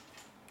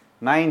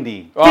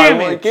 90. All Damn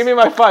right, it! Give me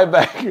my 5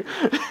 back.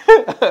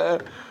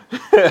 Damn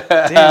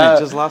it!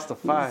 Just lost a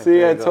 5.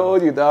 See, I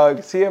told you,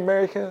 dog. See,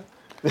 America?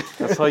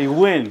 That's how you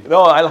win.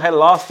 No, I had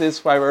lost this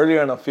fight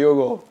earlier on a field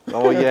goal.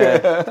 Oh,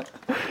 yeah.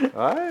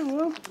 All right,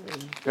 well,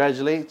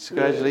 congratulations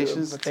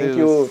Thank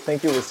you,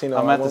 Vecino.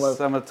 I'm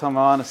going to tell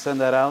my mom to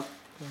send that out.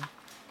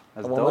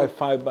 That's I want my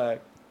 5 back.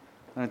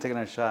 I'm going to take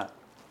another shot.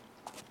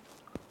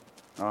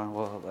 Oh,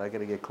 well, I got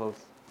to get close.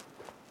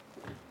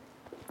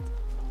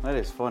 That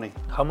is funny.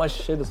 How much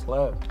shit is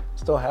left?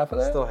 Still half of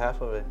that? Still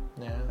half of it.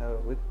 Yeah.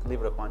 We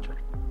leave it at Juancho.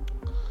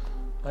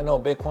 I know,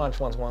 Big Juanch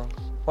wants one.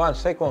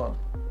 Juanch, take one.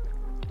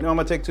 You know, I'm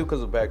going to take 2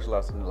 because the bags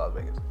lost in Las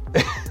Vegas.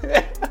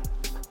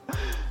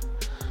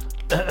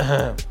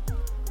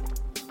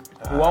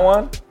 You want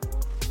one?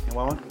 You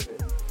want one?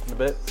 In a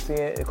bit?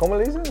 ¿Cómo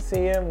le dicen?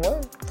 CM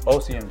what?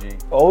 OCMG.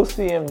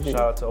 OCMG.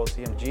 Shout out to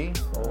OCMG.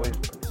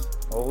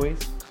 Always.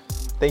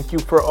 Thank you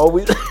for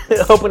always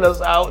helping us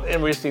out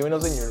and receiving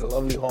us in your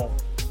lovely home.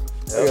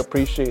 Yep. I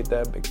appreciate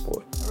that, big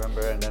boy.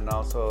 Remember, and then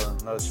also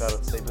another shout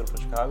out to Stay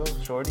Beautiful Chicago.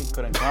 Shorty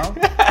couldn't come.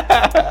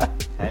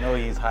 I know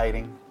he's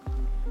hiding.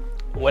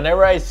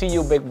 Whenever I see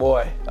you, big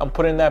boy, I'm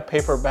putting that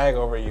paper bag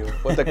over you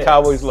with the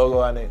Cowboys logo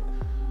on it.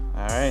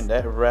 All right,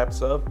 that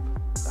wraps up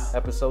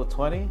episode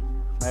 20.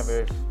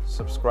 Remember,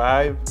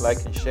 subscribe,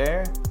 like, and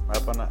share.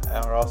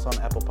 We're also on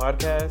Apple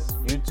Podcasts,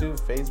 YouTube,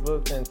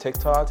 Facebook, and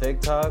TikTok,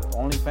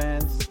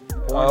 OnlyFans.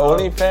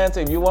 OnlyFans.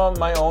 If you want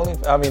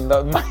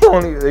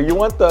if you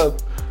want the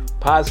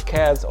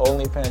podcast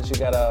OnlyFans, you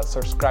gotta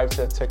subscribe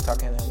to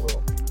TikTok, and then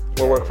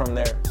we'll work from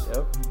there.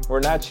 Yep.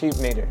 We're not cheap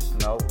neither.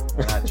 No,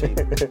 we're not cheap.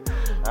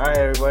 All right,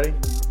 everybody.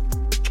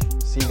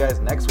 See you guys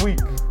next week.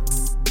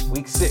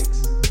 Week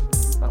 6.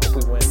 I hope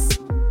we win.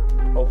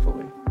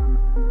 Hopefully.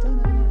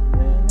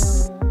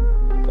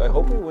 I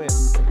hope we win,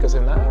 because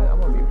if not, I'm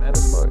gonna be mad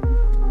as fuck.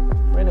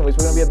 But anyways,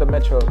 we're gonna be at the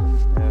Metro.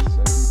 Yes,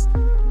 sir.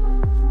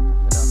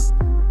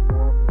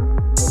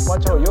 Well,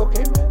 Juancho, you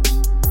okay, man?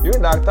 You were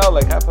knocked out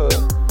like half of the...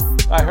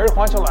 I heard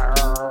Juancho like...